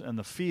course and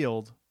the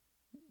field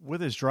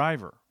with his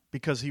driver.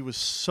 Because he was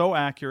so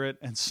accurate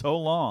and so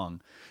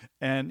long.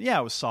 And,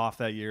 it was soft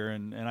that year,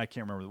 and I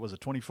can't remember. Was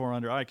it 24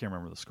 under? I can't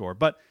remember the score.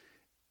 But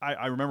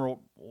I remember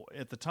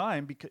at the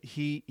time because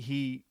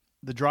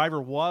the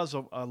driver was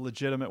a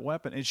legitimate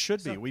weapon. It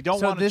should be. We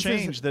don't want to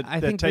change that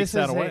takes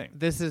that away.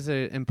 This is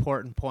an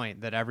important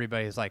point that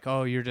everybody's like,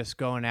 oh, you're just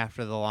going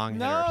after the long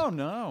hitters.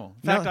 No.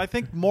 In fact, I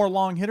think more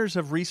long hitters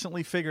have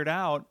recently figured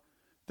out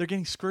they're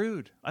getting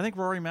screwed. I think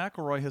Rory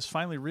McIlroy has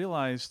finally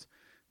realized,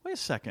 wait a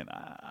second,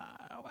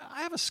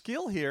 I have a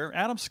skill here.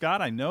 Adam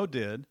Scott, I know,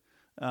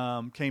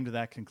 came to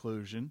that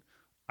conclusion.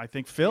 I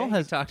think Phil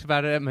has talked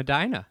about it at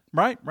Medina.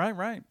 Right.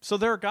 So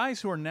there are guys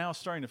who are now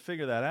starting to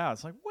figure that out.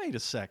 It's like, wait a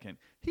second,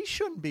 he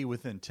shouldn't be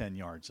within 10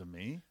 yards of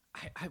me.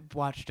 I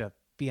watched a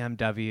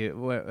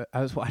BMW. I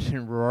was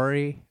watching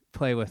Rory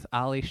play with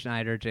Ollie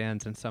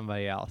Schneider-Jans and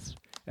somebody else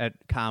at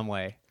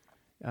Conway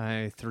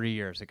 3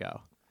 years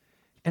ago.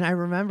 And I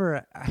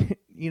remember,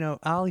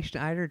 Ollie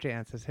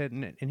Schneider-Jans is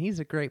hitting it, and he's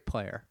a great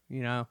player,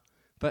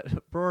 But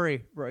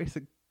Rory's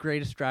the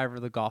greatest driver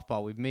of the golf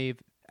ball we've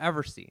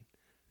ever seen.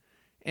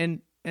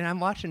 And And I'm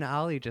watching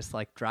Ollie just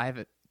like drive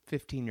it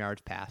 15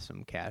 yards past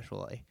him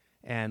casually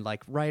and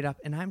like right up.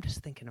 And I'm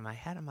just thinking in my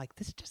head, I'm like,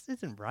 this just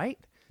isn't right.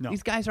 No.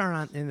 These guys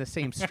aren't in the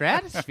same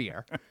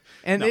stratosphere.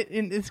 And, No.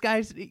 and this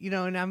guy's,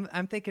 and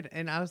I'm thinking,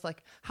 and I was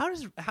like, how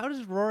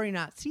does Rory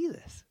not see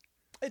this?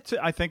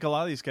 I think a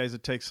lot of these guys,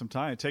 it takes some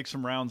time. It takes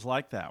some rounds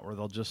like that where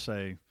they'll just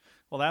say,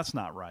 well, that's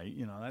not right.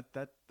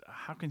 That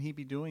how can he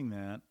be doing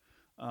that?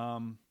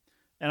 And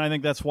I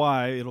think that's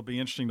why it'll be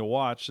interesting to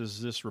watch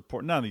is this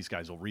report. None of these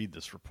guys will read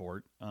this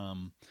report.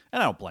 And I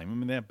don't blame them. I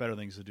mean, they have better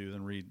things to do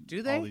than read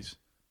Do they? all these.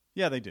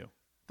 Yeah, they do.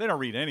 They don't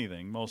read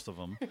anything, most of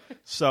them.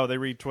 So they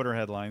read Twitter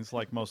headlines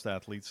like most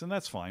athletes, and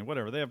that's fine.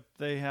 Whatever.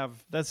 They have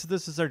this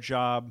is their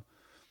job.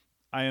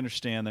 I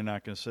understand they're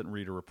not going to sit and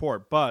read a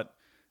report, but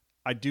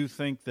I do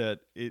think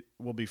that it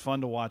will be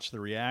fun to watch the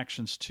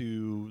reactions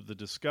to the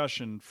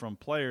discussion from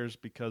players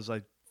because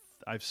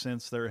I've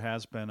sensed there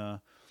has been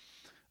a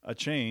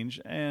change.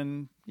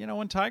 And,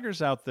 when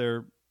Tiger's out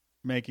there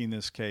making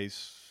this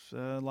case,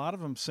 a lot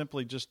of them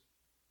simply just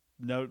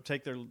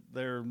take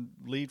their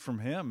lead from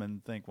him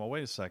and think, well,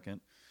 wait a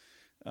second.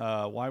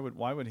 Why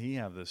would he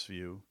have this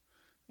view?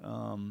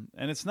 And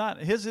it's not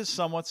his is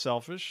somewhat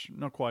selfish,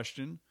 no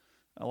question.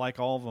 Like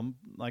all of them,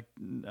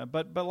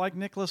 but like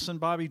Nicklaus and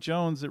Bobby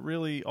Jones, it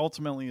really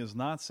ultimately is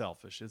not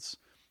selfish.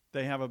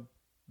 They have a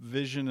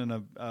vision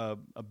and a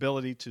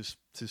ability to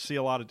see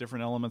a lot of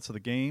different elements of the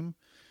game.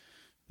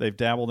 They've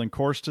dabbled in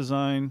course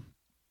design,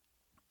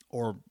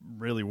 or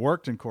really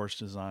worked in course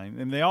design,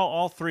 and they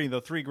all three,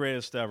 the three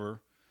greatest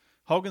ever.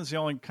 Hogan's the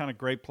only kind of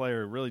great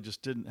player who really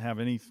just didn't have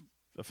any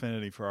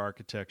affinity for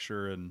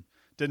architecture and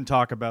didn't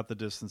talk about the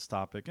distance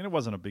topic, and it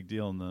wasn't a big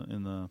deal in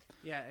the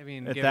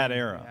at that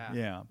era.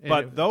 Yeah.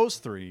 But those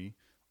three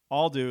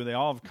all do. They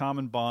all have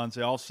common bonds.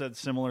 They all said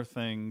similar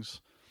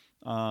things,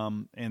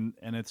 and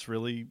it's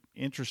really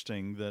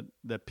interesting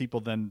that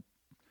people then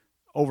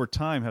over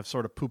time have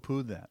sort of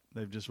poo-pooed that.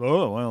 They've just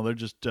they're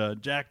just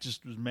Jack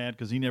just was mad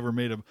because he never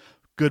made a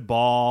good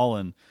ball,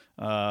 and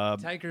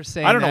Tiger's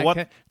saying I don't know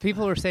what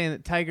people were saying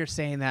that Tiger's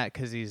saying that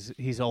because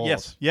he's old.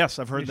 Yes,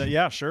 I've heard that.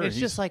 Yeah, sure. It's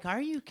just like,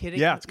 are you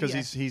kidding? Yeah, it's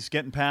because he's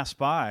getting passed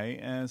by,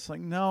 and it's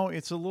like, no,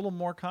 it's a little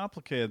more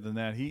complicated than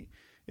that.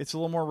 It's a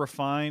little more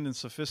refined and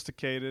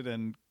sophisticated,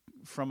 and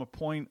from a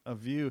point of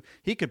view,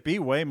 he could be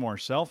way more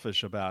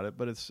selfish about it,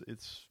 but it's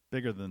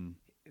bigger than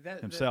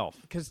himself.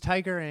 Because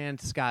Tiger and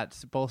Scott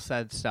both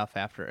said stuff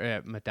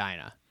after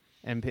Medina.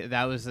 And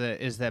that was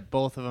is that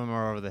both of them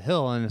are over the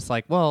hill, and it's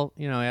like, well,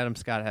 Adam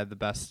Scott had the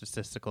best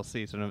statistical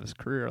season of his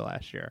career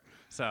last year,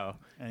 so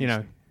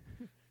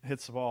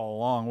hits the ball a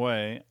long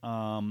way.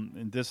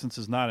 And distance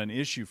is not an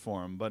issue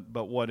for him,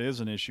 but what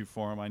is an issue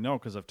for him, I know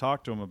because I've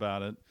talked to him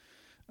about it.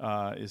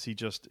 Is he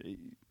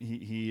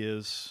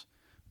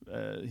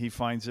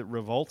finds it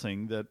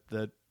revolting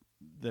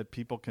that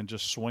people can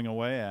just swing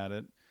away at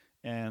it,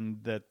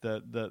 and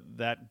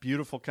that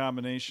beautiful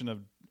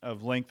combination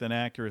of length and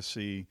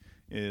accuracy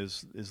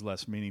is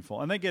less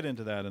meaningful. And they get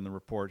into that in the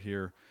report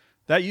here.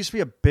 That used to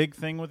be a big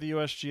thing with the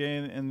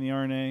USGA and the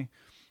R&A.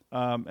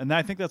 And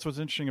I think that's what's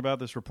interesting about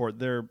this report.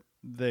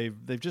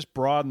 They've just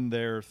broadened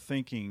their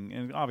thinking,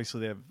 and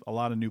obviously they have a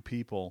lot of new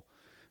people,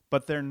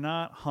 but they're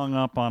not hung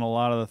up on a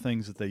lot of the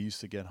things that they used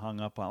to get hung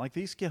up on. Like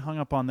they used to get hung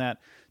up on that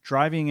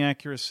driving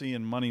accuracy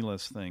and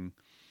moneyless thing,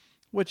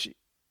 which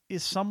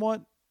is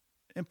somewhat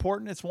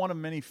important. It's one of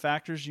many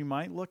factors you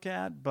might look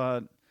at,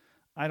 but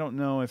I don't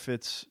know if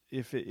it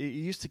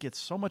used to get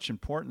so much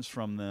importance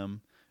from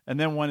them, and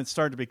then when it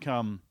started to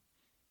become,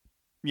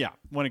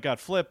 when it got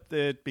flipped,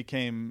 it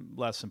became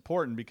less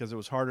important because it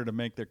was harder to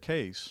make their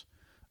case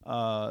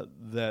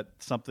that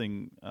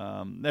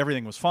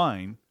everything was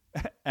fine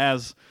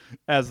as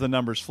the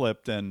numbers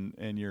flipped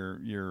and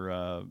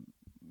your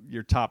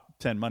top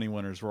 10 money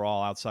winners were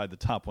all outside the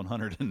top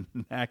 100 in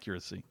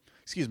accuracy.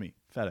 Excuse me,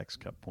 FedEx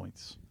Cup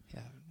points.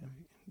 Yeah,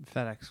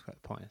 FedEx Cup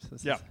points.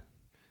 Yeah.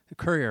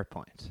 Courier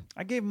points.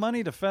 I gave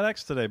money to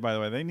FedEx today, by the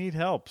way. They need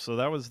help. So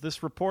that was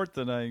this report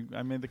that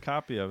I made the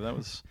copy of. That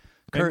was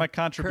my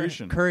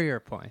contribution. Courier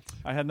points.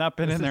 I had not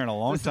been in there in a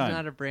long time. This is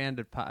not a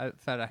branded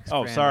FedEx.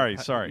 Oh, sorry.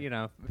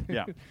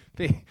 Yeah.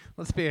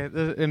 Let's be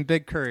in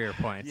big courier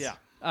points.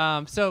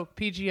 Yeah. So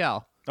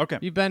PGL. Okay.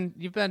 You've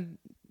been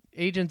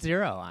agent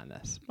zero on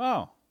this.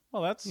 Oh.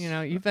 Well, that's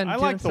you've been. I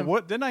like the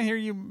wood. Didn't I hear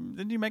you?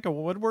 Didn't you make a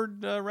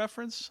Woodward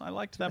reference? I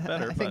liked that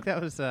better. I think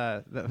that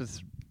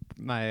was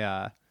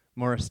my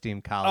more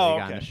esteemed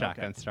colleague on the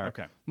Shotgun Start.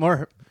 Okay.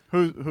 More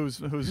who's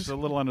a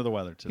little under the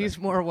weather today. He's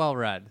more well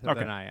read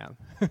than I am.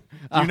 Do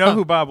you know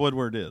who Bob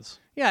Woodward is?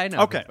 Yeah, I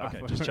know. Okay,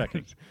 just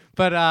checking.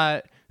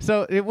 But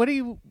so what do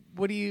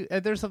you?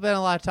 There's been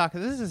a lot of talk.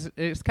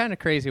 It's kind of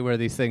crazy where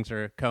these things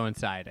are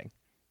coinciding.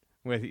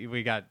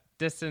 We got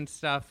distance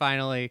stuff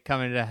finally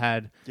coming to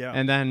head,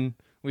 and then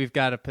we've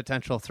got a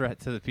potential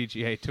threat to the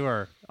PGA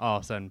Tour all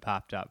of a sudden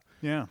popped up.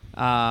 Yeah.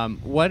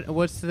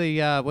 What's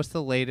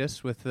the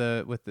latest with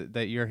the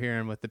that you're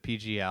hearing with the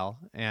PGL?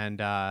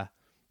 And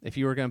if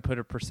you were going to put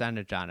a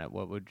percentage on it,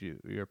 what would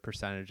your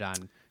percentage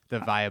on the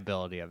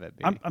viability of it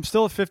be? I'm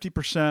still at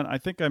 50%. I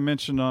think I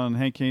mentioned on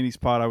Hank Haney's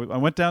pod, I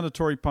went down to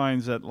Torrey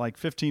Pines at like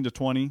 15 to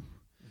 20,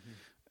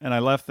 and I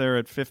left there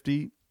at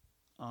 50,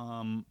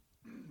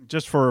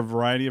 just for a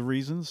variety of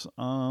reasons.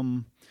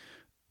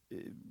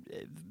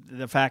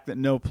 The fact that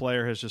no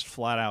player has just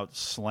flat out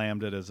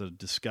slammed it as a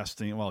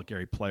disgusting. Well,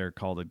 Gary Player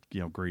called it,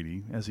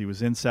 greedy, as he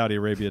was in Saudi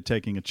Arabia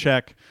taking a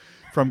check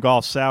from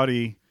Golf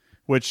Saudi,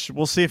 which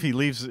we'll see if he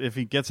leaves, if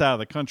he gets out of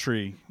the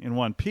country in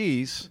one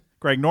piece.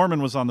 Greg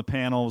Norman was on the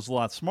panel, was a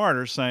lot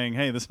smarter, saying,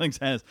 "Hey, this thing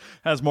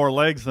has more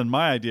legs than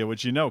my idea,"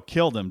 which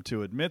killed him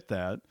to admit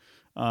that.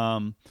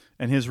 And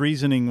his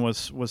reasoning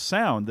was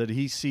sound, that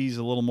he sees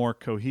a little more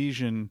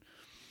cohesion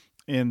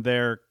in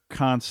their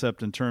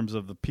concept in terms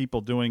of the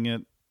people doing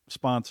it,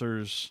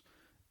 sponsors,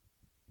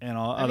 and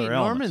other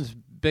elements. Norman's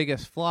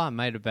biggest flaw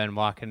might have been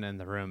walking in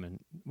the room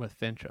with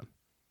Fincham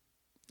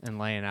and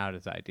laying out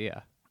his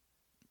idea.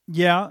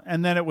 Yeah,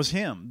 and then it was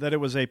him, that it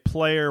was a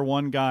player,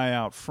 one guy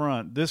out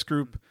front. This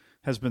group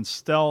has been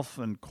stealth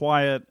and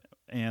quiet,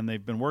 and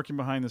they've been working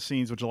behind the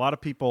scenes, which a lot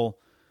of people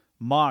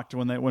mocked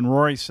when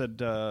Rory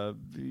said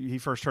he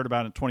first heard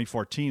about it in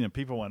 2014, and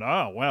people went,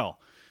 "Oh, well,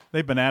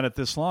 they've been at it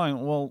this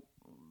long." Well,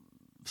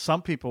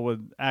 some people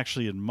would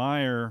actually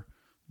admire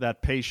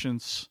that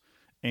patience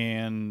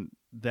and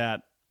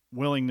that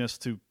willingness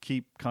to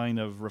keep kind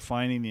of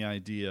refining the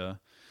idea.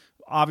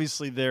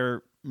 Obviously,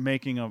 they're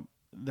making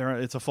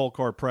it's a full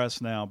court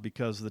press now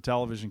because the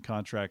television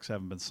contracts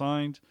haven't been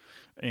signed,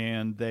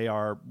 and they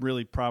are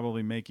really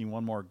probably making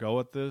one more go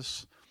at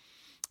this.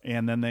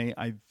 And then they,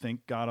 I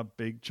think, got a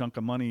big chunk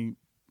of money.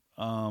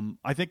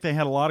 I think they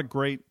had a lot of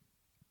great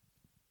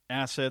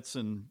assets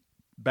and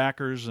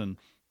backers, and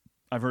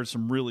I've heard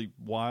some really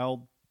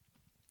wild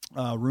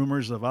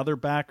rumors of other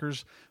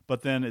backers,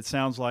 but then it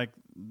sounds like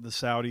the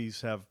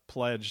Saudis have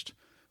pledged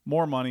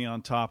more money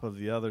on top of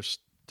the other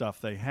stuff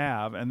they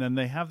have. And then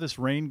they have this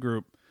Rain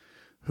Group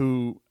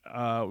who,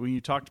 when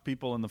you talk to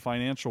people in the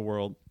financial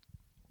world,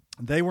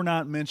 they were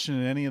not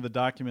mentioned in any of the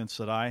documents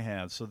that I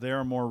had. So they're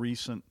a more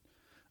recent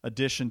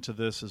addition to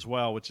this as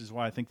well, which is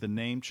why I think the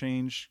name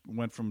change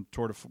went from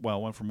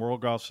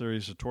World Golf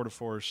Series to Tour de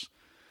Force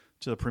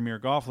to the Premier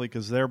Golf League,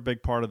 because they're a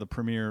big part of the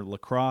Premier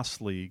Lacrosse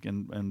League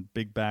and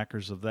big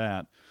backers of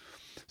that.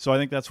 So I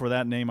think that's where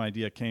that name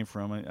idea came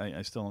from.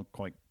 I still don't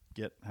quite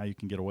get how you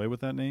can get away with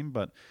that name.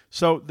 But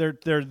so there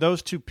are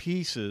those two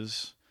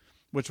pieces,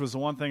 which was the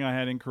one thing I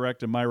had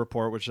incorrect in my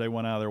report, which they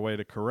went out of their way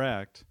to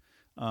correct.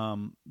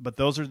 But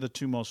those are the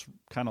two most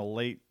kind of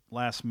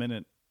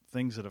last-minute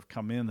things that have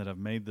come in that have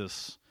made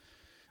this.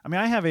 I mean,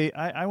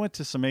 I went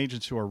to some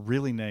agents who are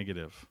really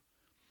negative,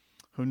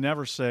 who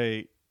never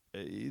say –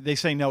 they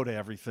say no to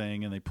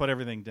everything and they put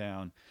everything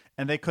down,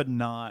 and they could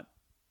not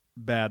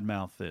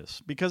badmouth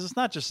this, because it's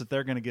not just that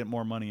they're going to get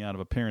more money out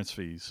of appearance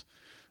fees,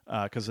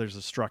 because there's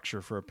a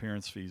structure for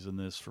appearance fees in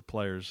this for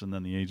players, and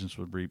then the agents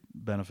would reap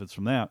benefits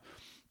from that.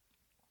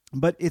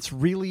 But it's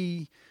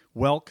really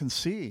well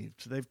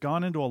conceived. They've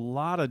gone into a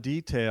lot of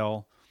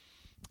detail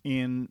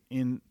in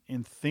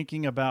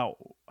thinking about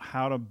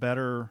how to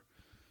better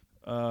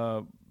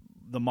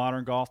the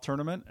modern golf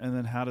tournament, and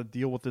then how to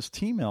deal with this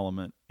team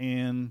element,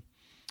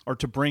 or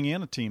to bring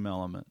in a team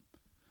element.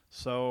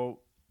 So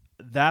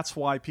that's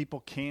why people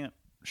can't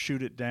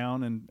shoot it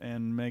down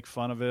and make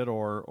fun of it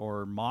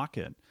or mock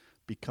it,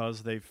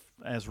 because they've,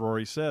 as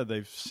Rory said,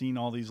 they've seen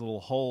all these little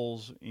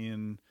holes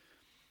in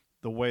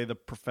the way the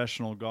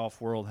professional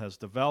golf world has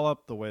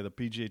developed, the way the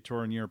PGA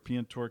Tour and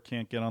European Tour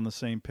can't get on the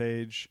same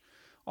page,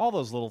 all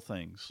those little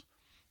things.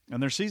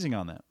 And they're seizing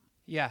on that.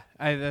 Yeah,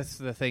 that's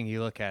the thing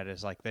you look at,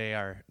 is like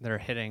they're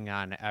hitting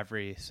on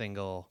every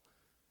single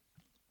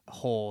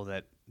hole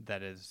that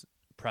is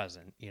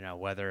present,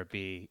 whether it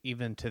be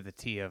even to the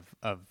tee of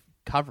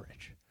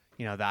coverage.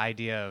 The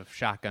idea of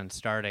shotgun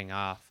starting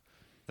off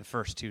the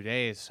first 2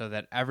 days so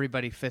that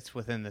everybody fits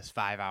within this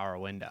 5-hour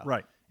window.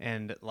 Right.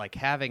 And like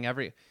having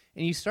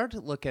and you start to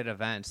look at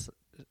events.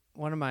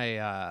 One of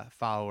my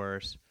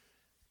followers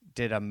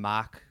did a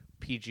mock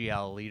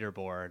PGL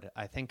leaderboard,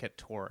 I think at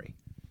Torrey,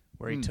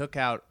 where he took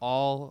out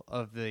all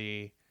of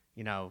the,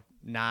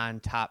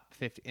 non-top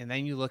 50, and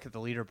then you look at the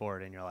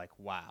leaderboard and you're like,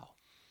 wow,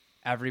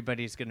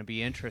 everybody's going to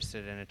be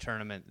interested in a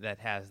tournament that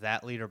has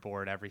that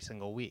leaderboard every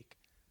single week.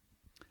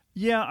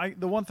 Yeah,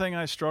 the one thing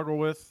I struggle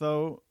with,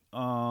 though,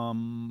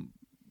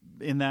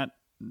 in that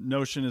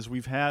notion is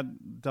we've had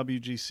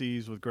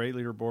WGCs with great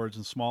leaderboards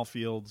and small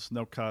fields,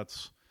 no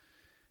cuts,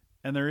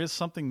 and there is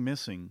something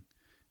missing.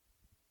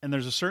 And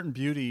there's a certain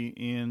beauty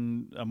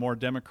in a more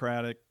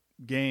democratic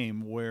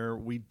game where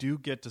we do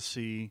get to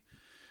see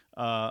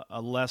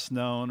a less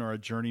known or a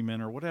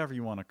journeyman or whatever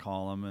you want to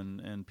call them,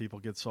 and people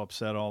get so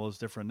upset, all those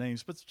different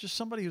names, but it's just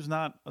somebody who's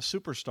not a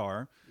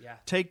superstar,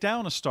 take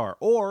down a star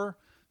or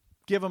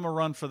give them a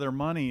run for their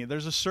money.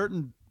 There's a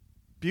certain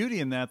beauty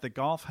in that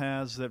golf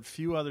has that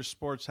few other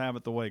sports have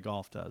it the way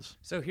golf does.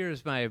 So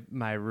here's my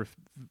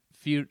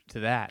refute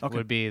to that.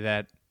 Would be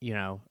that,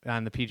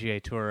 on the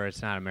PGA Tour,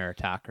 it's not a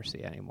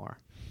meritocracy anymore.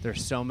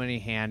 There's so many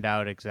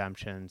handout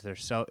exemptions.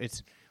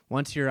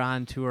 once you're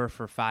on tour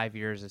for 5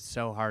 years, it's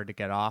so hard to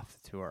get off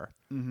the tour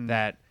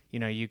that,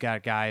 you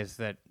got guys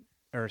that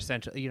are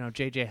essentially,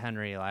 J.J.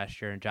 Henry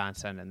last year and John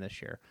Senden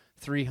this year,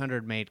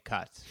 300 made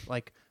cuts.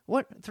 Like,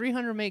 what,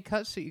 300 made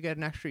cuts so you get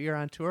an extra year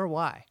on tour?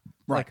 Why?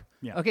 Right. Like,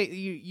 yeah. Okay,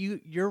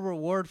 your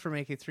reward for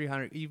making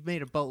 300, you've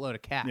made a boatload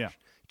of cash. Yeah.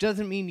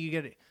 Doesn't mean you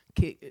get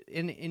it,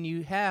 and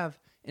you have,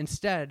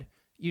 instead,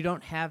 you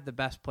don't have the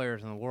best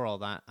players in the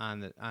world on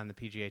the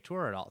PGA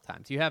Tour at all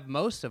times. You have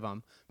most of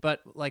them, but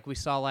like we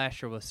saw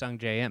last year with Sung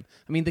J M.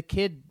 I mean, the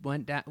kid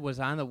was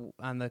on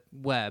the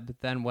web,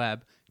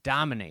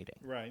 dominating.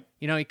 Right.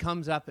 He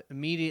comes up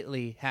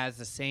immediately, has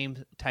the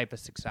same type of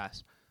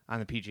success on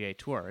the PGA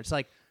Tour. It's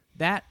like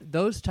that.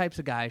 Those types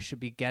of guys should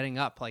be getting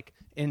up. Like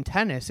in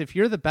tennis, if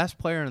you're the best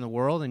player in the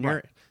world and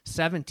you're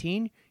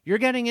 17, you're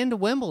getting into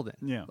Wimbledon.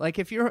 Yeah. Like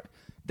if you're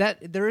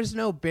that, there is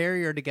no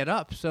barrier to get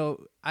up.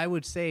 So I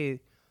would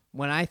say,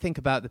 when I think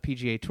about the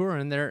PGA Tour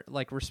and their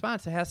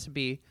response, it has to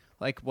be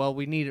like, well,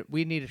 we need a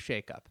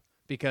shakeup,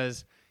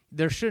 because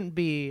there shouldn't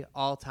be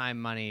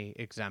all-time money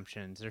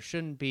exemptions. There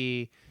shouldn't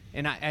be,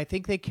 and I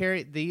think they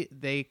carry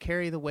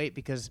the weight,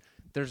 because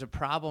there's a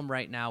problem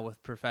right now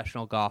with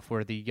professional golf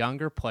where the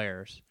younger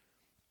players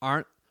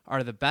are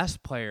the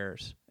best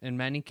players in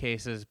many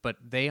cases, but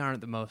they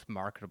aren't the most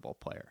marketable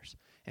players.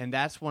 And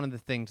that's one of the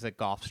things that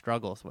golf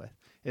struggles with,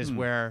 is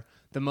where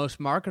the most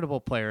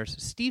marketable players,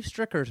 Steve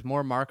Stricker's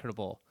more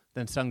marketable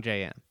than Sung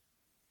J M.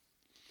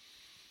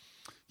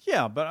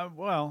 Yeah, but,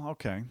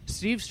 okay.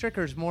 Steve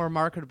Stricker's more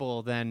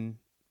marketable than,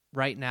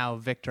 right now,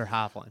 Victor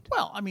Hovland.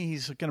 Well, I mean,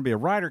 he's going to be a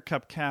Ryder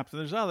Cup captain.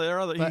 There's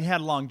other. He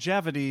had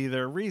longevity.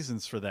 There are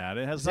reasons for that.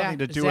 It has nothing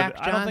to do with.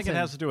 I don't think it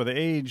has to do with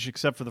age,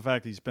 except for the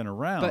fact that he's been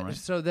around. But right?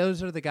 So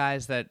those are the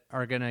guys that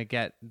are going to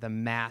get the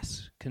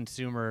mass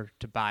consumer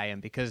to buy him,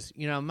 because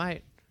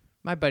my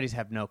buddies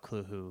have no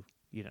clue who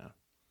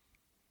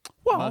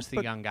most of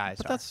the young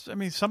guys are.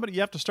 Somebody,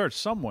 you have to start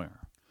somewhere.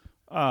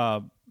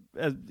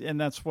 And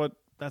that's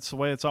the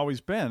way it's always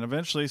been.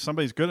 Eventually,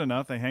 somebody's good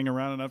enough, they hang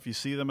around enough, you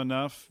see them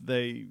enough,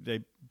 they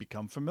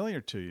become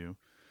familiar to you.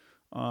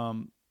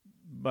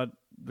 But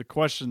the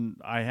question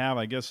I have,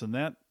 I guess, in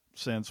that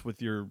sense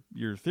with your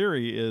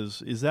theory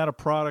is that a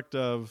product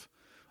of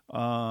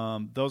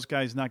those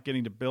guys not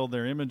getting to build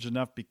their image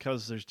enough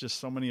because there's just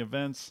so many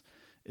events?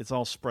 It's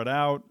all spread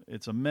out.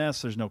 It's a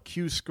mess. There's no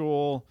Q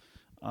school.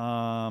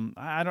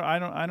 I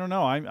don't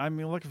know. I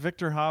mean, look at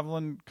Victor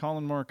Hovland,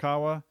 Colin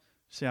Morikawa.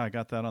 See how I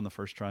got that on the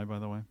first try, by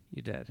the way?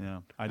 You did. Yeah.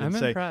 I'm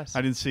impressed.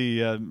 I didn't see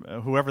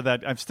whoever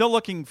that. I'm still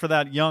looking for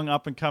that young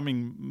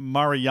up-and-coming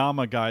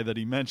Maruyama guy that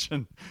he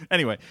mentioned.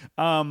 Anyway,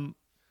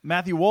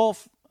 Matthew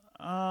Wolff,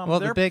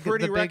 they're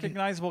pretty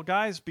recognizable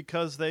guys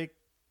because they,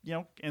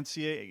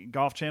 NCAA,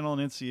 Golf Channel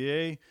and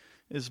NCAA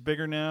is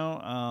bigger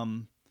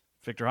now.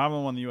 Victor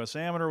Hovland won the U.S.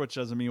 Amateur, which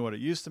doesn't mean what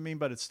it used to mean,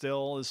 but it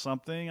still is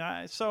something.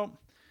 I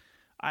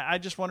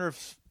just wonder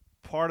if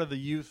part of the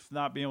youth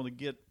not being able to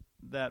get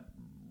that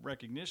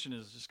recognition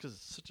is just because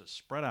it's such a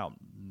spread out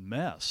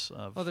mess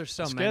of there's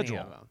so schedule. many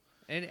of them,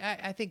 and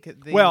I think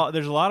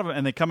there's a lot of them,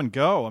 and they come and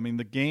go. I mean,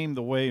 the game,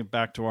 the way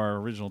back to our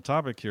original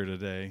topic here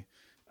today,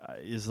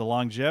 is the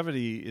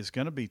longevity is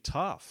going to be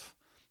tough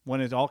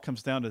when it all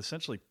comes down to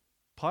essentially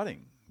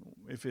putting.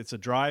 If it's a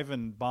drive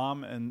and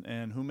bomb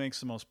and who makes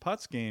the most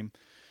putts game,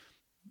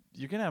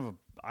 you're going to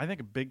have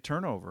a big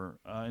turnover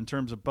in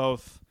terms of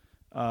both.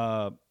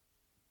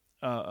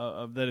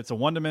 That it's a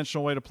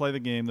one-dimensional way to play the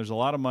game. There's a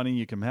lot of money.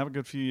 You can have a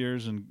good few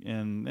years,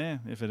 and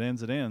if it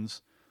ends, it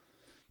ends.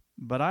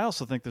 But I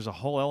also think there's a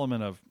whole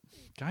element of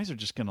guys are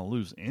just going to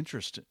lose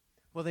interest.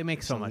 Well, they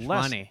make so much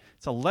money.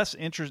 It's a less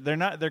interest.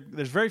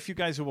 There's very few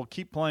guys who will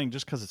keep playing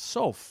just because it's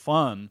so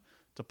fun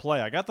to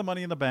play. I got the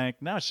money in the bank.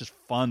 Now it's just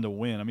fun to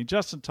win. I mean,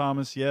 Justin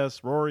Thomas,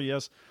 yes. Rory,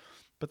 yes.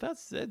 But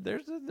that's it.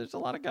 There's a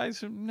lot of guys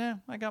who,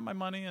 I got my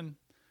money and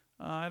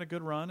I had a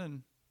good run,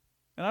 and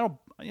I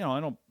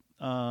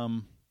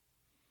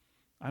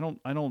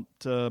don't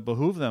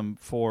behoove them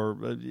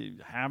for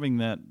having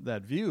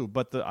that view,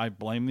 but I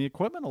blame the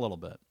equipment a little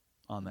bit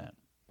on that,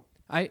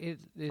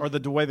 or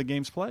the way the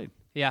game's played.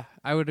 Yeah,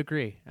 I would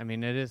agree. I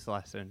mean, it is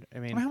lessened. I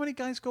mean, how many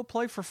guys go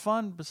play for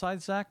fun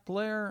besides Zach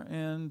Blair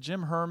and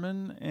Jim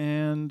Herman,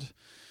 and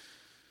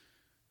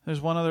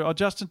there's one other,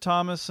 Justin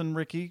Thomas and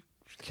Ricky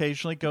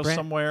occasionally go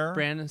somewhere.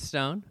 Brandon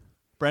Stone.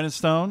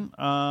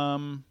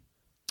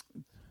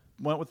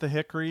 Went with the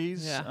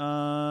Hickories, yeah.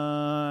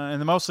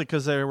 And mostly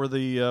because they were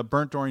the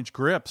burnt orange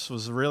grips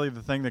was really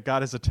the thing that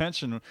got his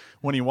attention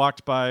when he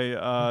walked by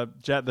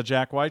the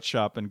Jack White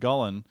shop in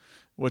Gullen,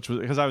 which was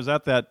because I was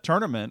at that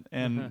tournament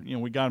and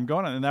we got him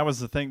going, and that was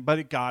the thing. But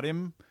it got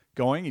him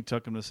going. He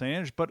took him to St.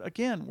 Andrews. But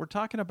again, we're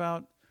talking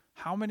about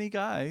how many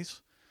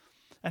guys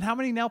and how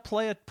many now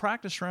play a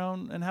practice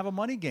round and have a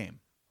money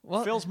game.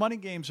 Well, Phil's money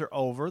games are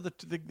over.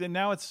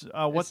 Now it's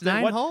what's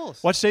 9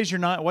 holes. What day's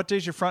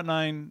your front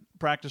 9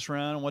 practice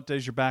round, and what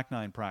day's your back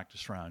 9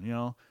 practice round?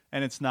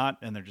 And it's not,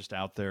 and they're just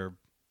out there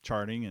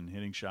charting and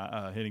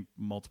hitting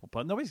multiple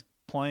putts. Nobody's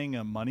playing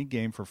a money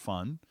game for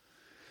fun.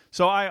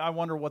 So I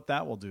wonder what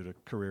that will do to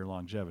career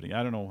longevity.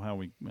 I don't know how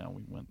we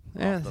went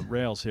off the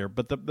rails here,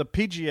 but the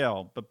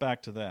PGL. But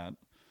back to that.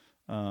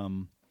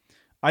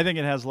 I think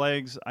it has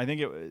legs. I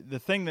think the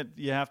thing that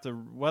you have to,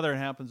 whether it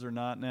happens or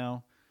not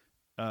now,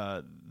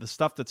 the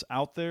stuff that's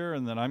out there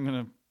and that I'm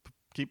going to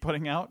keep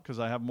putting out because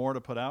I have more to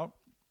put out,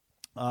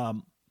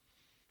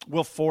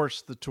 will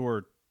force the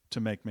tour to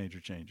make major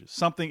changes.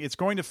 It's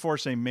going to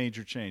force a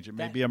major change. It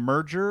may be a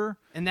merger.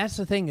 And that's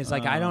the thing is,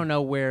 I don't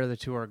know where the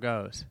tour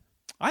goes.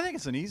 I think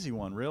it's an easy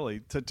one, really,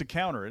 to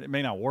counter it. It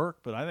may not work,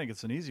 but I think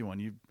it's an easy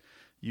one.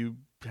 You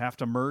have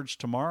to merge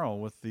tomorrow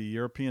with the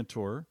European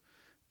Tour.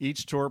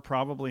 Each tour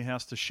probably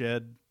has to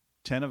shed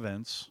 10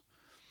 events.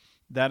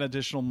 That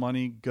additional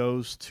money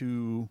goes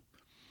to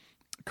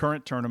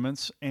current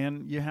tournaments,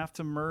 and you have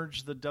to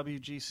merge the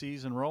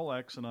WGCs and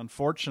Rolex. And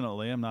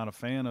unfortunately, I'm not a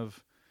fan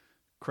of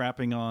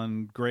crapping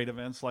on great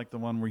events like the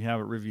one we have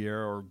at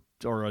Riviera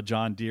or a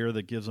John Deere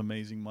that gives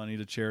amazing money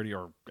to charity.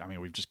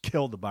 We've just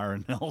killed the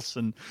Byron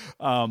Nelson.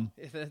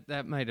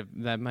 That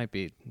might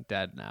be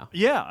dead now.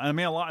 Yeah, I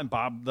mean, a lot. And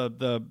Bob,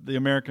 the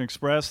American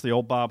Express, the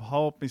old Bob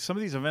Hope. I mean, some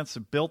of these events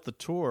that built the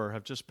tour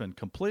have just been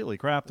completely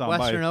crapped on.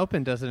 Western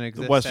Open doesn't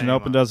exist. The Western anymore.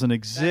 Open doesn't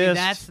exist.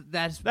 I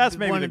mean, that's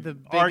maybe one of the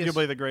biggest,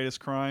 arguably the greatest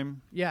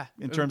crime. Yeah,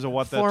 in terms of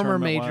what that former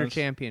tournament major was.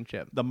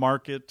 championship. The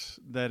market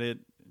that it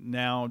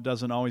now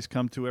doesn't always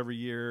come to every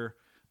year.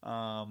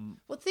 Well,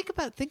 think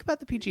about the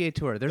PGA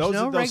Tour. There's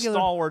those regular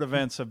stalwart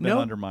events have been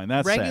undermined.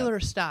 That's regular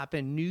sad. stop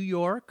in New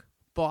York,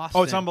 Boston.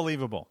 Oh, it's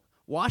unbelievable.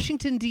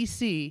 Washington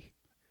D.C.,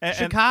 and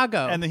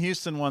Chicago, and the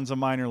Houston one's a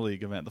minor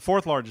league event. The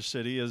fourth largest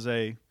city is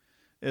a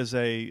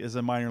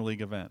minor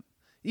league event.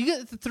 You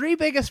get the three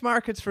biggest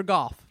markets for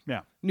golf.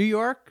 Yeah, New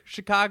York,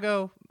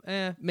 Chicago,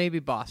 maybe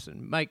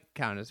Boston might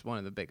count as one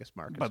of the biggest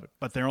markets.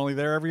 But they're only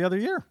there every other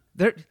year.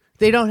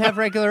 They don't have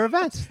regular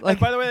events. And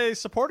by the way, they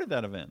supported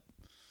that event.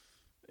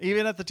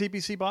 Even at the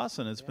TPC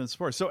Boston, it's been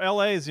supported. So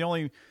LA is the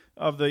only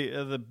of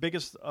the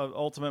biggest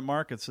ultimate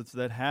markets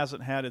that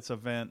hasn't had its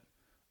event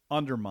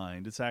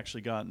undermined. It's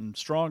actually gotten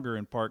stronger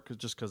in part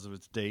just because of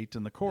its date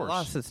and the course. It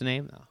lost its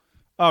name though.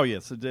 Oh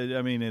yes,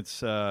 I mean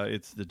it's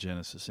the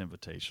Genesis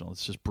Invitational.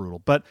 It's just brutal.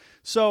 But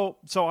so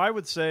I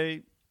would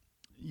say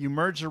you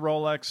merge the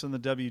Rolex and the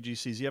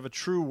WGCs. You have a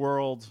true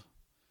world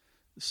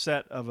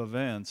set of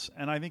events,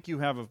 and I think you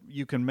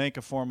can make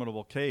a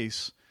formidable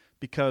case.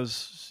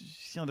 Because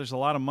there's a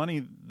lot of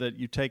money that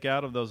you take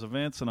out of those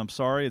events, and I'm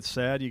sorry, it's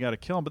sad, you got to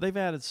kill them. But they've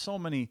added so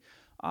many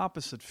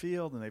opposite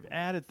field, and they've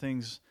added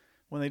things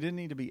when they didn't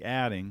need to be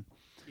adding.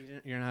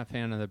 You're not a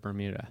fan of the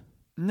Bermuda?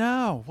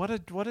 No, what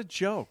a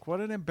joke, what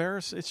an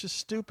embarrassment! It's just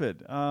stupid.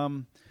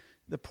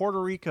 The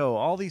Puerto Rico,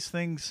 all these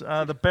things,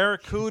 the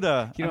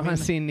Barracuda. You don't want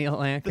to see Neil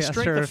Lancaster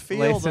the strength of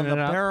field on the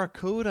up?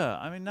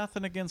 Barracuda. I mean,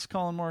 nothing against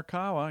Colin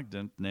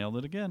Morikawa, nailed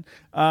it again.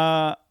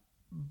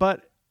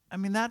 But. I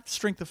mean, that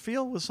strength of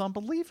field was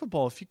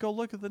unbelievable if you go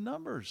look at the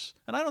numbers.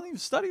 And I don't even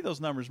study those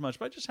numbers much,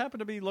 but I just happened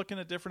to be looking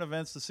at different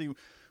events to see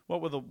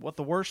what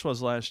the worst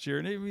was last year.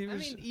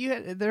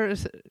 And there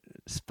is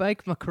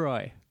Spike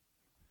McCroy.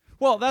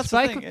 Well, that's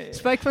the thing.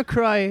 Spike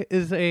McCroy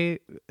is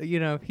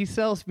he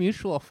sells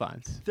mutual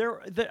funds.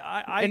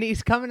 And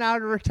he's coming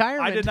out of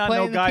retirement. I did not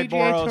know Guy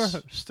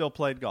Boros still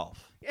played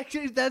golf.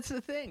 Actually, that's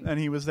the thing. And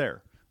he was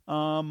there.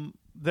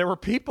 There were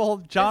people,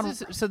 John.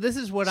 This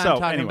is what I'm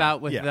talking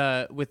about with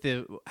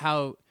the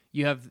how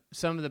you have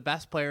some of the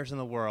best players in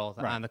the world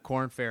on the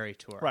Korn Ferry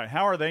Tour. Right.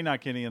 How are they not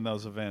getting in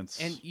those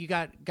events? And you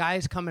got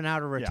guys coming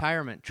out of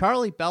retirement. Yeah.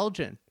 Charlie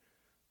Belgian.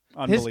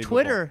 Unbelievable. His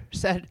Twitter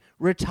said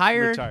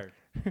retired.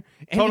 And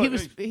totally,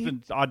 he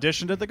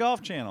auditioned at the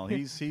Golf Channel.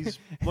 He's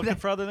looking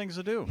for other things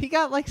to do. He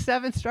got like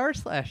 7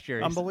 stars last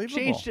year. Unbelievable.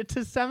 He changed it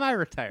to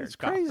semi-retired. It's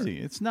crazy.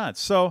 It's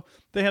nuts. So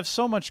they have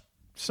so much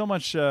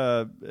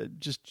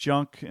just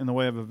junk in the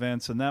way of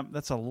events, and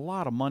that's a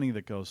lot of money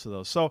that goes to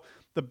those. So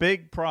the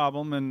big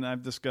problem, and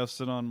I've discussed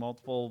it on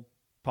multiple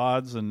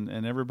pods, and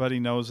everybody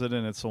knows it,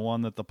 and it's the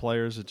one that the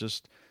players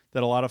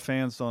that a lot of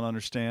fans don't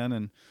understand,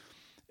 and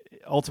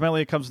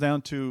ultimately it comes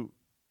down to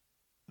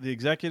the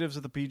executives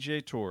of the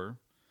PGA Tour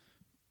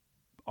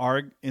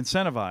are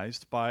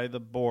incentivized by the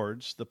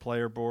boards, the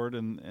player board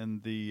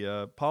and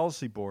the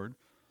policy board,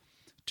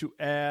 to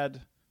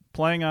add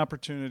playing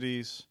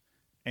opportunities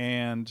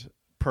and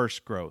purse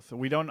growth.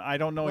 I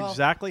don't know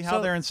exactly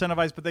how they're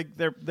incentivized, but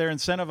they're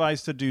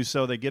incentivized to do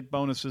so. They get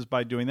bonuses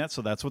by doing that,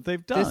 so that's what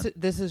they've done.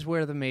 This is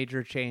where the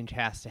major change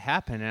has to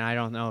happen, and I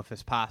don't know if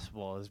it's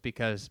possible, is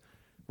because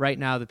right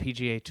now the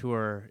PGA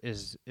Tour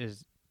is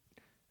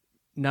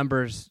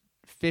numbers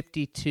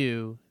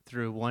 52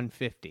 through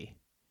 150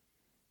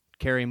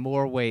 carry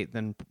more weight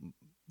than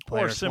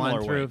players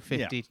 1 through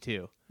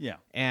 52. Yeah.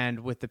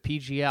 And with the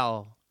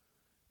PGL,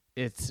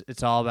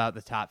 it's all about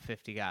the top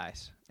 50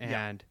 guys.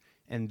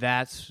 And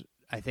that's,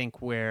 I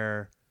think,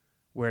 where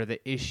the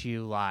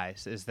issue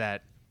lies, is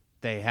that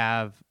they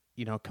have,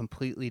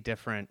 completely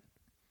different,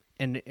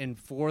 and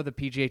for the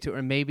PGA Tour,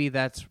 and maybe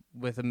that's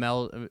with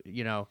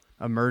a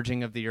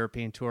merging of the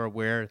European Tour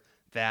where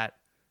that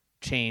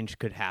change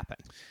could happen.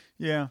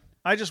 Yeah.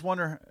 I just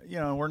wonder,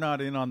 we're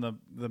not in on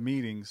the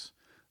meetings,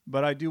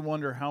 But I do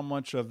wonder how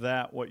much of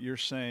that, what you're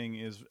saying,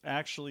 is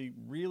actually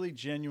really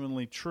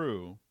genuinely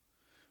true,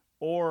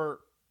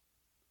 or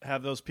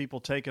have those people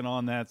taken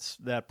on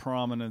that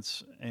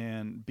prominence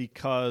and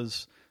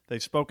because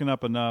they've spoken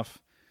up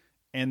enough,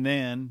 and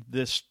then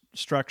this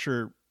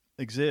structure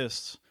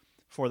exists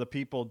for the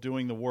people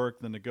doing the work,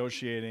 the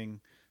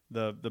negotiating,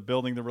 the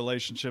building the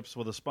relationships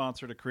with a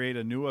sponsor to create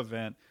a new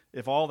event.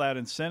 If all that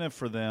incentive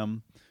for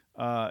them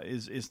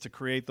is to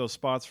create those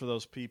spots for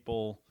those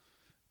people,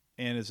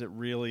 and is it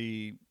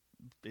really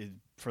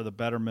for the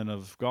betterment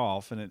of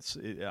golf? And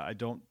I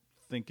don't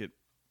think it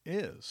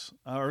is,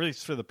 or at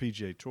least for the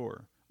PGA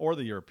Tour or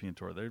the European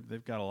Tour.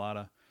 They've got a lot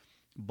of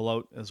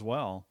bloat as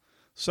well.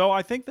 So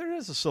I think there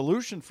is a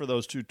solution for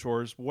those two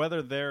tours,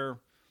 whether they're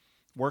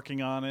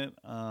working on it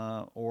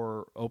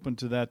or open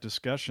to that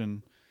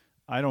discussion.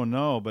 I don't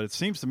know, but it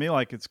seems to me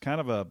like it's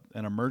kind of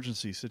an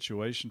emergency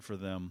situation for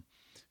them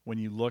when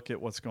you look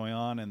at what's going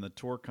on and the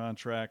tour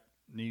contract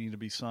needing to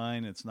be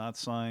signed. It's not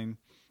signed.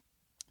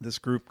 This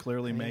group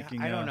clearly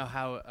making. I don't know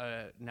how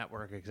a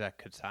network exec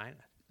could sign it.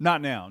 Not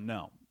now,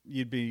 no.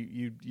 You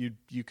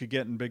could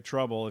get in big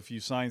trouble if you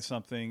sign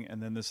something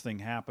and then this thing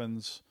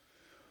happens.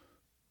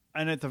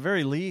 And at the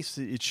very least,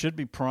 it should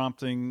be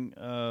prompting,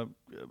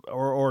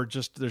 or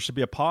just there should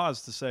be a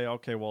pause to say,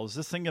 okay, well, is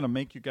this thing going to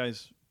make you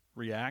guys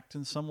react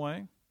in some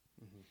way?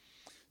 Mm-hmm.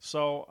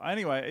 So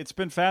anyway, it's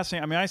been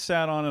fascinating. I mean, I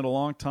sat on it a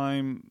long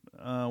time,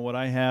 what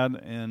I had,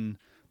 and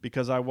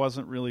because I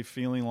wasn't really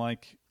feeling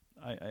like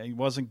I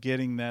wasn't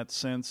getting that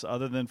sense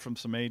other than from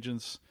some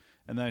agents,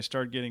 and then I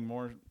started getting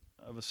more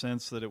of a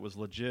sense that it was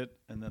legit,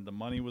 and then the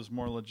money was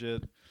more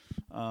legit,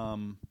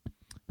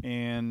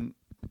 and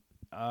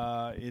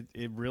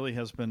it really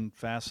has been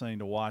fascinating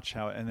to watch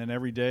how. And then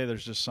every day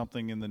there's just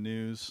something in the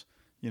news.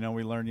 You know,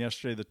 we learned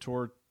yesterday the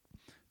tour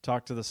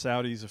talked to the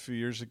Saudis a few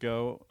years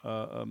ago,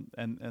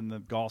 and the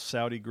Golf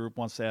Saudi group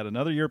wants to add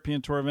another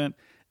European Tour event,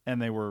 and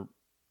they were.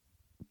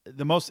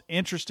 The most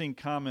interesting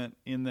comment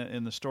in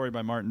the story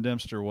by Martin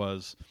Dempster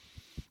was,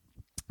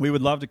 we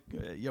would love to,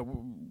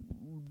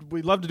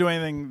 we'd love to do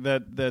anything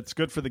that's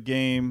good for the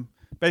game.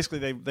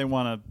 Basically, they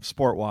want to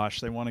sport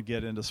wash. They want to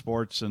get into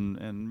sports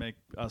and make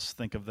us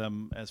think of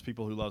them as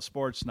people who love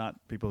sports, not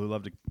people who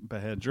love to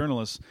behead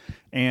journalists.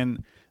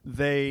 And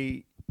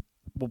they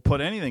will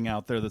put anything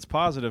out there that's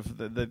positive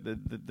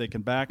that they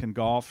can back in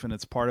golf, and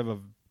it's part of a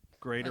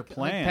greater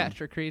plan. Like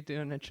Patrick Reed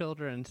doing a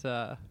children's.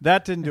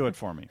 That didn't do it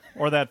for me.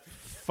 Or that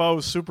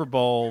faux Super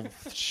Bowl.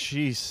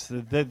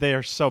 Jeez, they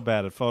are so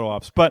bad at photo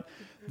ops. But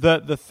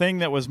the thing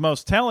that was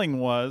most telling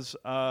was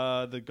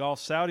the Golf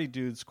Saudi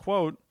dude's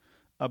quote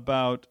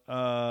about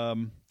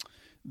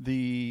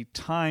the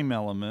time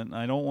element.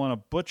 I don't want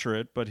to butcher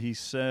it, but he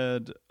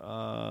said,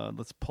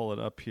 let's pull it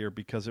up here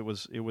because it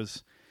was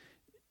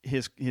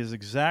his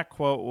exact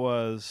quote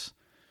was.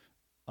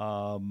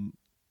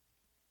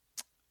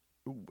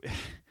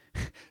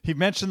 He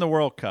mentioned the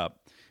World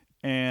Cup,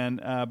 and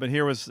but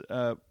here was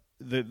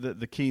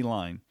the key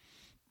line.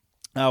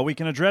 We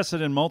can address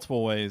it in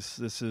multiple ways.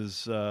 This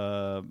is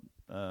the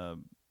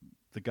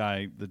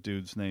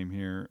dude's name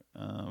here.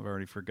 I've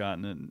already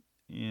forgotten it,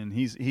 and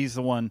he's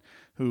the one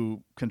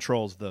who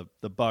controls the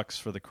bucks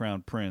for the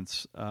Crown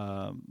Prince,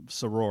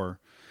 Saror,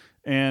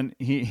 and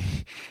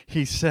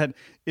he said,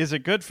 "Is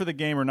it good for the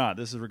game or not?"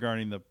 This is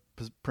regarding the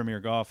Premier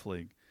Golf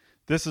League.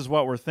 This is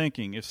what we're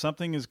thinking. If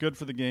something is good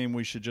for the game,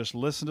 we should just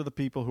listen to the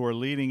people who are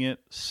leading it,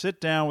 sit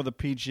down with the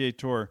PGA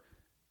Tour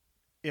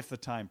if the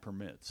time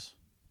permits.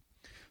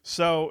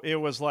 So it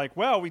was like,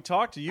 well, we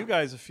talked to you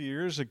guys a few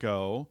years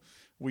ago.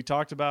 We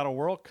talked about a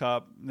World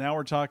Cup. Now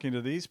we're talking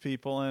to these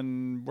people,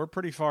 and we're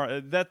pretty far.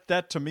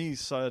 That to me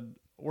said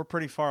we're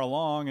pretty far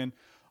along. And,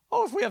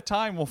 if we have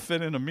time, we'll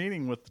fit in a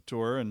meeting with the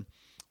tour, and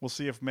we'll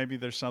see if maybe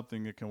there's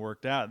something that can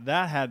work out.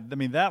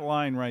 That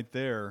line right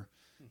there,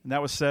 and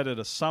that was said at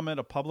a summit,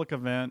 a public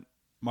event.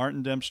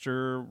 Martin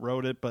Dempster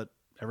wrote it, but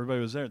everybody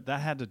was there. That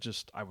had to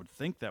just, I would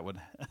think that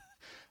would.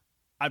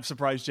 I'm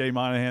surprised Jay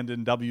Monahan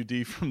didn't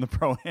WD from the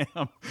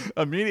Pro-Am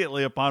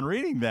immediately upon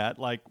reading that.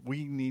 Like,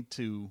 we need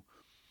to.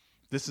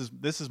 This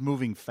is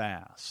moving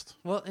fast.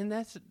 Well, and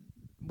that's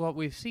what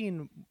we've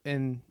seen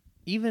in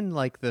even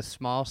like the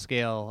small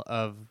scale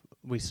of,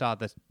 we saw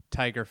the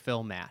Tiger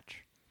Phil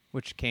match,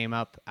 which came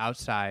up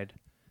outside.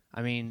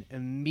 I mean,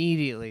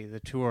 immediately the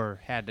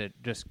tour had to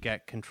just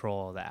get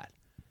control of that.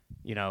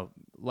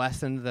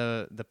 Lessen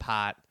the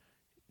pot,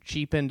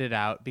 cheapened it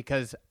out,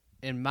 because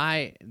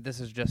this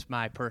is just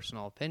my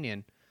personal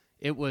opinion,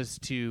 it was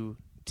to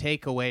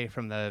take away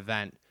from the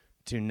event,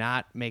 to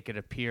not make it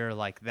appear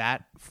like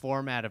that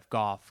format of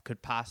golf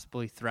could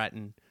possibly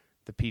threaten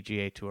the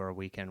PGA Tour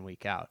week in,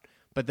 week out.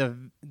 But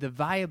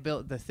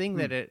the thing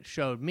that it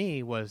showed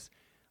me was,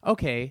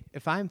 okay,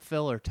 if I'm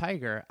Phil or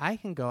Tiger, I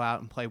can go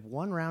out and play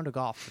one round of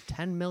golf for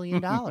 $10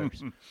 million.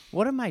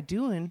 What am I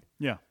doing?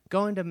 Yeah.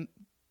 Going to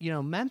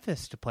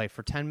Memphis to play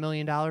for $10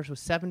 million with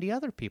 70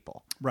 other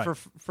people, right,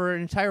 for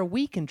an entire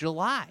week in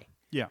July.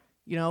 Yeah.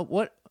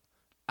 What?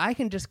 I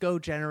can just go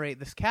generate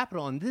this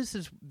capital, and this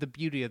is the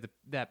beauty of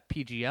that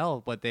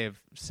PGL. What they've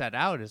set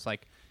out is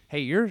like, hey,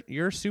 you're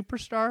a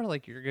superstar,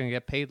 like you're going to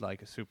get paid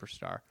like a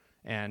superstar.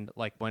 And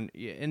like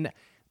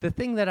the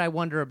thing that I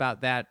wonder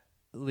about that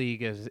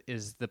league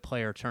is the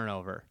player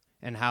turnover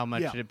and how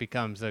much it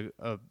becomes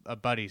a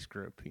buddies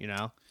group, you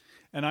know?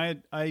 And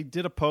I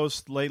did a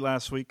post late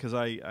last week because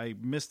I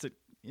missed it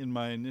in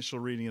my initial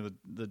reading of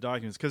the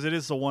documents, because it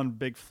is the one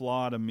big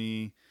flaw to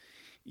me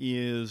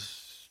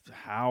is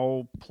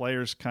how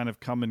players kind of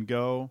come and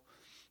go,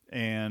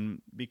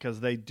 and because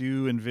they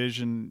do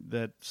envision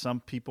that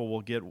some people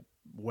will get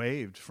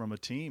waived from a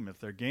team if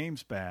their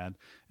game's bad,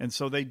 and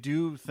so they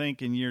do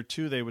think in year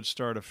 2 they would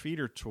start a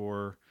feeder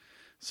tour.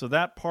 So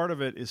that part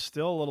of it is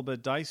still a little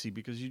bit dicey,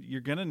 because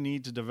you're going to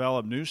need to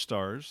develop new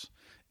stars,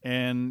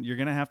 and you're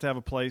going to have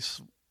a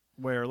place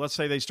where, let's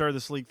say they started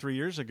this league 3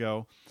 years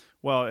ago,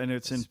 well, and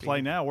it's in play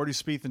now. Where do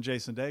Spieth and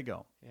Jason Day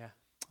go? Yeah,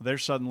 they're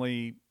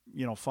suddenly,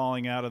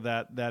 falling out of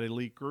that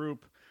elite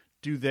group.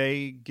 Do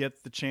they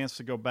get the chance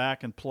to go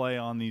back and play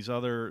on these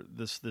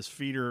this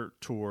feeder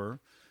tour,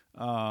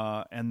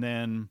 and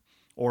then,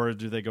 or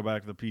do they go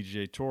back to the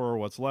PGA Tour?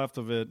 What's left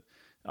of it?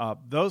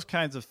 Those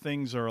kinds of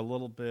things are a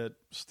little bit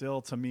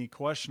still, to me,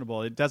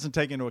 questionable. It doesn't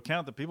take into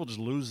account that people just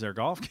lose their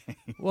golf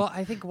game. Well,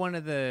 I think one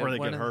of the or they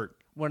get hurt.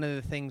 One of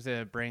the things that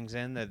it brings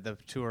in that the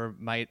tour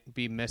might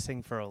be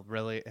missing for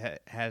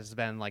has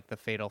been like the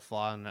fatal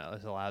flaw, and that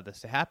has allowed this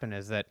to happen,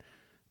 is that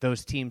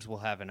those teams will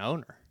have an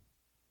owner.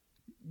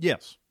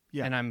 Yes.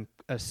 Yeah. And I'm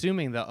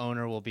assuming the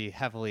owner will be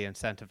heavily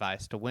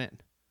incentivized to win.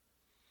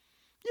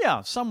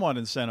 Yeah, somewhat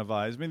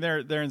incentivized. I mean,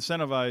 they're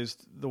incentivized,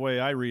 the way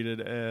I read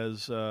it,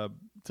 as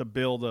to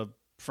build a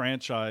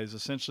franchise,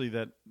 essentially,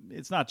 that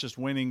it's not just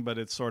winning, but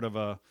it's sort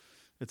of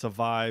it's a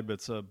vibe,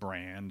 it's a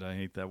brand. I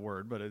hate that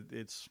word, but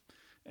it's.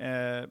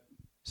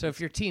 So if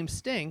your team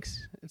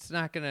stinks, it's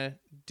not going to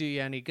do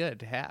you any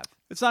good to have.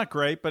 It's not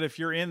great, but if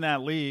you're in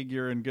that league,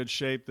 you're in good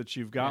shape that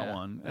you've got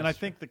one. And I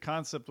think the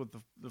concept with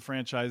the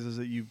franchise is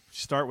that you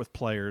start with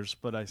players,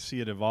 but I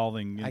see it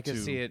evolving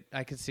into...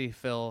 I could see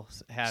Phil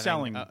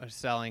having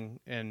selling,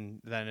 and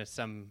then it's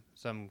some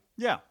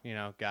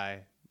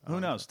guy. Who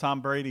knows?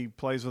 Tom Brady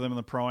plays with him in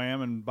the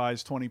Pro-Am and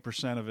buys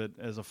 20% of it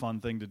as a fun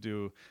thing to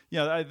do.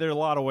 Yeah, there are a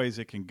lot of ways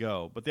it can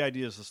go, but the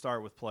idea is to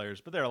start with players.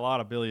 But there are a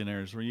lot of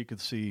billionaires where you could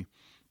see,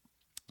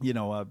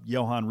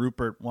 Johan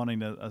Rupert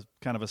wanting a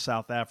kind of a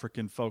South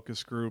African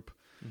focus group.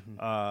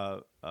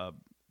 Mm-hmm.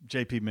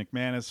 J.P.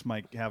 McManus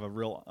might have a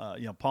real,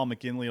 Paul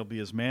McKinley will be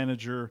his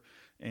manager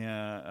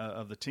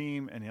of the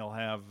team, and he'll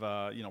have,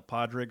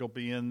 Padraig will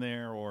be in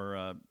there,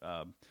 or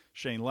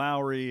Shane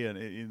Lowry,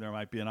 and there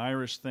might be an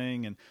Irish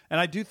thing. And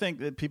I do think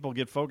that people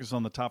get focused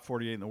on the top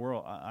 48 in the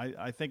world.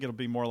 I think it'll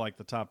be more like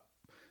the top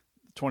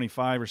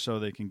 25 or so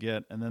they can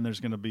get, and then there's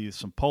going to be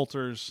some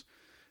Poulters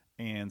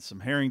and some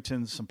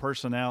Harringtons, some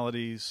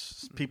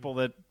personalities, people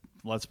that,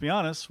 let's be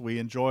honest, we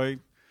enjoy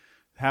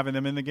having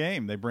them in the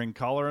game. They bring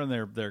color, and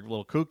they're a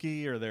little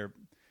kooky, or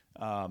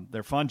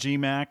they're fun.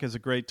 G-Mac is a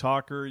great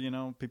talker,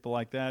 people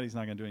like that. He's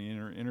not going to do any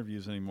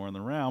interviews anymore in the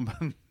round.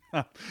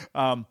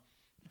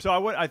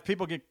 So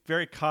people get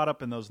very caught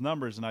up in those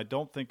numbers, and I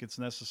don't think it's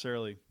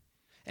necessarily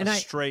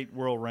straight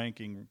world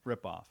ranking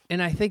ripoff.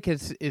 And I think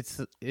it's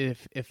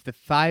if the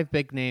 5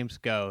 big names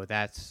go,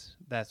 that's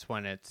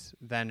when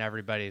then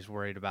everybody's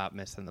worried about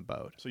missing the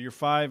boat. So your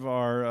 5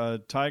 are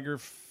Tiger,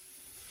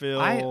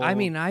 Phil. I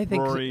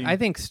think Rory, I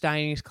think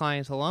Steiny's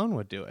clients alone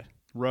would do it.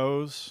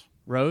 Rose,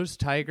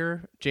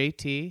 Tiger,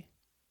 JT.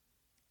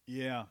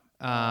 Yeah.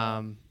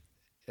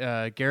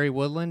 Gary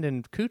Woodland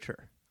and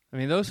Kuchar. I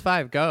mean, those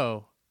 5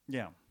 go.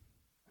 Yeah.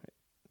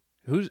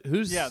 Who's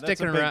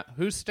sticking around?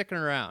 Who's sticking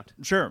around?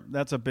 Sure,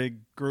 that's a big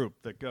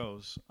group that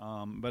goes,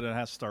 but it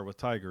has to start with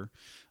Tiger.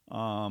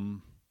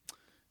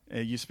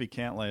 It used to be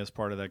Cantlay as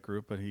part of that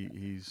group, but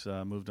he's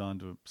moved on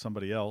to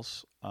somebody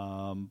else.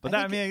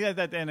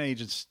 That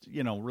agents,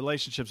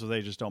 relationships with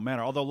agents don't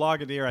matter. Although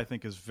Lagadier, I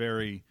think, is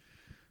very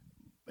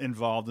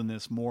involved in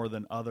this more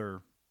than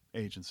other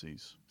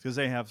agencies, because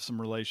they have some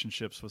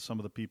relationships with some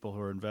of the people who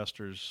are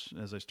investors.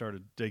 As I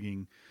started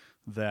digging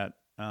that.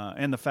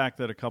 And the fact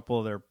that a couple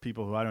of their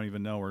people who I don't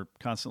even know were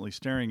constantly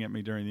staring at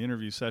me during the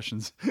interview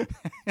sessions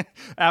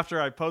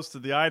after I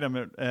posted the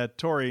item at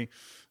Torrey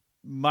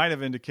might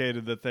have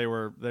indicated that they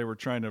were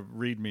trying to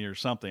read me or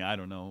something. I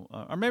don't know.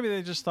 Or maybe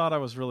they just thought I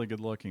was really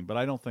good looking, but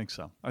I don't think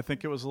so. I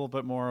think it was a little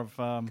bit more of...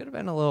 could have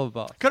been a little of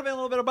both. Could have been a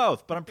little bit of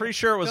both, but I'm pretty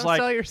sure it was don't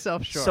sell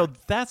yourself short. So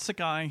that's the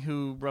guy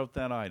who wrote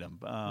that item.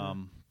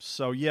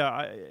 So, yeah,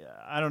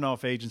 I don't know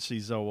if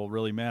agencies, though, will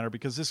really matter,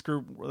 because this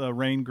group, the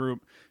Rain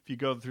Group, if you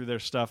go through their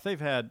stuff, they've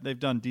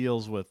done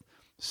deals with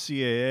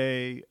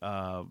CAA,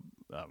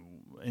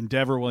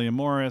 Endeavor, William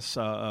Morris,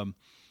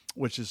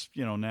 which is,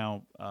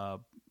 now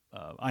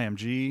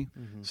IMG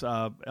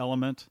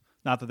Element.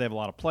 Not that they have a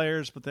lot of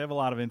players, but they have a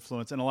lot of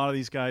influence. And a lot of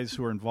these guys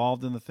who are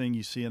involved in the thing,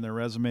 you see in their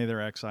resume,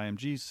 they're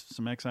ex-IMG,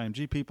 some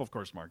ex-IMG people. Of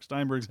course, Mark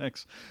Steinberg's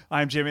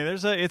ex-IMG. I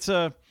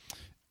mean,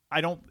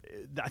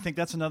 I think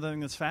that's another thing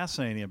that's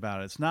fascinating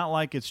about it. It's not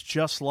like it's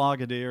just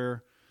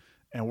Lagadier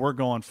and we're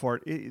going for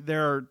it.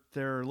 There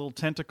are little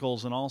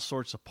tentacles in all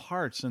sorts of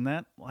parts, and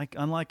that,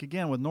 unlike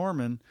again with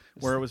Norman,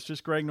 where it was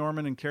just Greg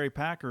Norman and Kerry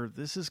Packer,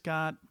 this has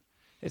got.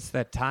 It's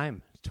that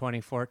time,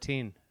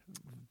 2014.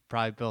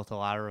 Probably built a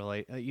lot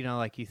of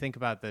you think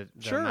about the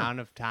Sure.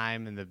 amount of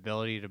time and the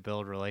ability to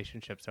build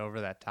relationships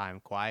over that time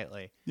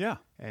quietly. Yeah.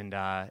 And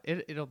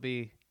it'll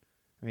be,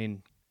 I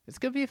mean, it's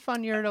gonna be a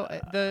fun year.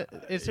 We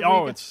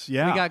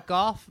got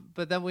golf,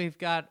 but then we've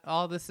got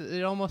all this.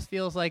 It almost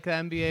feels like the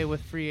NBA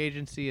with free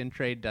agency and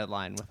trade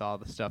deadline with all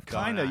the stuff going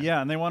on. Kind of,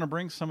 yeah. And they want to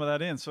bring some of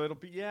that in, so it'll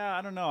be,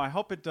 I don't know. I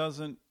hope it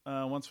doesn't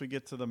once we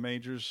get to the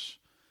majors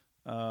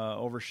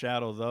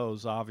overshadow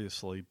those,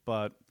 obviously,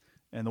 but.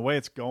 And the way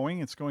it's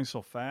going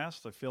so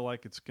fast, I feel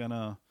like it's going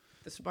to...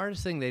 The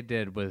smartest thing they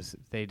did was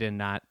they did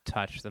not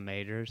touch the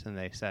majors, and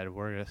they said,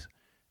 we're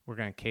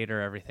going to cater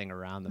everything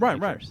around the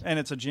majors. Right. And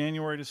it's a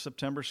January to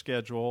September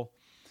schedule.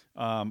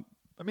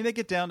 They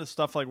get down to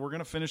stuff like we're going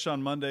to finish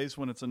on Mondays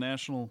when it's a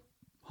national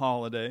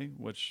holiday,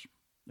 which,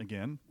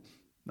 again,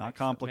 not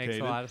complicated.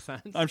 Makes a lot of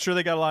sense. I'm sure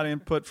they got a lot of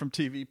input from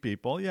TV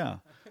people, yeah.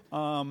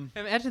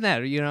 Imagine that.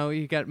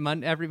 You got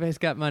everybody's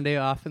got Monday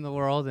off in the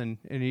world, and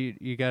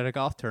you got a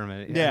golf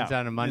tournament. It's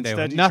on a Monday.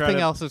 Instead, nothing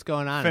else is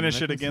going on.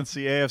 Finish it against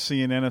the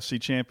AFC and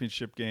NFC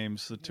championship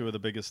games, the two of the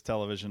biggest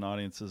television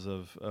audiences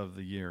of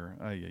the year.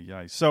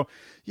 So,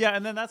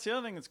 and then that's the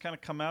other thing that's kind of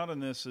come out in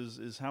this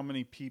is how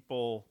many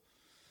people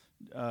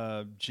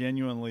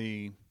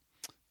genuinely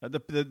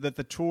that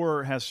the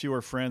tour has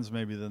fewer friends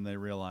maybe than they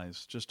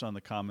realize, just on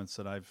the comments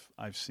that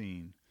I've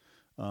seen,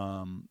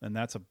 and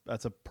that's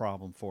a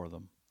problem for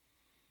them.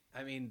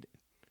 I mean,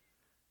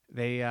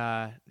 they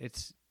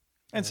it's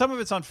and some of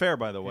it's unfair,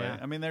 by the way. Yeah.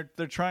 I mean,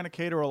 they're trying to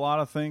cater a lot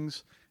of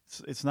things.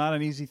 It's not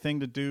an easy thing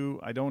to do.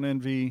 I don't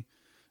envy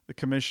the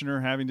commissioner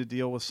having to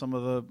deal with some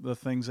of the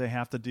things they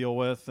have to deal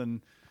with,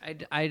 and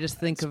I just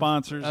think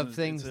sponsors of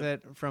things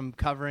that from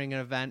covering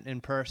an event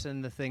in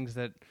person, the things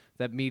that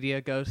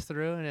media goes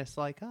through, and it's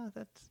like,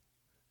 that's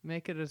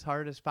make it as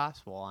hard as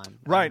possible on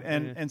right.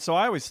 And so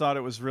I always thought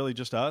it was really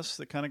just us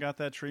that kind of got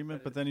that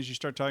treatment, but then as you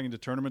start talking to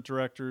tournament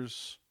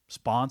directors,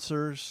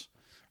 sponsors,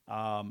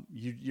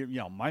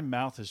 my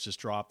mouth has just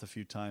dropped a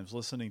few times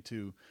listening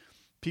to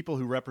people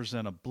who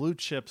represent a blue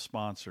chip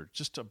sponsor,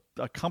 just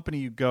a company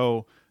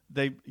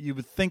you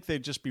would think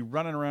they'd just be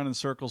running around in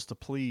circles to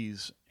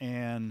please,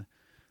 and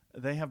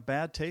they have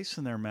bad taste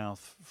in their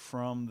mouth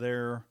from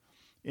their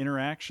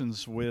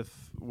interactions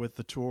with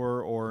the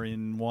tour, or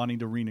in wanting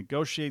to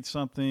renegotiate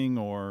something,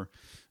 or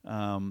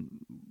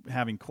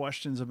having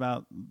questions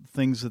about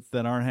things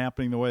that aren't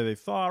happening the way they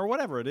thought, or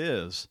whatever it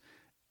is.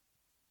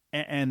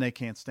 And they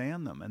can't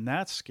stand them, and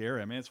that's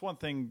scary. I mean, it's one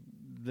thing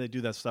they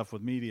do that stuff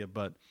with media,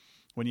 but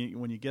when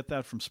you get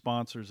that from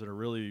sponsors that are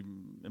really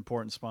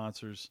important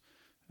sponsors,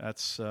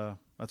 that's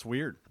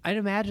weird. I'd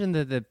imagine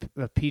that the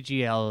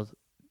PGL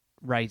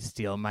rights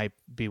deal might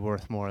be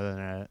worth more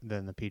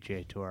than the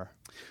PGA Tour.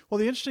 Well,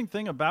 the interesting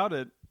thing about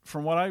it,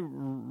 from what I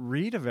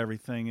read of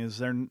everything,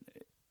 is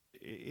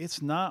it's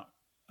not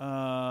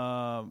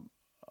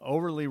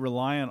overly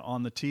reliant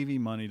on the TV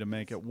money to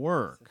make it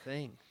work. That's the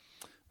thing.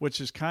 Which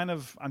is kind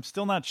of, I'm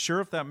still not sure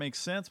if that makes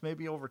sense.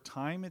 Maybe over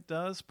time it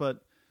does,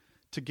 but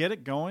to get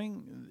it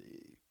going,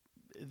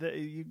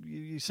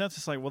 you sense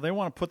it's like, well, they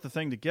want to put the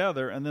thing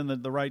together, and then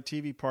the right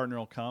TV partner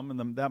will come, and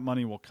then that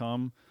money will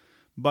come.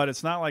 But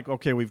it's not like,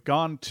 okay, we've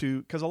gone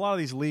to, because a lot of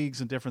these leagues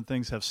and different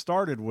things have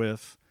started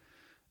with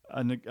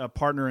a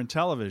partner in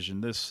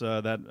television. This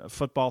that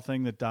football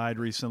thing that died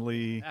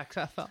recently.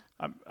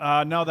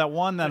 XFL. No, that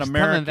one that It's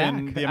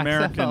American, the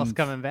American, XFL's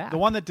coming back. the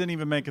one that didn't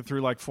even make it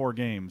through like 4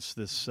 games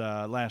this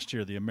last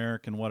year, the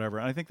American whatever.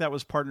 And I think that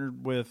was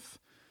partnered with,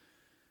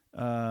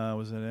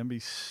 was it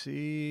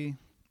NBC?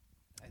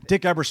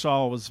 Dick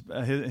Ebersol was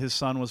his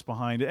son was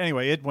behind it.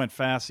 Anyway, it went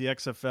fast. The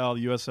XFL,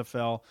 the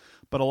USFL,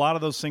 but a lot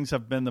of those things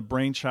have been the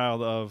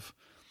brainchild of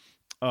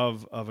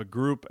a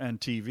group and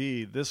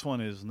TV. This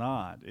one is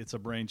not. It's a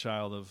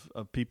brainchild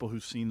of people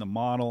who've seen the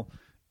model,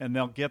 and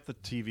they'll get the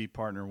TV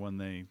partner when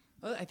they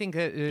I think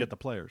get the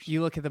players.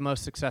 You look at the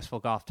most successful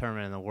golf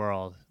tournament in the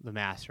world, the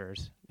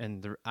Masters,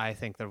 and I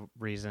think the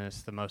reason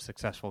it's the most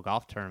successful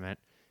golf tournament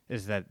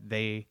is that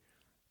they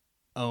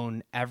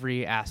own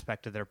every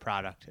aspect of their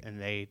product,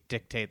 and they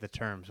dictate the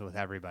terms with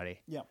everybody.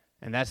 Yeah.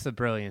 And that's the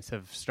brilliance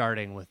of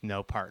starting with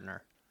no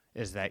partner,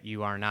 is that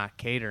you are not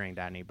catering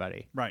to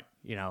anybody. Right.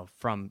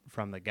 From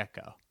the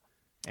get-go.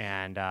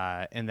 And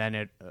then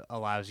it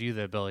allows you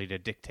the ability to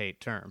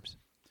dictate terms.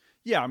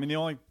 Yeah, I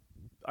mean,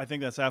 I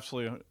think that's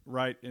absolutely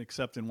right,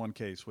 except in one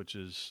case, which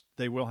is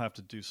they will have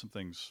to do some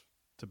things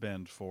to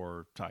bend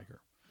for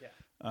Tiger.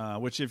 Yeah.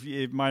 Which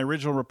if my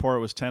original report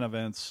was 10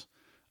 events,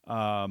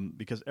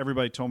 because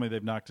everybody told me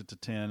they've knocked it to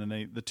 10,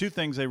 and the two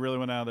things they really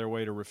went out of their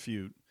way to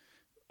refute,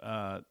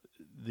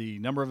 the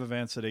number of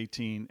events at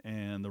 18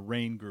 and the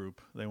rain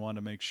group. They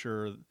wanted to make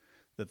sure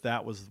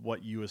that was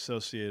what you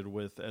associated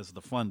with as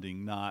the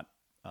funding, not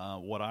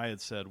what I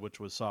had said, which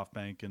was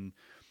SoftBank and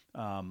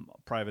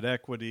private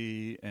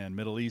equity and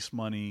Middle East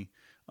money.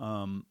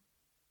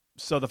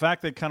 So the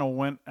fact they kind of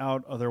went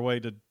out of their way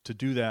to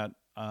do that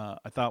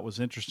I thought was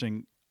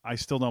interesting. I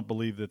still don't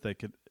believe that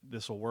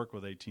this will work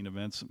with 18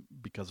 events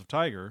because of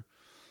Tiger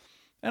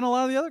and a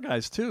lot of the other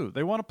guys too.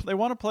 They want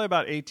to play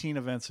about 18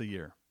 events a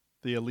year,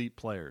 the elite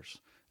players.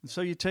 And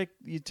so you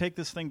take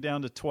this thing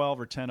down to 12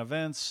 or 10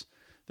 events.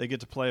 They get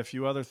to play a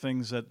few other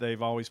things that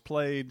they've always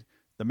played,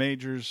 the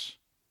majors,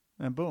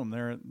 and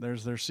boom,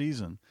 there's their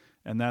season.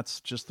 And that's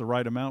just the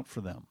right amount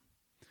for them.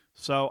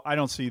 So I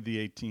don't see the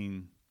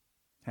 18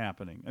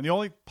 happening. And the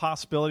only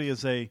possibility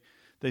is they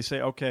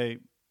say, okay,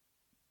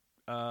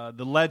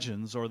 the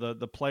legends or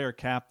the player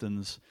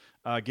captains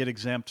get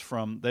exempt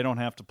from, they don't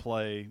have to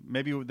play.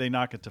 Maybe they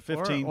knock it to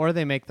 15. Or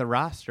they make the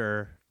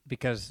roster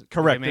because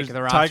correct. They make There's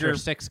the roster Tiger,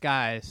 6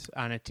 guys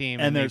on a team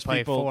and they there's play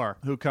people 4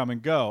 who come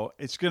and go.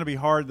 It's going to be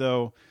hard,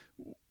 though,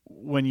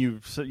 when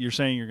you're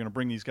saying you're going to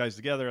bring these guys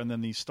together and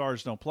then these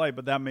stars don't play,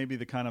 but that may be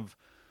the kind of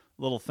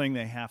little thing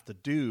they have to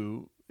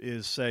do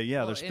is say,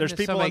 there's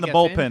people in the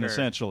bullpen, injured,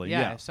 essentially.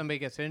 Yeah, if somebody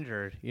gets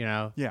injured,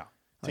 Yeah.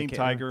 Team Like,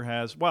 Tiger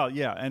has,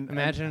 and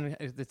imagine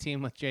the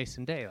team with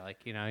Jason Day.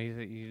 Like, you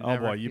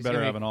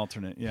better have an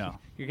alternate. Yeah,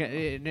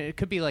 it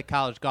could be like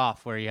college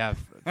golf where you have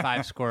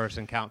 5 scorers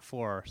and count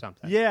 4 or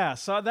something. Yeah,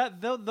 so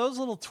those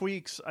little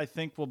tweaks I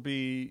think will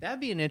be.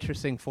 That'd be an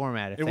interesting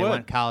format if they would.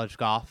 went college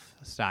golf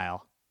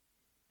style.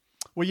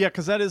 Well, yeah,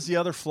 because that is the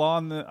other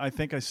flaw I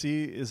think I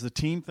see is the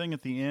team thing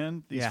at the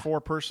end. These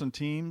 4-person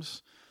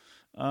teams.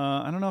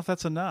 I don't know if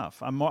that's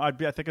enough. I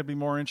think I'd be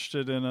more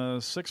interested in a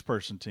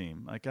 6-person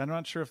team. Like, I'm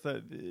not sure if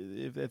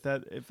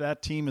that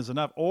team is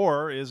enough,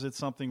 or is it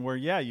something where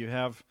you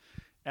have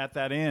at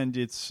that end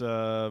it's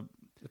the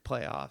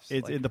playoffs.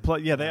 It's in the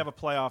They have a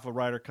playoff, a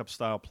Ryder Cup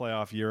style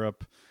playoff.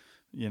 Europe,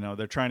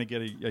 they're trying to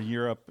get a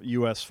Europe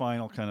U.S.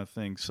 final kind of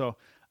thing. So,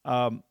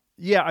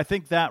 I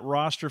think that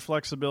roster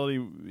flexibility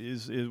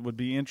would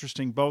be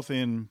interesting, both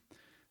in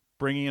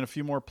bringing in a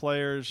few more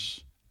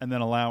players. And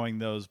then allowing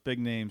those big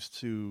names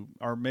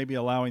or maybe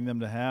allowing them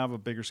to have a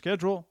bigger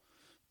schedule,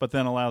 but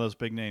then allow those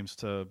big names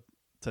to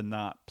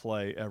not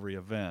play every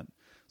event.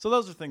 So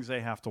those are things they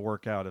have to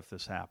work out if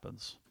this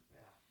happens.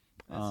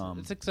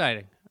 It's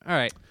exciting. All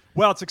right.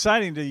 Well, it's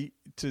exciting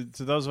to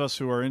those of us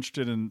who are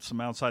interested in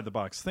some outside the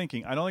box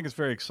thinking. I don't think it's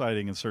very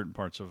exciting in certain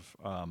parts of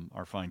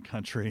our fine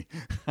country,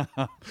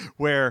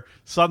 where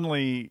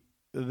suddenly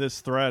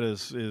this threat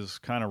is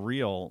kind of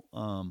real.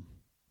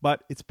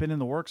 But it's been in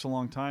the works a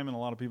long time, and a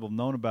lot of people have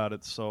known about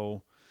it,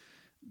 so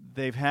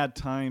they've had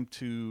time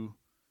to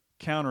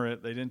counter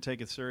it. They didn't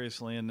take it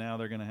seriously, and now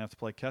they're going to have to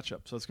play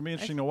catch-up. So it's going to be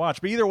interesting to watch.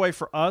 But either way,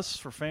 for us,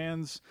 for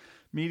fans,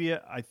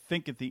 media, I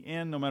think at the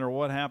end, no matter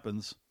what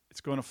happens,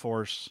 it's going to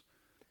force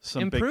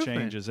some big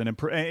changes. And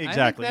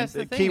exactly.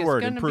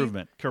 Keyword,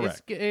 improvement.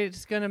 Correct.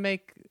 It's going to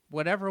make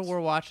whatever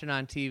we're watching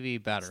on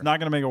TV better. It's not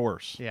going to make it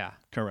worse. Yeah.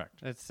 Correct.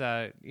 It's,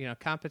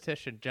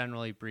 competition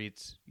generally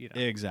breeds,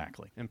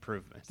 exactly.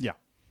 improvements. Yeah.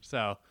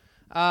 So,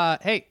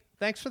 hey,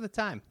 thanks for the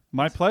time.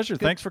 My pleasure.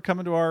 Thanks for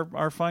coming to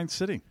our fine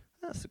city.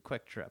 That's a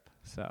quick trip.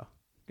 So,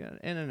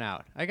 in and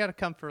out. I got to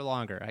come for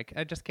longer.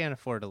 I just can't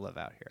afford to live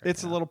out here.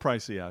 It's a little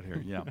pricey out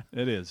here. Yeah,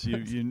 it is.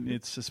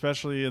 It's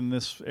especially in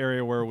this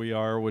area where we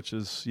are, which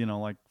is,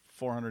 like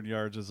 400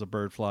 yards as a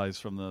bird flies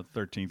from the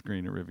 13th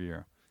green at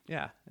Riviera.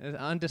 Yeah, an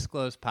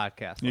undisclosed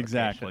podcast location.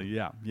 Exactly.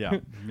 Yeah.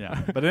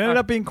 But it ended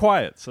up being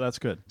quiet, so that's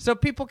good. So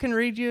people can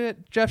read you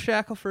at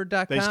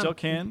JeoffShackelford.com. They still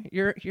can.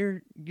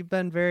 You've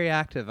been very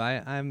active.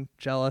 I'm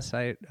jealous.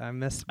 I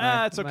missed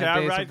my, it's okay.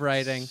 my days of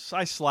writing.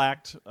 I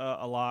slacked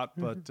a lot,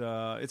 but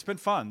it's been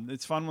fun.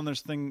 It's fun when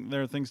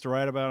there are things to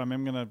write about. I'm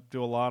going to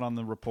do a lot on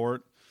the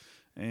report.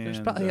 And, there's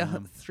probably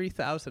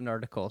 3,000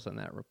 articles in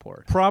that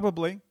report.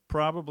 Probably,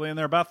 and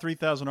there are about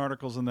 3,000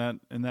 articles in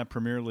that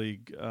Premier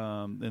League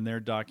in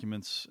their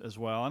documents as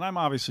well. And I'm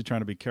obviously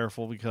trying to be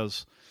careful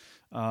because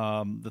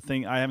I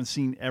haven't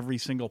seen every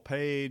single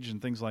page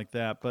and things like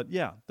that. But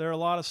yeah, there are a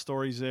lot of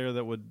stories there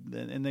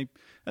that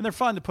they're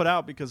fun to put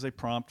out because they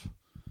prompt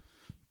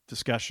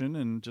discussion,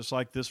 and just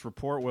like this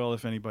report will,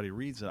 if anybody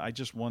reads it. I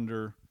just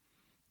wonder.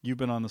 You've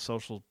been on the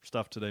social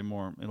stuff today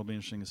more. It'll be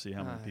interesting to see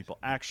how many people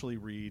actually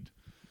read.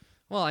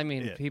 Well, I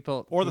mean,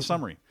 the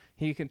summary.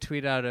 You can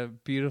tweet out a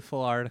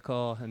beautiful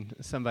article, and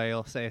somebody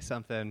will say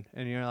something,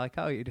 and you're like,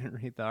 "Oh, you didn't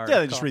read the article."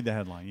 Yeah, they just read the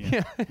headline.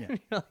 Yeah.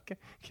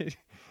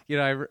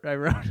 I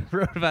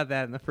wrote about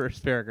that in the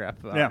first paragraph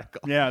of the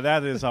article. Yeah,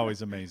 that is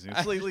always amazing.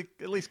 At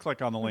least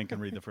click on the link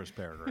and read the first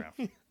paragraph.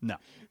 No.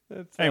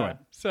 Anyway,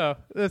 so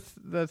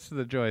that's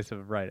the joys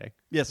of writing.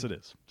 Yes, it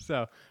is.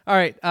 So, all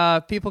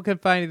right, people can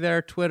find you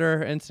there: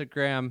 Twitter,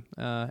 Instagram,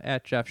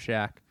 at Geoff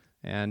Shack,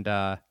 and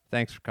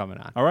thanks for coming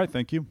on. All right,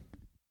 thank you.